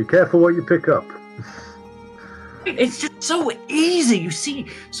there. Be careful what you pick up. It's just so easy. You see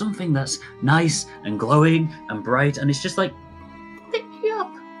something that's nice and glowing and bright, and it's just like, pick me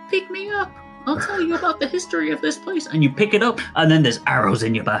up, pick me up. I'll tell you about the history of this place. And you pick it up, and then there's arrows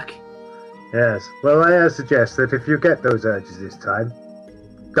in your back. Yes. Well, I suggest that if you get those urges this time,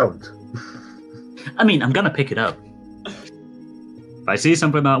 don't. I mean, I'm gonna pick it up. If I see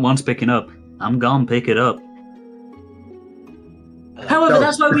something that wants picking up, I'm gonna pick it up. However,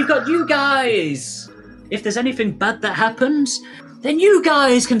 that's why we've got you guys. If there's anything bad that happens, then you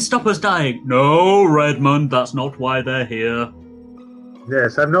guys can stop us dying. No, Redmond, that's not why they're here.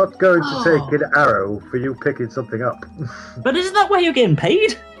 Yes, I'm not going to take an arrow for you picking something up. But isn't that why you're getting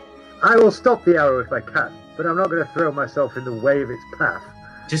paid? I will stop the arrow if I can, but I'm not going to throw myself in the way of its path.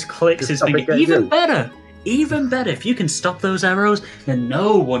 Just clicks his finger. Even better. Even better. If you can stop those arrows, then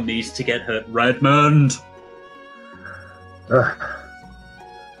no one needs to get hurt. Redmond.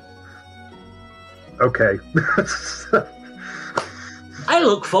 Okay. I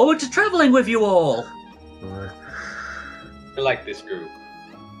look forward to traveling with you all. I like this group.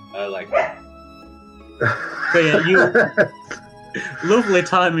 I like it. So yeah, you... Lovely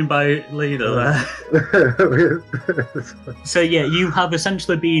timing by Leader there. So yeah, you have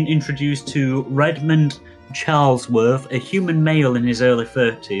essentially been introduced to Redmond Charlesworth, a human male in his early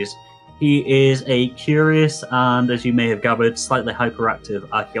 30s. He is a curious and, as you may have gathered, slightly hyperactive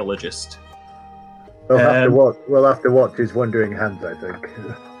archaeologist. We'll have to watch his wandering hands, I think.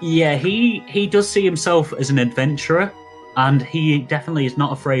 Yeah, he does see himself as an adventurer, and he definitely is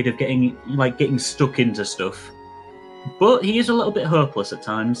not afraid of getting stuck into stuff. But he is a little bit hopeless at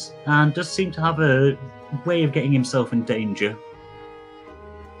times, and does seem to have a way of getting himself in danger.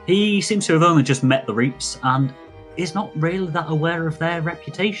 He seems to have only just met the Reaps, and is not really that aware of their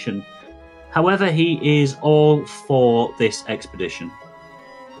reputation. However, he is all for this expedition.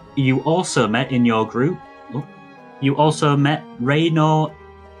 You also met in your group, Raynor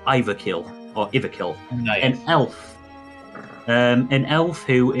Iverkill, Nice. an elf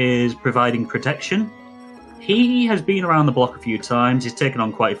who is providing protection. He has been around the block a few times. He's taken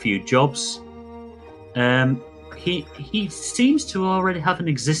on quite a few jobs. He seems to already have an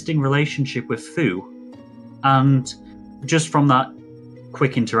existing relationship with Fu, and just from that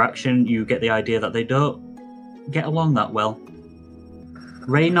quick interaction, you get the idea that they don't get along that well.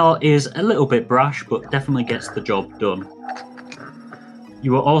 Raynor is a little bit brash, but definitely gets the job done.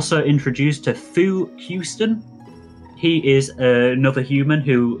 You were also introduced to Fu Houston. He is another human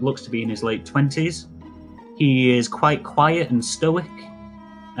who looks to be in his late 20s. He is quite quiet and stoic,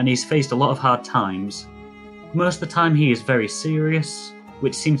 and he's faced a lot of hard times. Most of the time he is very serious,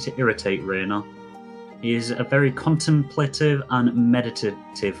 which seems to irritate Raynor. He is a very contemplative and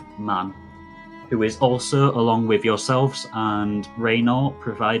meditative man, who is also, along with yourselves and Raynor,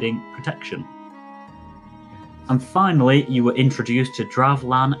 providing protection. And finally, you were introduced to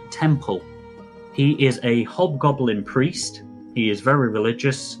Dravlan Temple. He is a hobgoblin priest. He is very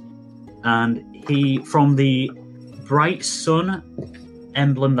religious, and he, from the bright sun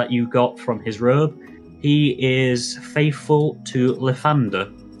emblem that you got from his robe, he is faithful to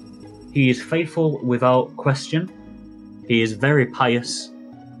Lythander. He is faithful without question. He is very pious,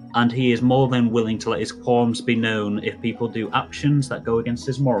 and he is more than willing to let his qualms be known if people do actions that go against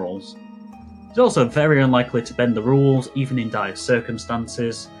his morals. He's also very unlikely to bend the rules, even in dire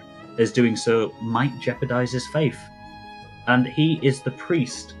circumstances, as doing so might jeopardize his faith. And he is the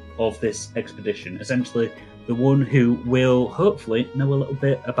priest of this expedition, essentially the one who will hopefully know a little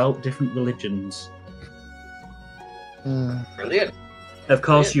bit about different religions. Brilliant. Of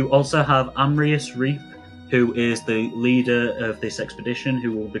course, you also have Amrius Reap, who is the leader of this expedition,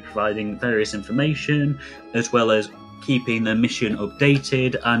 who will be providing various information, as well as keeping the mission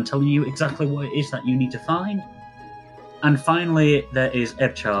updated and telling you exactly what it is that you need to find. And finally, there is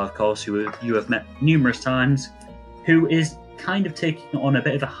Ebchar, of course, who you have met numerous times, who is kind of taking on a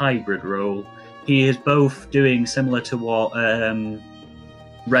bit of a hybrid role. He is both doing similar to what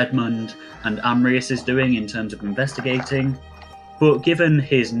Redmond and Amrius is doing in terms of investigating, but given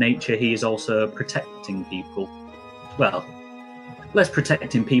his nature, he is also protecting people. Well, less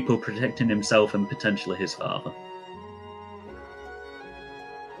protecting people, protecting himself and potentially his father.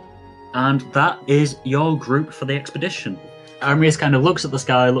 And that is your group for the expedition. Amrius kind of looks at the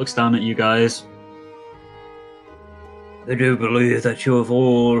sky, looks down at you guys. I do believe that you have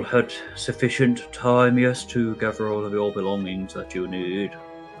all had sufficient time, yes, to gather all of your belongings that you need.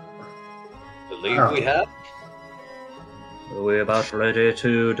 Believe we have. Are we about ready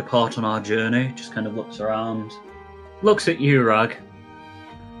to depart on our journey? Just kind of looks around. Looks at you, Rag.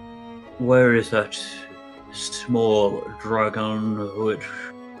 Where is that small dragon which...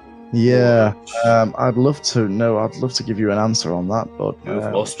 Yeah, I'd love to know. I'd love to give you an answer on that, but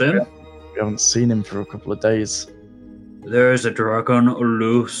You've lost him? We haven't seen him for a couple of days. There is a dragon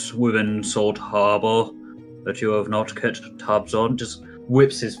loose within Salt Harbor that you have not kept tabs on. Just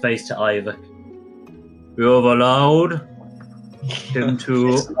whips his face to Ivor. You have allowed him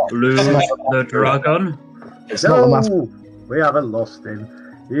to lose the dragon? It's not the master. No, we haven't lost him.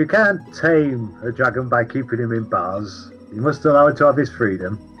 You can't tame a dragon by keeping him in bars. You must allow him to have his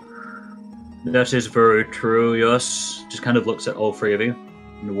freedom. That is very true, yes. Just kind of looks at all three of you.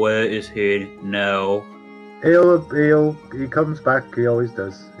 And where is he now? He comes back, he always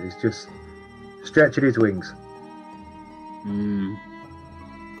does. He's just stretching his wings.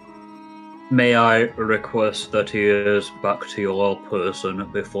 May I request that he is back to your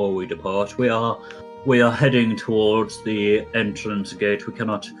person before we depart? We are heading towards the entrance gate. We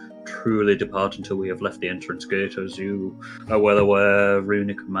cannot truly depart until we have left the entrance gate, as you are well aware.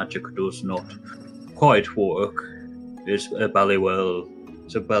 Runic magic does not quite work. It's a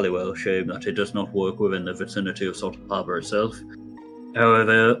Ballywell shame that it does not work within the vicinity of Salt Harbor itself.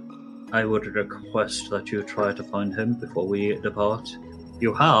 However, I would request that you try to find him before we depart.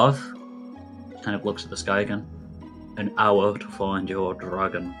 You have, kind of looks at the sky again, an hour to find your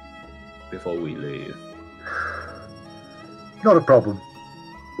dragon before we leave. Not a problem.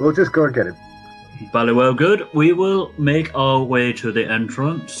 We'll just go and get him. Ballywell, good. We will make our way to the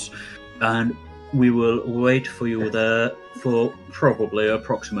entrance, and we will wait for you there for probably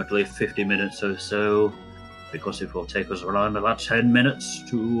approximately 50 minutes or so, because it will take us around about 10 minutes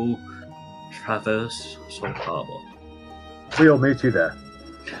to traverse Salt Harbor. We'll meet you there.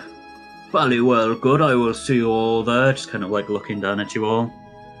 Ballywell, good. I will see you all there, just kind of like looking down at you all.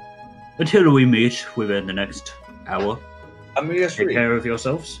 Until we meet within the next hour. Take care of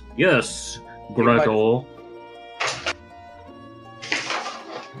yourselves. Yes, Gregor.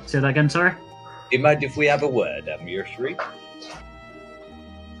 Say that again, sorry? Do you mind if we have a word, Amir-3?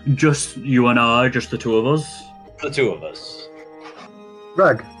 Just you and I, just the two of us? The two of us.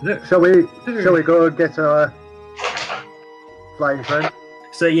 Rag, shall we go and get our flying friend?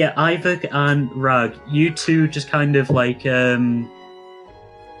 So yeah, Ivor and Rag, you two just kind of like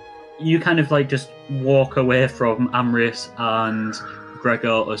just walk away from Amris and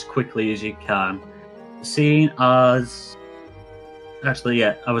Gregor as quickly as you can. Seeing as... Actually,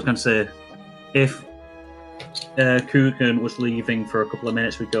 yeah, I was going to say, if Kugan was leaving for a couple of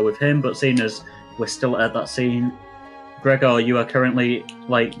minutes, we'd go with him, but seeing as we're still at that scene, Gregor, you are currently,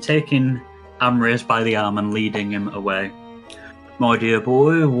 taking Amris by the arm and leading him away. My dear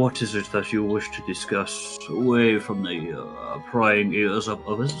boy, what is it that you wish to discuss away from the prying ears of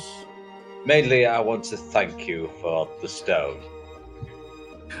others? Mainly, I want to thank you for the stone.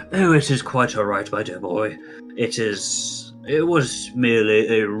 Oh, it is quite all right, my dear boy. It was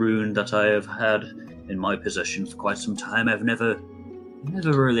merely a rune that I have had in my possession for quite some time. I've never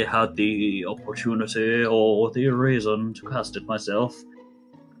really had the opportunity or the reason to cast it myself.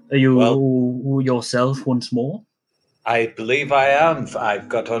 Are you yourself once more? I believe I am. I've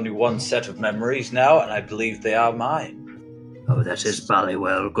got only one set of memories now, and I believe they are mine. Oh, that is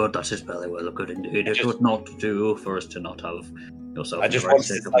Ballywell good. That is Ballywell good indeed. It would not do for us to not have yourself. I just want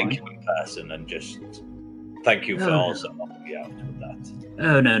to thank you in person and just thank you for also helping me out with that.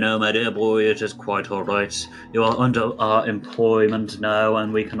 Oh, no, my dear boy, it is quite all right. You are under our employment now,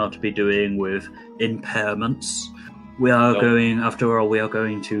 and we cannot be doing with impairments. We are going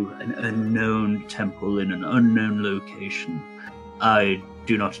to an unknown temple in an unknown location. I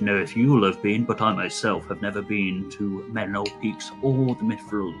do not know if you will have been, but I myself have never been to Menlo Peaks or the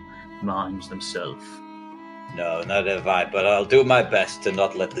Mithril Mines themselves. No, not have I, but I'll do my best to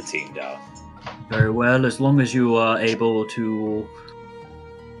not let the team down. Very well, as long as you are able to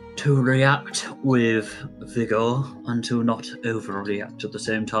react with vigor and to not overreact at the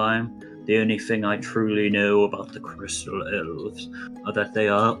same time. The only thing I truly know about the Crystal Elves are that they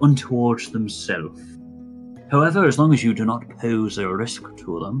are untoward themselves. However, as long as you do not pose a risk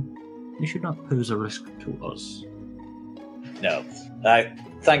to them, you should not pose a risk to us. No. I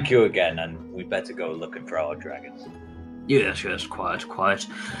thank you again, and we better go looking for our dragons. Yes, quite.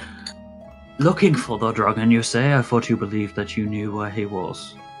 Looking for the dragon, you say? I thought you believed that you knew where he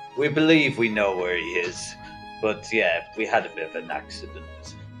was. We believe we know where he is, but yeah, we had a bit of an accident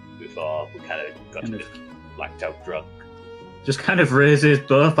before. We kind of got a bit blacked out drunk. Just kind of raises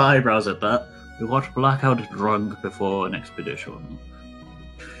both eyebrows at that. We got blackout drunk before an expedition.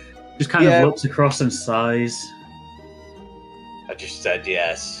 Just kind of looks across and sighs. I just said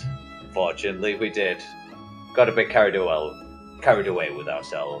yes. Fortunately, we did. Got a bit carried away with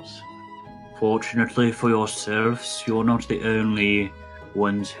ourselves. Fortunately for yourselves, you're not the only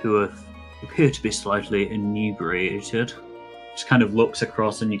ones who appear to be slightly inebriated. Just kind of looks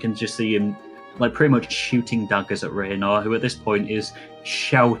across and you can just see him like pretty much shooting daggers at Raynar, who at this point is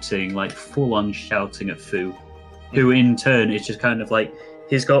shouting, like full on shouting at Fu, who in turn is just kind of like,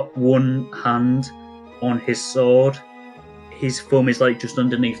 he's got one hand on his sword, his thumb is like just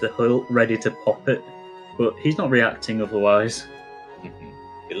underneath the hilt, ready to pop it, but he's not reacting otherwise.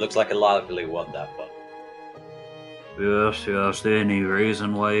 It looks like a lively one, that one. Yes, the only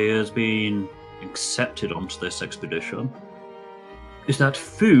reason why he has been accepted onto this expedition is that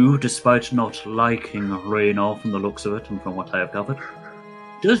Fu, despite not liking Raynar from the looks of it and from what I have gathered,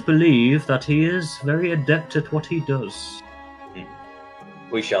 does believe that he is very adept at what he does.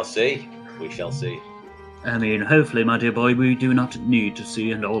 We shall see. We shall see. I mean, hopefully, my dear boy, we do not need to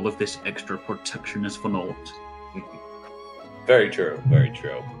see, and all of this extra protection is for naught. Very true, very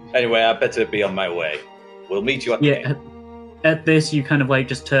true. Anyway, I better be on my way. We'll meet you at the gate. At this, you kind of like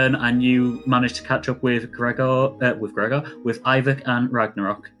just turn and you manage to catch up with with Ivik and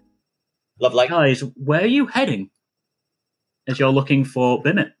Ragnarok. Lovely. Guys, where are you heading? As you're looking for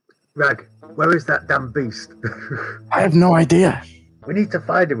Bimit. Rag, where is that damn beast? I have no idea. We need to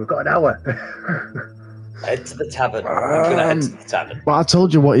find him. We've got an hour. Head to the tavern. I'm going to head to the tavern. But I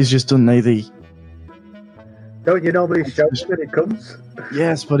told you what he's just done, Nathy. Don't you normally shout when it comes?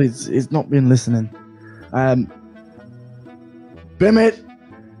 Yes, but it's not been listening. Bimit!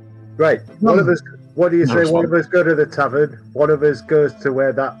 Right, one of us, what do you say? One of us go to the tavern, one of us goes to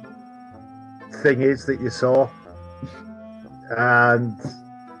where that thing is that you saw, and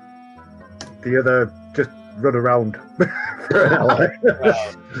the other just run around for an hour.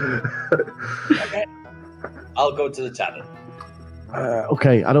 Okay. I'll go to the tavern.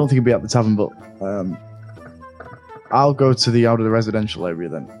 Okay, I don't think he'll be at the tavern, but I'll go to the out of the residential area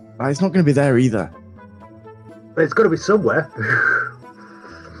then. It's not going to be there either. But it's got to be somewhere.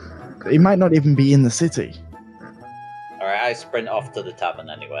 He might not even be in the city. Alright, I sprint off to the tavern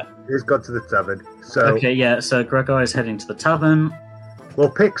anyway. He's gone to the tavern. So Okay, yeah, so Gregor is heading to the tavern. we'll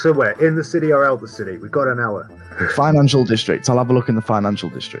pick somewhere, in the city or out the city. We've got an hour. Financial district. I'll have a look in the financial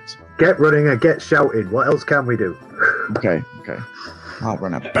district. Get running and get shouting. What else can we do? Okay. I'll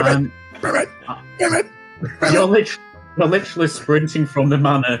run out. You're literally sprinting from the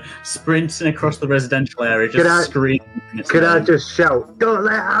manor, sprinting across the residential area, just screaming. Can I just shout, don't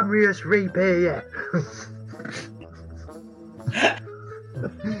let Amrius reappear yet?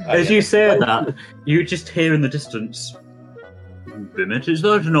 As you say that, you just hear in the distance, Bimit, is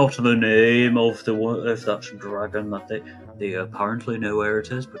that not the name of that dragon that they apparently know where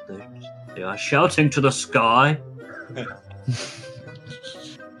it is, but they are shouting to the sky?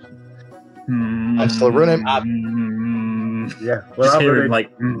 I'm still running. Yeah, well, I'm hear him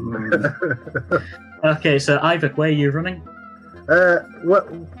running. Okay, so Ivik, where are you running?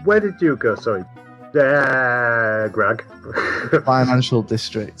 Where did you go? Sorry. Greg. Financial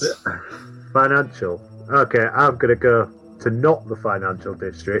district. Financial. Okay, I'm going to go to not the financial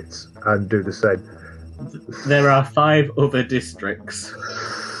districts and do the same. There are 5 other districts.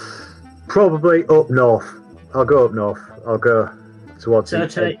 Probably up north. I'll go up north. I'll go towards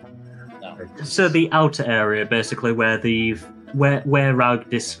So the outer area, basically, where Rag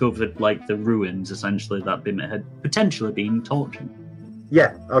discovered like the ruins, essentially, that Bimit had potentially been tortured.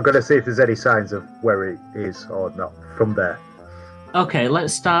 Yeah, I'm going to see if there's any signs of where it is or not from there. Okay,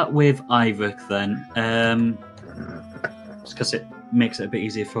 let's start with Ivik then. Just because it makes it a bit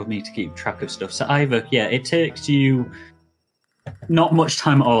easier for me to keep track of stuff. So Ivik, yeah, it takes you not much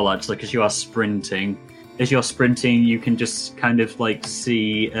time at all, actually, because you are sprinting. As you're sprinting, you can just kind of like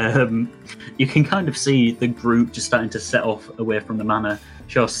see, you can kind of see the group just starting to set off away from the manor.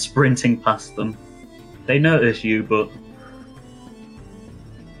 As you're sprinting past them, they notice you, but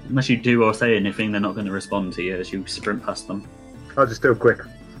unless you do or say anything, they're not going to respond to you as you sprint past them. I'll just do it quick.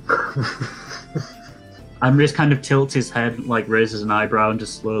 Amris kind of tilts his head, like raises an eyebrow, and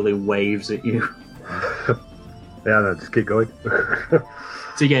just slowly waves at you. Yeah, no, just keep going.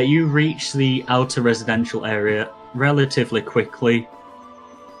 So yeah, you reach the outer residential area relatively quickly.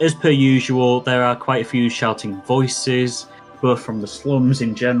 As per usual, there are quite a few shouting voices, both from the slums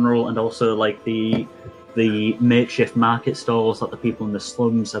in general and also like the makeshift market stalls that the people in the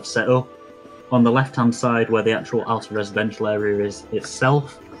slums have set up. On the left-hand side, where the actual outer residential area is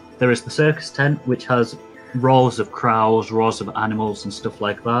itself, there is the circus tent, which has rows of crows, rows of animals and stuff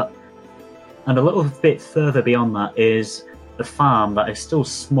like that. And a little bit further beyond that is the farm that is still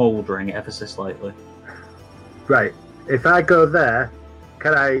smouldering ever so slightly. Right. If I go there,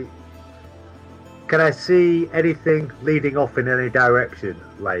 can I see anything leading off in any direction?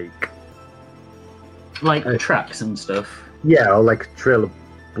 Like Like tracks and stuff. Yeah, or like a trail of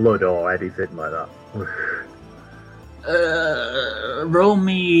blood or anything like that. Roll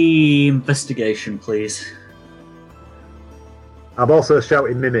me investigation, please. I'm also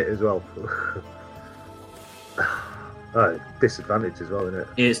shouting mimic as well. Disadvantage as well, isn't it?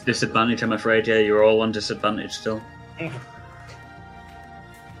 It's disadvantage, I'm afraid. Yeah, you're all on disadvantage still.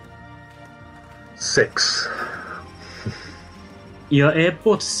 6. You're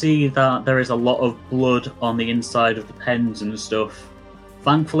able to see that there is a lot of blood on the inside of the pens and stuff.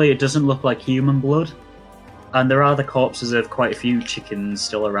 Thankfully, it doesn't look like human blood. And there are the corpses of quite a few chickens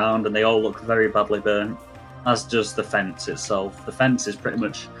still around, and they all look very badly burnt, as does the fence itself. The fence is pretty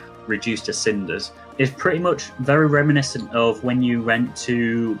much reduced to cinders. It's pretty much very reminiscent of when you went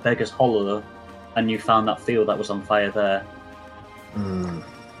to Beggar's Hollow and you found that field that was on fire there.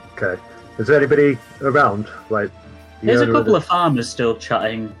 Okay. Is there anybody around? Like, There's a couple of farmers still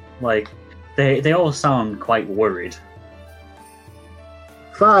chatting. Like, they all sound quite worried.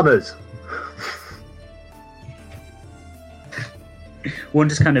 Farmers! One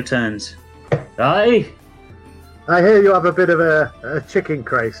just kind of turns. Aye? I hear you have a bit of a chicken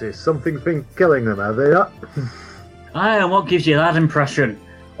crisis. Something's been killing them, have they not? Aye, and what gives you that impression?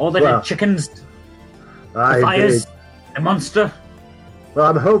 All the dead chickens? The fires? The monster? Well,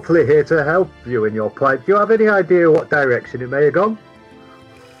 I'm hopefully here to help you in your plight. Do you have any idea what direction it may have gone?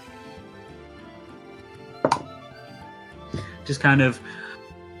 Just kind of...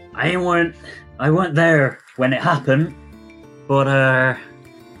 I weren't there when it happened, but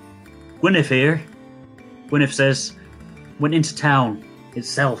Gwyneth here. Gwyneth says, went into town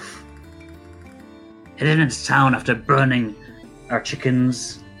itself. Headed into town after burning our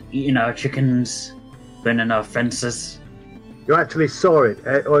chickens, eating our chickens, burning our fences. You actually saw it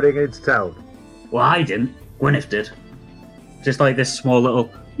heading into town? Well, I didn't. Gwyneth did. Just like this small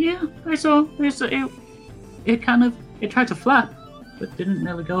little... Yeah, I saw. It tried to flap, but didn't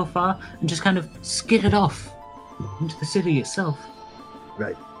really go far, and just kind of skidded off into the city itself.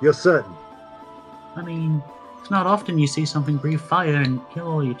 Right. You're certain? I mean, it's not often you see something breathe fire and kill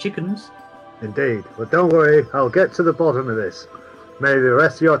all your chickens. Indeed. But don't worry, I'll get to the bottom of this. May the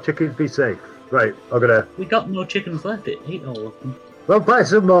rest of your chickens be safe. Right, I'm gonna... We got no chickens left, it ate all of them. Well, buy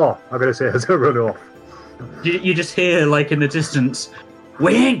some more, I'm gonna say as I run off. You just hear, like, in the distance,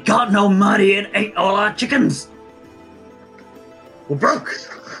 we ain't got no money and ate all our chickens! We're broke!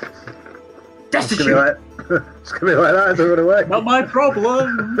 Destitute! It's gonna be like that as I run away. Not my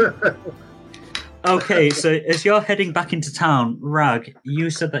problem! Okay, so as you're heading back into town, Rag, you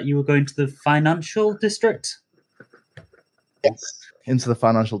said that you were going to the financial district? Yes, into the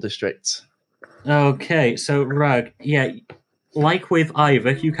financial district. Okay, so Rag, yeah, like with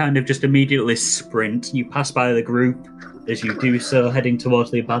Ivor, you kind of just immediately sprint. You pass by the group as you do so, heading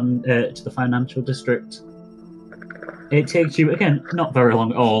towards the to the financial district. It takes you, again, not very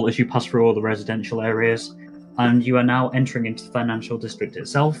long at all, as you pass through all the residential areas, and you are now entering into the financial district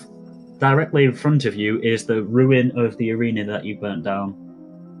itself. Directly in front of you is the ruin of the arena that you burnt down.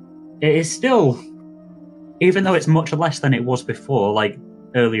 It is still, even though it's much less than it was before, like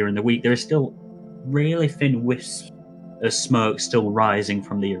earlier in the week, there is still really thin wisps of smoke still rising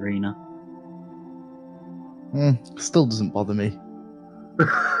from the arena. Still doesn't bother me.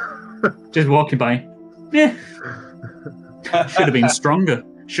 Just walking by. Yeah. Should have been stronger.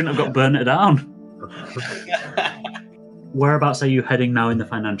 Shouldn't have got burnt down. Whereabouts are you heading now in the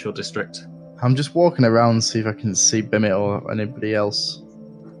financial district? I'm just walking around to see if I can see Bimit or anybody else.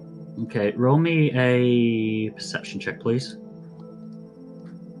 Okay, roll me a perception check, please.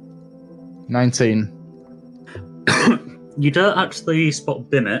 19. You don't actually spot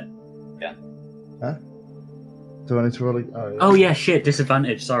Bimit. Yeah. Huh? Do I need to roll it? Oh yeah, shit,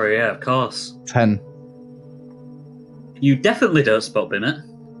 disadvantage, sorry, yeah, of course. 10. You definitely don't spot Bimit.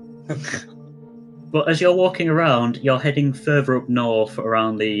 But as you're walking around, you're heading further up north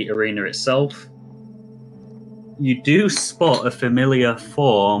around the arena itself. You do spot a familiar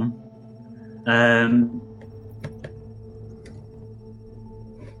form.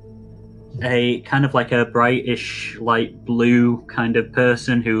 A kind of like a brightish light blue kind of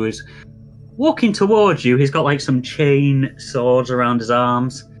person who is walking towards you. He's got like some chain swords around his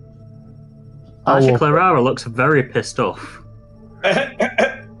arms. Actually, Clarara looks very pissed off.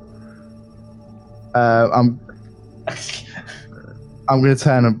 I'm going to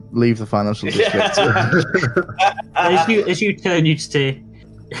turn and leave the financial district. As you turn, you stay.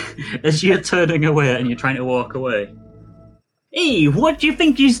 As you're turning away and you're trying to walk away. Hey, what do you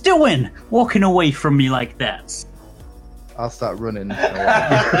think he's doing? Walking away from me like that? I'll start running.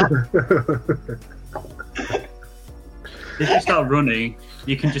 If you start running,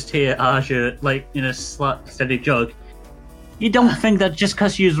 you can just hear Aja, like, in a steady jog. You don't think that just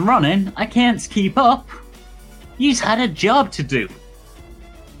because you's running, I can't keep up? You's had a job to do.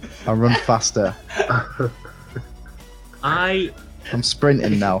 I run faster. I'm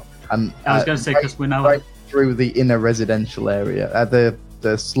sprinting now. And I was going to say, because we're now... Right through the inner residential area.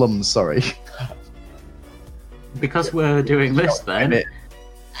 The slums, sorry. Because we're doing this then,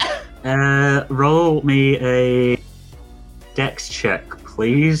 roll me a dex check,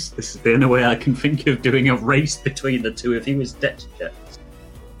 please. This is the only way I can think of doing a race between the two of you is dex checks.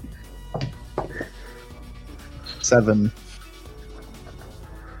 7.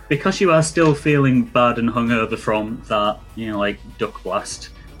 Because you are still feeling bad and hungover from that, like, duck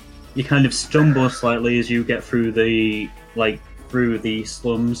blast, you kind of stumble slightly as you get through the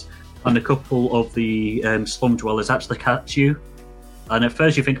slums, and a couple of the slum dwellers actually catch you. And at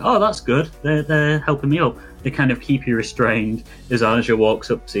first you think, oh, that's good, they're helping me up. They kind of keep you restrained as Aja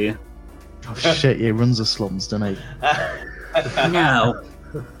walks up to you. Oh shit, he runs the slums, doesn't he? Now,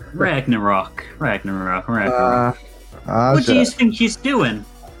 Ragnarok. What do you think he's doing?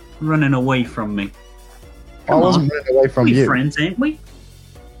 Running away from me. I wasn't running away from you. We're friends, ain't we?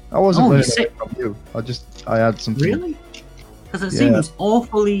 I wasn't running away from you. I had something. Really? Because it seems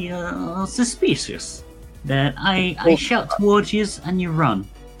awfully suspicious that I shout towards you and you run.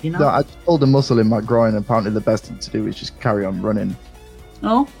 No, I just pulled a muscle in my groin, and apparently the best thing to do is just carry on running.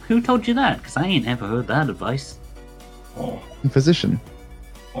 Oh, who told you that? Because I ain't ever heard that advice. A physician.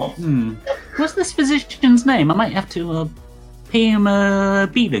 What's this physician's name? I might have to pay him a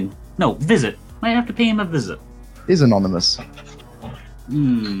beating. No, visit. Might have to pay him a visit. He's anonymous.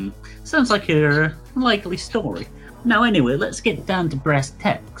 Sounds like a likely story. Now anyway, let's get down to brass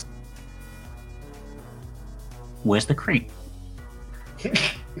tacks. Where's the crate?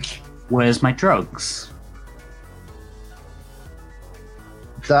 Where's my drugs?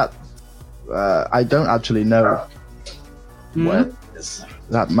 That I don't actually know where it is.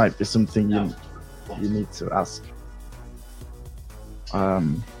 That might be something you need to ask.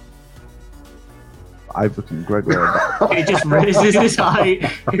 Ivor and Gregor about. He just raises his eyebrow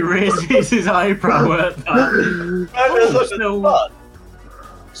at that.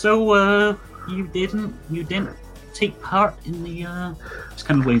 So you didn't take part in the just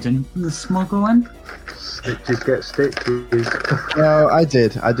kind of waiting in the smuggling? Stitches get stitches. No, I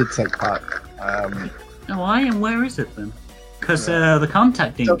did take part. Why and where is it then? Because the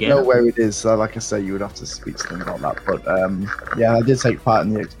contact didn't get it. I don't know where it is. Like I say, you would have to speak to them about that. But yeah, I did take part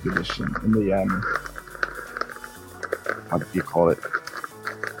in the expedition. In the how do you call it?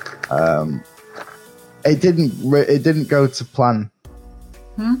 It didn't go to plan.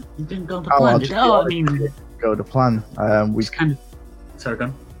 It didn't go to plan. Go to plan. We kind of. Sorry, go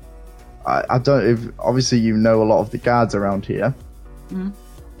on. I don't. Obviously, you know a lot of the guards around here.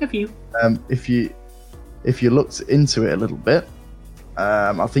 A few. If you looked into it a little bit,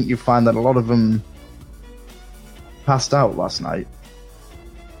 I think you find that a lot of them passed out last night,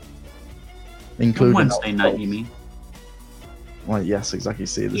 including Wednesday night. You mean? Well, yes, exactly.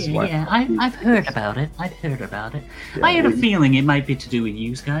 See, this is why. Yeah, I've heard about it. Yeah, I had a feeling it might be to do with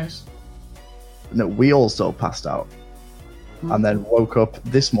you guys. No, we also passed out, and then woke up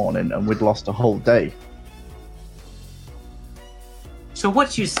this morning, and we'd lost a whole day. So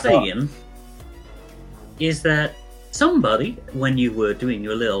what you're saying is that somebody, when you were doing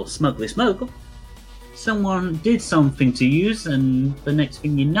your little smuggle, someone did something to you, and the next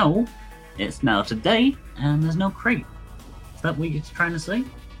thing you know, it's now today, and there's no crate. Is that what you're trying to say?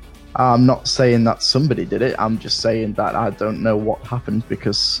 I'm not saying that somebody did it. I'm just saying that I don't know what happened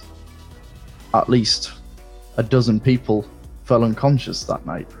because at least a dozen people fell unconscious that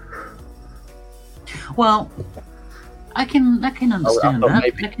night. Well, I can understand that.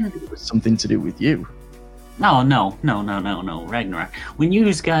 Maybe it was something to do with you. No, Ragnarok. When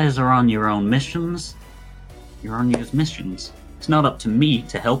you guys are on your own missions, you're on your missions. It's not up to me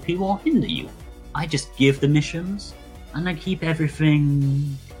to help you or hinder you. I just give the missions, and I keep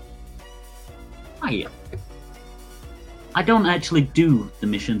everything quiet. I don't actually do the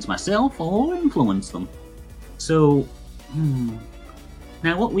missions myself or influence them. So,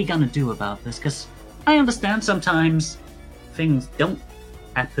 now what we gonna do about this? Because I understand sometimes things don't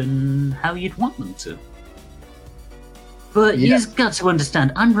happen how you'd want them to. But you've got to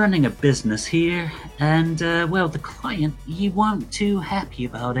understand, I'm running a business here, and, well, the client, he weren't too happy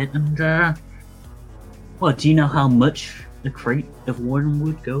about it, and, well, do you know how much the crate of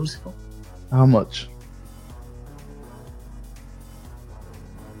wormwood goes for? How much?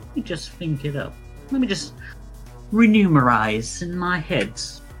 Let me just think it up. Let me just renumerize in my head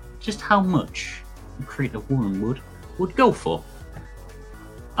just how much a crate of wormwood would go for.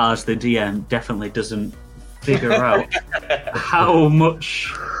 As the DM definitely doesn't figure out how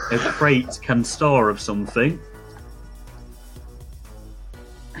much a crate can store of something.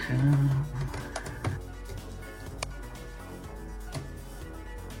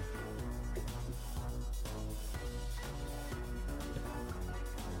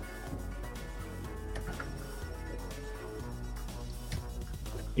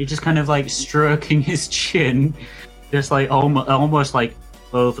 He's just kind of like stroking his chin, just like almost like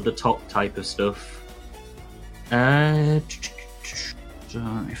over the top type of stuff. So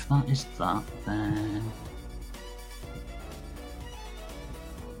if that is that, then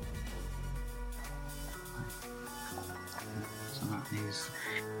so that is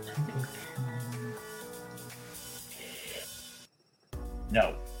 20.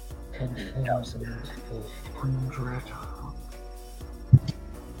 No. 10,400.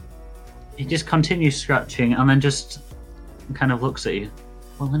 He just continues scratching and then just kind of looks at you.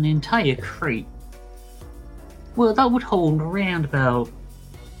 Well, an entire crate. Well, that would hold around about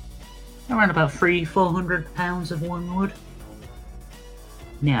 300-400 pounds of wormwood.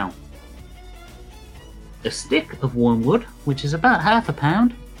 Now, a stick of wormwood, which is about half a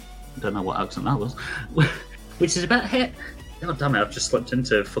pound. I don't know what accent that was. Which is about half. God damn it! I've just slipped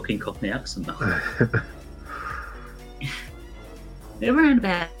into a fucking Cockney accent now. Around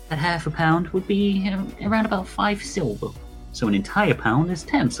about half a pound would be around about 5 silver. So an entire pound is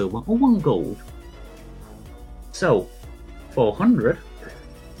 10 silver or 1 gold. So 400.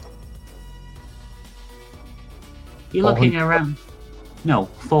 You're looking around. No,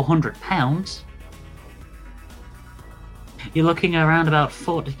 400 pounds. You're looking around about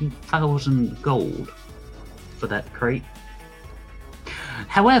 40,000 gold for that crate.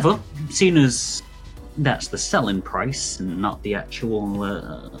 However, seeing as that's the selling price and not the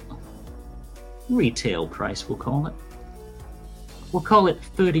actual retail price, we'll call it. We'll call it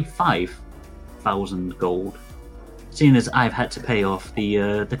 35,000 gold, seeing as I've had to pay off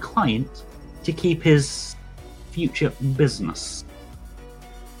the client to keep his future business.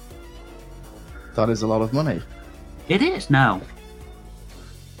 That is a lot of money. It is now.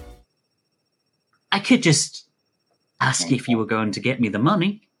 I could just ask if you were going to get me the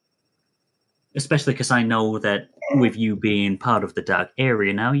money. Especially because I know that with you being part of the dark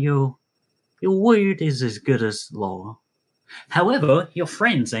area now, your word is as good as law. However, your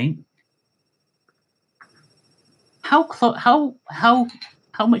friends ain't. How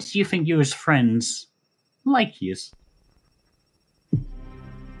much do you think your friends like yous?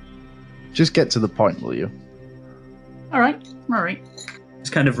 Just get to the point, will you? All right.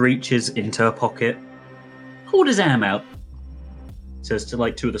 Just kind of reaches into her pocket, hold his arm out. Says to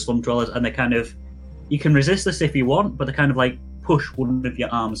like two of the slum dwellers, and they kind of, you can resist this if you want, but they kind of like push one of your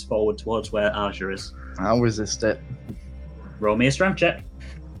arms forward towards where Aja is. I'll resist it. Roll me a strength check.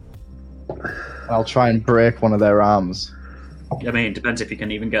 I'll try and break one of their arms. I mean, it depends if you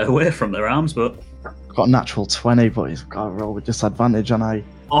can even get away from their arms, but... I've got a natural 20, but he's got to roll with disadvantage, and I...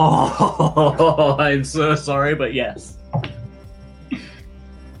 Oh, I'm so sorry, but yes.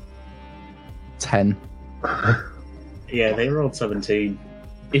 10. Yeah, they rolled 17.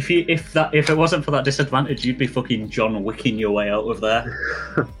 If it wasn't for that disadvantage, you'd be fucking John Wicking your way out of there.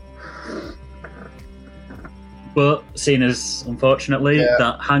 But seeing as, unfortunately,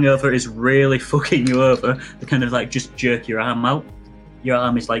 that hangover is really fucking you over, they kind of like just jerk your arm out. Your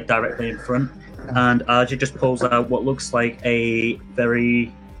arm is like directly in front, and Arja just pulls out what looks like a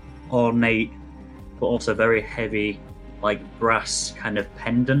very ornate, but also very heavy, like brass kind of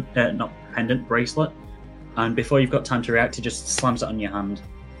pendant, bracelet. And before you've got time to react, it just slams it on your hand,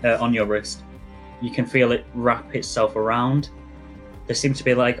 on your wrist. You can feel it wrap itself around. There seem to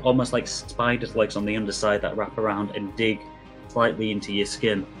be like almost like spider's legs on the underside that wrap around and dig slightly into your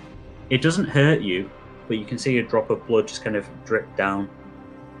skin. It doesn't hurt you, but you can see a drop of blood just kind of drip down.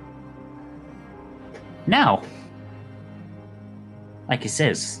 Now, like he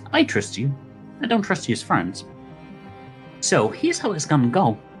says, I trust you. I don't trust you as friends. So here's how it's gonna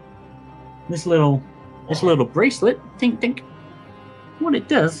go. This little bracelet, think. What it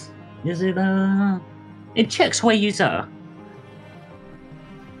does is it checks where you are.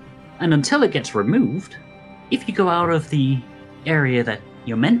 And until it gets removed, if you go out of the area that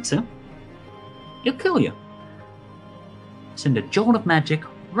you're meant to, it'll kill you. Send a jolt of magic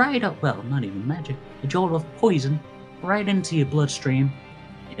right up, well, not even magic, a jolt of poison right into your bloodstream.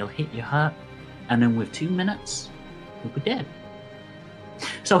 It'll hit your heart, and then with 2 minutes, you'll be dead.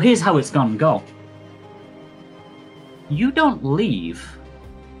 So here's how it's gonna go. You don't leave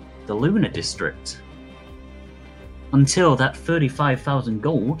the Lunar District until that 35,000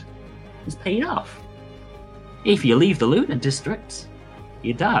 gold is paid off. If you leave the Lunar District,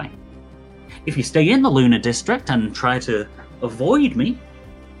 you die. If you stay in the Lunar District and try to avoid me,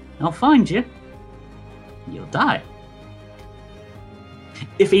 I'll find you. You'll die.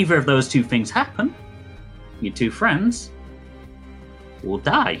 If either of those two things happen, your two friends will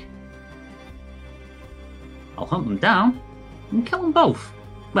die. I'll hunt them down and kill them both.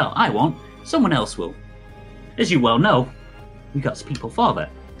 Well, I won't. Someone else will. As you well know, we got people for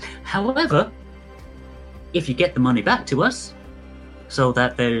that. However, if you get the money back to us, so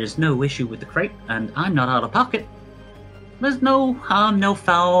that there's no issue with the crate and I'm not out of pocket, there's no harm, no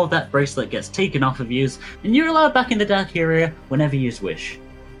foul, that bracelet gets taken off of you, and you're allowed back in the dark area whenever you wish.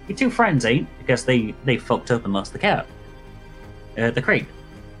 Your two friends ain't, because they fucked up and lost the cat. The crate.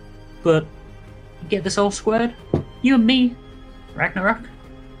 But, you get this all squared? You and me, Ragnarok,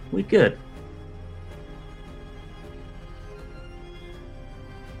 we good.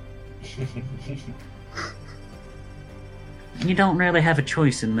 You don't really have a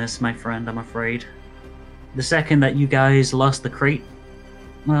choice in this, my friend, I'm afraid. The second that you guys lost the crate,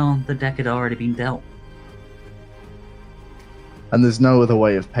 well, the deck had already been dealt. And there's no other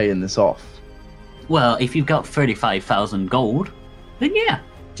way of paying this off. Well, if you've got 35,000 gold, then yeah,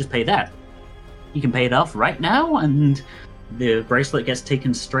 just pay that. You can pay it off right now, and the bracelet gets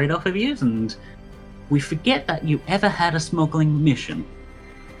taken straight off of you, and we forget that you ever had a smuggling mission.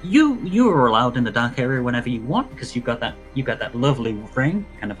 You are allowed in the dark area whenever you want, because you got that lovely ring,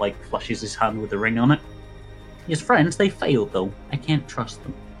 kind of like flashes his hand with the ring on it. His friends, they failed though. I can't trust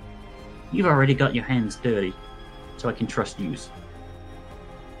them. You've already got your hands dirty, so I can trust yous.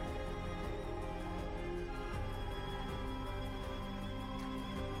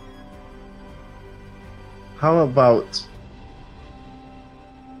 How about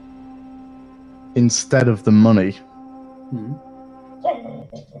instead of the money,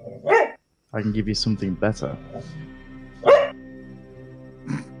 I can give you something better.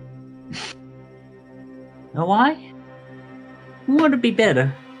 Oh, why? What would be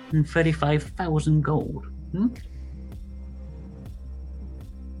better than 35,000 gold?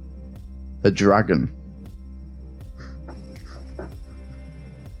 A dragon.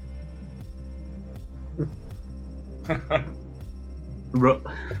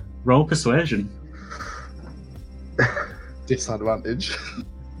 Roll persuasion. Disadvantage.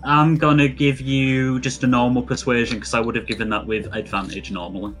 I'm gonna give you just a normal persuasion because I would have given that with advantage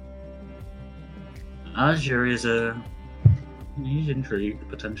normally. Azure is he's intrigued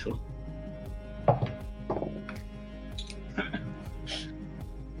potentially.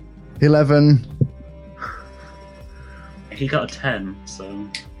 $11. He got a 10, so.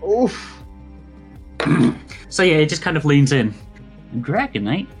 Oof. So yeah, it just kind of leans in.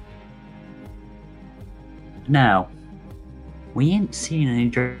 Dragonite? Now, we ain't seen any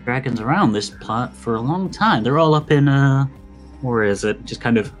dragons around this part for a long time. They're all up in, where is it? Just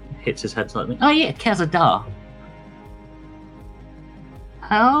kind of hits his head slightly. Oh yeah, Khazad-dûr.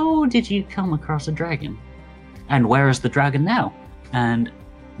 How did you come across a dragon? And where is the dragon now? And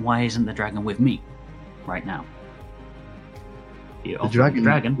why isn't the dragon with me right now? The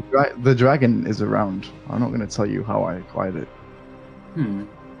dragon is around. I'm not going to tell you how I acquired it.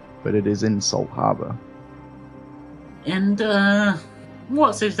 But it is in Salt Harbor. And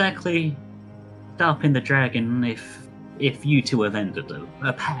what's exactly stopping the dragon if you two have ended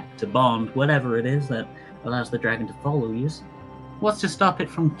a pact, a bond, whatever it is that allows the dragon to follow you? What's to stop it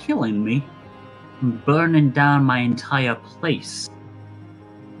from killing me and burning down my entire place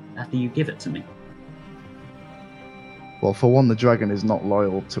after you give it to me? Well, for one, the dragon is not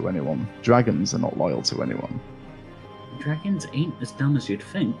loyal to anyone. Dragons are not loyal to anyone. Dragons ain't as dumb as you'd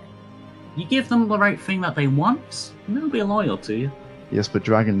think. You give them the right thing that they want, and they'll be loyal to you. Yes, but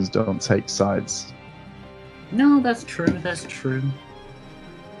dragons don't take sides. No, that's true, that's true.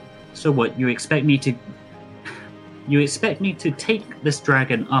 So what, you expect me to take this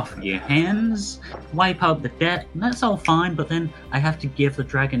dragon off your hands, wipe out the debt, and that's all fine, but then I have to give the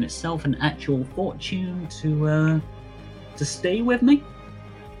dragon itself an actual fortune to stay with me?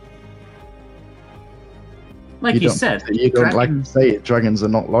 Like you said, you don't like to say it, dragons are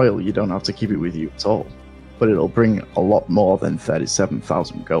not loyal, you don't have to keep it with you at all. But it'll bring a lot more than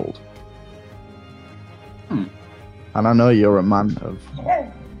 37,000 gold. And I know you're a man of...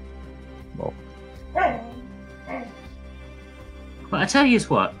 Well... Well, I tell you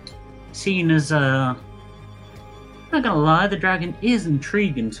what, seeing as, I'm not gonna lie, the dragon is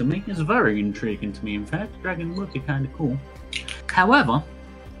intriguing to me. It's very intriguing to me, in fact. The dragon would be kind of cool. However,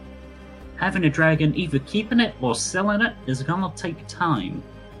 having a dragon, either keeping it or selling it, is gonna take time.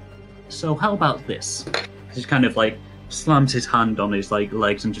 So how about this? He just kind of like slams his hand on his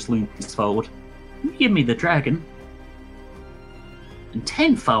legs and just leans forward. You give me the dragon and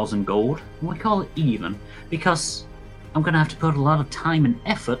 10,000 gold, and we call it even, because I'm going to have to put a lot of time and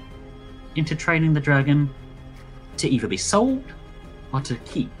effort into training the dragon to either be sold or to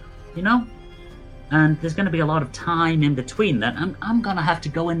keep, you know? And there's going to be a lot of time in between that. I'm going to have to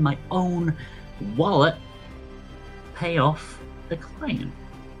go in my own wallet, pay off the client.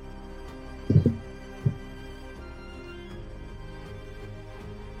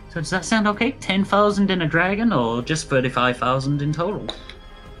 So does that sound okay? 10,000 in a dragon, or just 35,000 in total?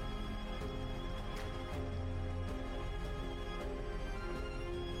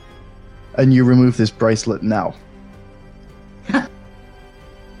 And you remove this bracelet now.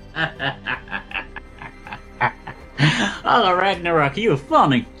 Oh, Ragnarok, you were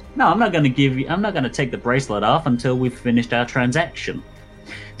funny. No, I'm not gonna take the bracelet off until we've finished our transaction.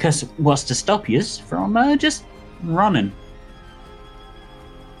 Cause what's to stop yous from just running?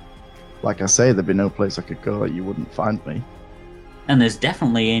 Like I say, there'd be no place I could go that you wouldn't find me. And there's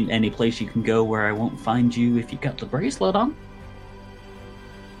definitely ain't any place you can go where I won't find you if you got the bracelet on.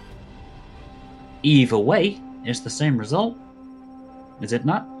 Either way, it's the same result. Is it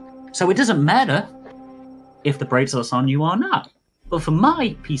not? So it doesn't matter if the bracelet's on you or not. But for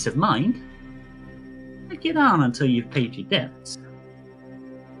my peace of mind, get on until you've paid your debts.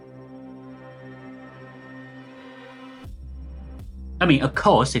 I mean, of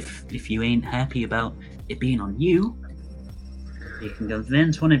course, if you ain't happy about it being on you, you can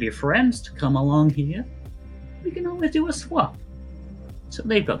convince one of your friends to come along here. We can always do a swap. So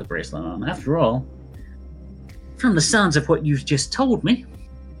they've got the bracelet on. After all, from the sounds of what you've just told me,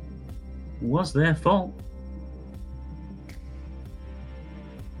 it was their fault.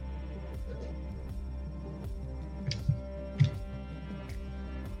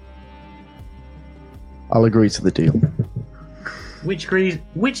 I'll agree to the deal.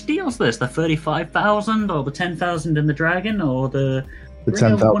 Which deal's this? The 35,000 or the 10,000 in the dragon, or the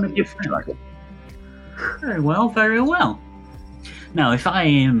 10,000 one of your friends? Dragon. Very well, very well. Now, if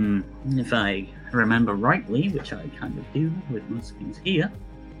I remember rightly, which I kind of do with most things here,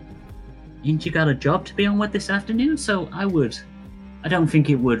 ain't you got a job to be on with this afternoon? So I don't think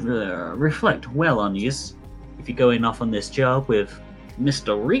it would reflect well on you if you're going off on this job with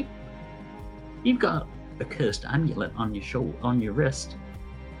Mr. Reap. You've got a cursed amulet on your shoulder, on your wrist.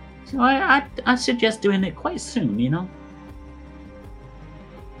 So I suggest doing it quite soon, you know?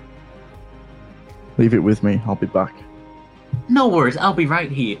 Leave it with me, I'll be back. No worries, I'll be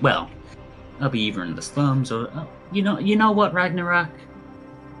right here. Well, I'll be either in the slums or... you know what, Ragnarok?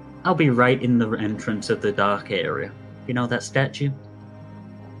 I'll be right in the entrance of the dark area. You know that statue?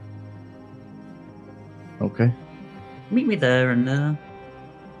 Okay. Meet me there and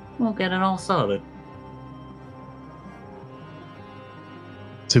we'll get it all sorted.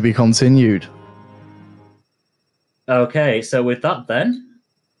 To be continued. Okay, so with that then,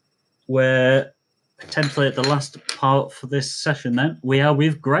 we're potentially at the last part for this session then. We are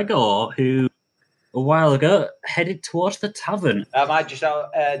with Gregor, who a while ago headed towards the tavern. Am I just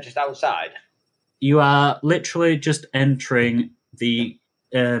outside? You are literally just entering the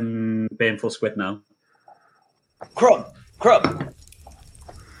Baneful Squid now. Crumb!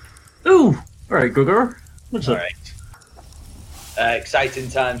 Ooh! Alright, Gregor. What's up? Alright. Exciting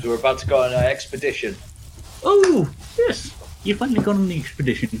times. We're about to go on an expedition. Oh, yes. You finally got on the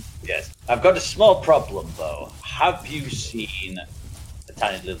expedition. Yes. I've got a small problem, though. Have you seen a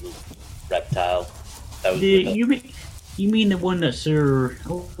tiny little reptile? That was you mean the one that's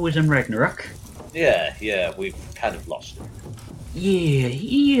always in Ragnarok? Yeah, we've kind of lost him. Yeah,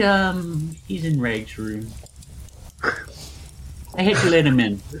 he's in Rag's room. I had to let him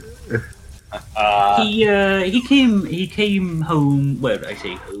in. He came home. Well, I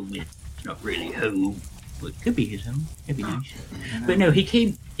say home. It's not really home. Well, it could be his home. It'd be nice. But no, he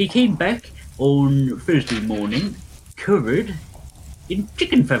came back on Thursday morning, covered in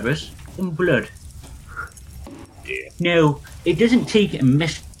chicken feathers and blood. Yeah. Now, it doesn't take a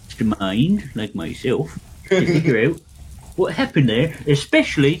mastermind like myself to figure out what happened there,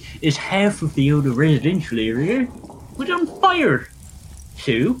 especially as half of the older residential area was on fire.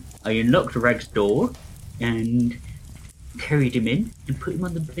 So I unlocked Rag's door and carried him in and put him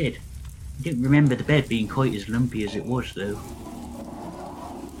on the bed. I don't remember the bed being quite as lumpy as it was, though.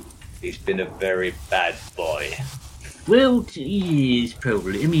 He's been a very bad boy. Well, he is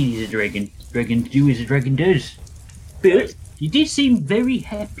probably. I mean, he's a dragon. Dragons do as a dragon does. But he did seem very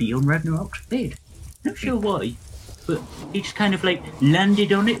happy on Ragnarok's bed. Not sure why, but he just kind of like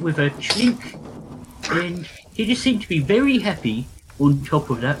landed on it with a clink, and he just seemed to be very happy on top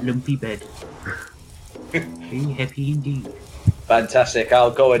of that lumpy bed. Very happy indeed. Fantastic.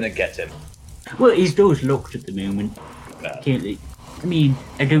 I'll go in and get him. Well, his door's locked at the moment. No. Can't let... I mean,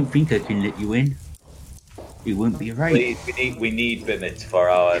 I don't think I can let you in. It wouldn't be right. Please, we need Bimit for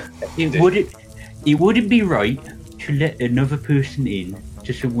our... It wouldn't be right to let another person in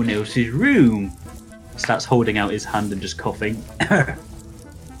to someone else's room. Starts holding out his hand and just coughing.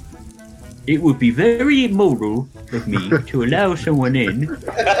 It would be very immoral of me to allow someone in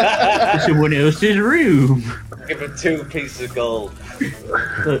to someone else's room. Give him 2 pieces of gold.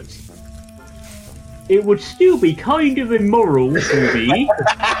 But it would still be kind of immoral for me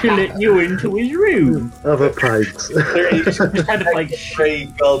to let you into his room. Other pints. Just kind of like 3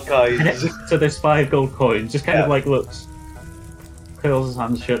 gold coins. So there's 5 gold coins. Just kind of like looks, curls his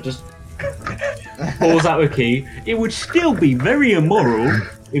hands shut, just pulls out a key. It would still be very immoral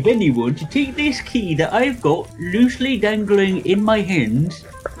if anyone to take this key that I've got loosely dangling in my hands,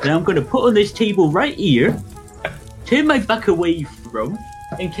 that I'm going to put on this table right here, turn my back away from,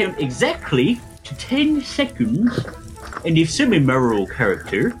 and count exactly to 10 seconds. And if some immoral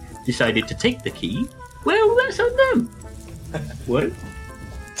character decided to take the key, well, that's on them. What?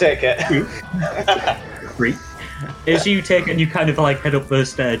 Take it. 3. As you take and you kind of like head up the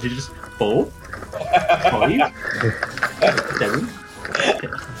stairs, you just 4, 5, 7.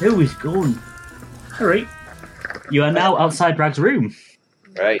 Who is gone? Alright. You are now outside Brag's room.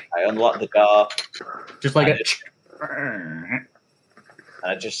 Right, I unlock the door. Just like And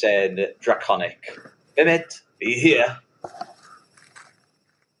I just said, Draconic. Bimit, be here.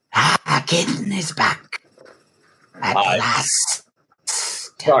 Kitten is back. At Hi. last.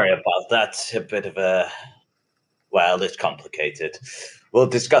 Sorry about that. A bit of a... Well, it's complicated. We'll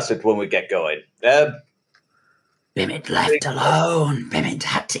discuss it when we get going. Bimit left alone. Bimit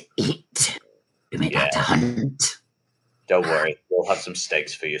had to eat. Bimit had to hunt. Don't worry, we'll have some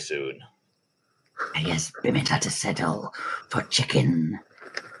steaks for you soon. Yes, Bimit had to settle for chicken.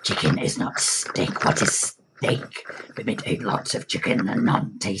 Chicken is not steak. What is steak? Bimit ate lots of chicken and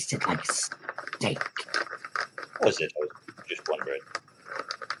none tasted like steak. What was it? I was just wondering.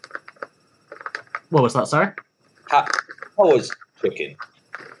 what was that, sorry? How was chicken?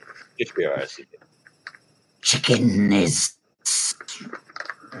 Just curiosity. Chicken is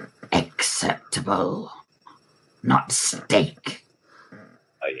acceptable, not steak.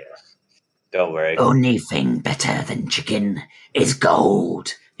 Oh, yes. Don't worry. Only thing better than chicken is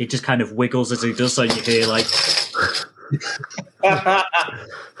gold. He just kind of wiggles as he does so. You hear like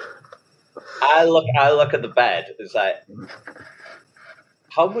I look at the bed. It's like,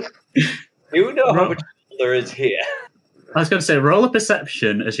 how much? Do you know how much there is here? I was going to say, roll a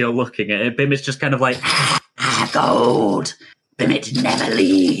perception as you're looking at it. Bim is just kind of like Gold. Bimit never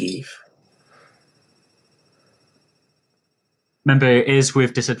leave. Remember, it is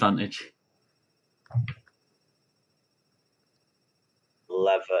with disadvantage.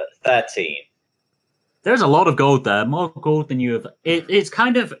 13. There's a lot of gold there, more gold than you have. It's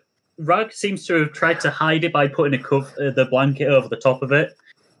kind of... Rug seems to have tried to hide it by putting the blanket over the top of it,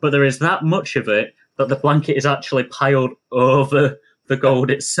 but there is that much of it that the blanket is actually piled over the gold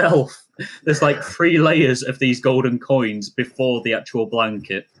itself. There's like 3 layers of these golden coins before the actual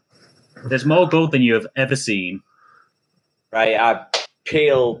blanket. There's more gold than you have ever seen. Right, I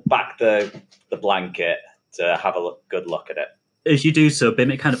peel back the blanket to have a good look at it. As you do so, Bim,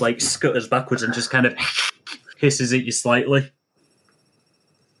 it kind of like scutters backwards and just kind of hisses at you slightly.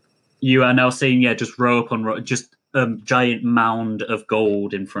 You are now seeing, just row upon row, just a giant mound of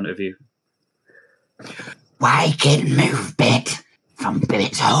gold in front of you. Why can't move Bimit from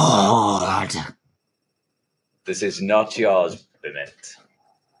Bimit's hoard? This is not yours, Bimit.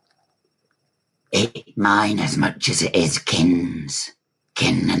 It's mine as much as it is Kin's.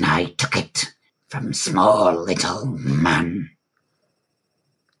 Kin and I took it from small little man.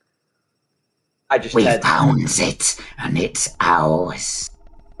 I just We said, found it, and it's ours.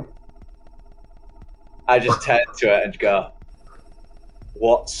 I just turn to it and go,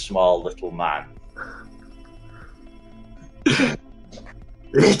 what small little man?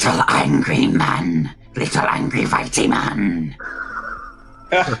 Little angry man. Little angry fighty man.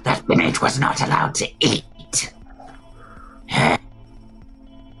 That Bimit was not allowed to eat.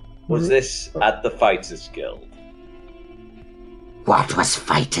 Was this at the Fighters Guild? What was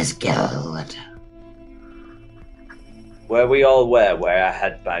Fighters Guild? Where we all were, where I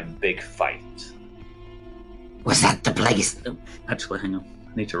had my big fight. Was that the place? Actually, hang on.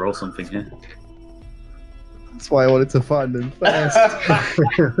 I need to roll something here. That's why I wanted to find him first.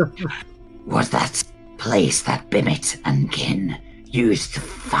 Was that place that Bimit and Kin used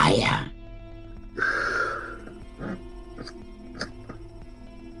fire?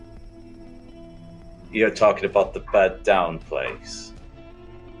 You're talking about the bed down place.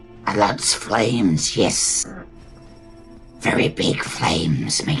 A lot's flames, yes. Very big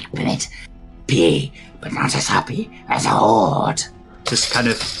flames make Bimit be, but not as happy as a horde. Just kind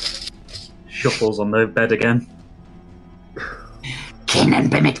of shuffles on the bed again. Kin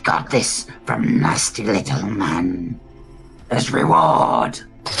and Bimit got this from nasty little man. As reward.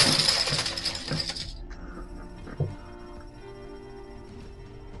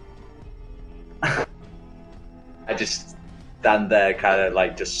 I just stand there kind of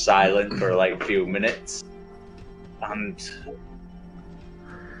like just silent for like a few minutes. And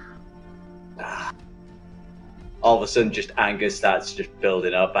all of a sudden just anger starts just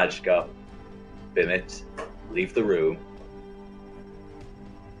building up. I just go, Bimit, leave the room.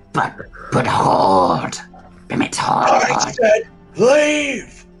 But horde. Bimit's horde. I said,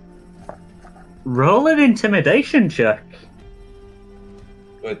 leave! Roll an intimidation check.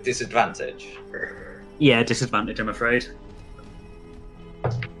 With disadvantage. Yeah, disadvantage, I'm afraid.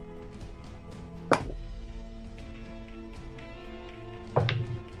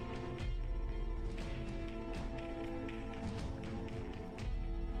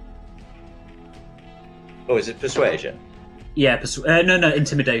 Oh, is it persuasion? Yeah, no,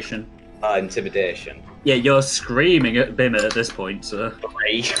 intimidation. Intimidation. Yeah, you're screaming at Bimit at this point, so...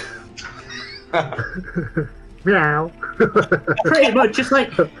 Meow. Pretty much, just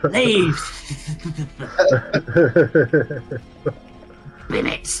like, leave!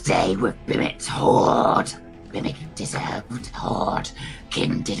 Bimit stay with Bimit's horde. Bimit deserved horde.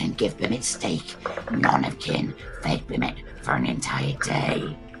 Kin didn't give Bimit steak. None of kin fed Bimit for an entire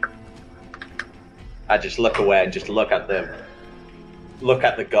day. I just look away and just look at the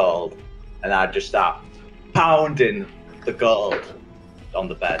gold, and I just start pounding the gold on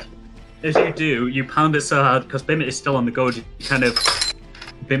the bed. As you do, you pound it so hard, because Bimit is still on the gold,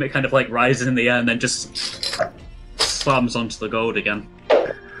 Bimit kind of like rises in the air and then just slams onto the gold again.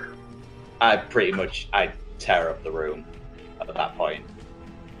 I tear up the room at that point.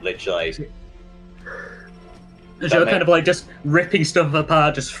 Literally. As you're kind of like just ripping stuff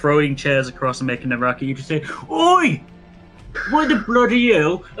apart, just throwing chairs across and making them racket, you just say, Oi! What the bloody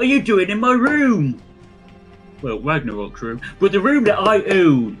hell are you doing in my room? Well, Ragnarok's room, but the room that I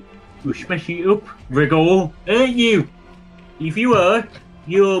own. You're smashing it up, Rigor, aren't you? If you are,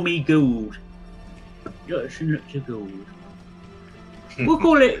 you owe me gold. Lots and lots of gold. We'll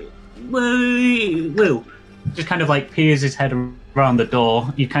call it, well, just kind of like peers his head around the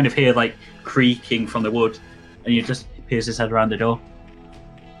door. You kind of hear like creaking from the wood, and you just peers his head around the door.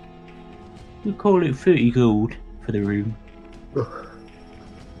 We'll call it 30 gold for the room.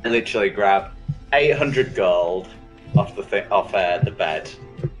 I literally grab 800 gold off the bed,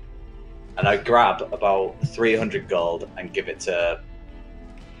 and I grab about 300 gold and give it to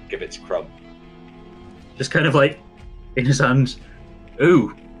Crumb. Just kind of like in his hands.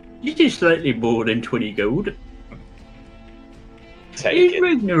 Oh, you did slightly more than 20 gold. Take Is it.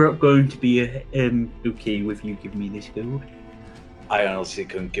 Ragnarok going to be okay with you giving me this gold? I honestly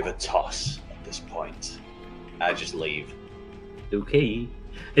couldn't give a toss at this point. I just leave. Okay.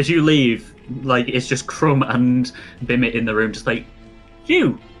 As you leave, like it's just Crumb and Bimit in the room, just like,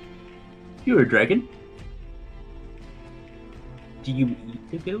 you're a dragon. Do you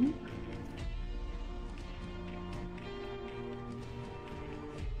eat the gold?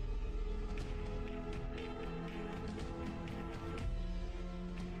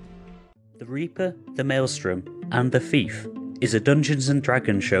 The Reaper, the Maelstrom, and the Thief is a Dungeons &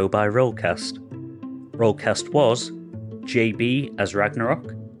 Dragons show by RollCast. RollCast was JB as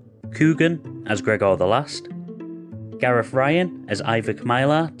Ragnarok, Coogan as Gregor the Last, Gareth Ryan as Ivor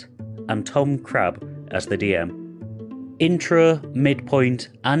Mylart, and Tom Crab as the DM. Intro, midpoint,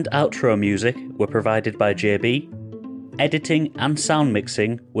 and outro music were provided by JB. Editing and sound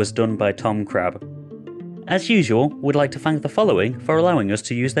mixing was done by Tom Crab. As usual, we'd like to thank the following for allowing us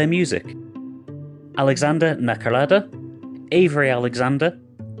to use their music: Alexander Nakarada, Avery Alexander,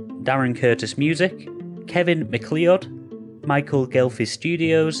 Darren Curtis Music, Kevin McLeod, Michael Gelfi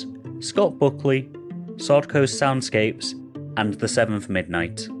Studios, Scott Buckley, Sword Coast Soundscapes, and The Seventh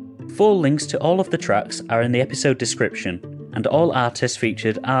Midnight. Full links to all of the tracks are in the episode description, and all artists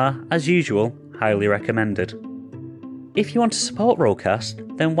featured are, as usual, highly recommended. If you want to support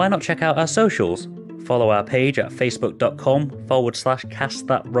RollCast, then why not check out our socials? Follow our page at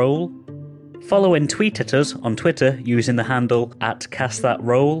facebook.com/castthatroll. Follow and tweet at us on Twitter using the handle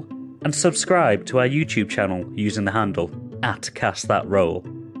 @castthatroll, and subscribe to our YouTube channel using the handle @castthatroll.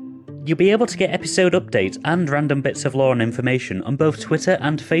 You'll be able to get episode updates and random bits of lore and information on both Twitter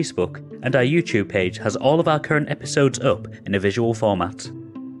and Facebook, and our YouTube page has all of our current episodes up in a visual format.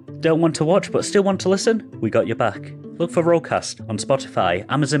 Don't want to watch but still want to listen? We got your back. Look for RollCast on Spotify,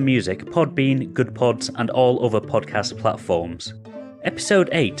 Amazon Music, Podbean, Good Pods, and all other podcast platforms. Episode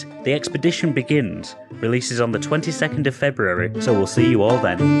 8, The Expedition Begins, releases on the 22nd of February, so we'll see you all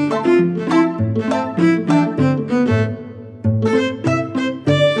then.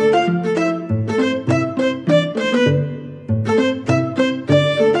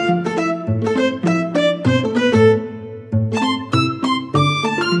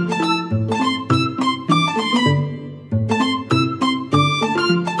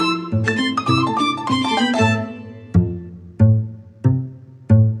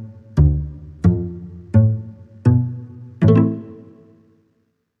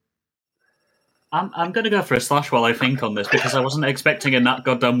 I'm going to go for a slash while I think on this because I wasn't expecting a nat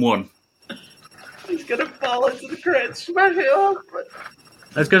goddamn one. He's going to fall into the crit, smash it off.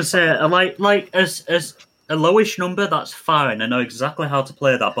 I was going to say, as a lowish number, that's fine. I know exactly how to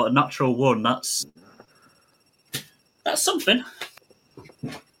play that, but a natural one, that's something.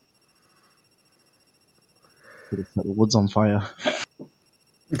 Could have set the woods on fire.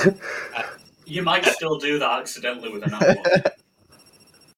 You might still do that accidentally with a nat one.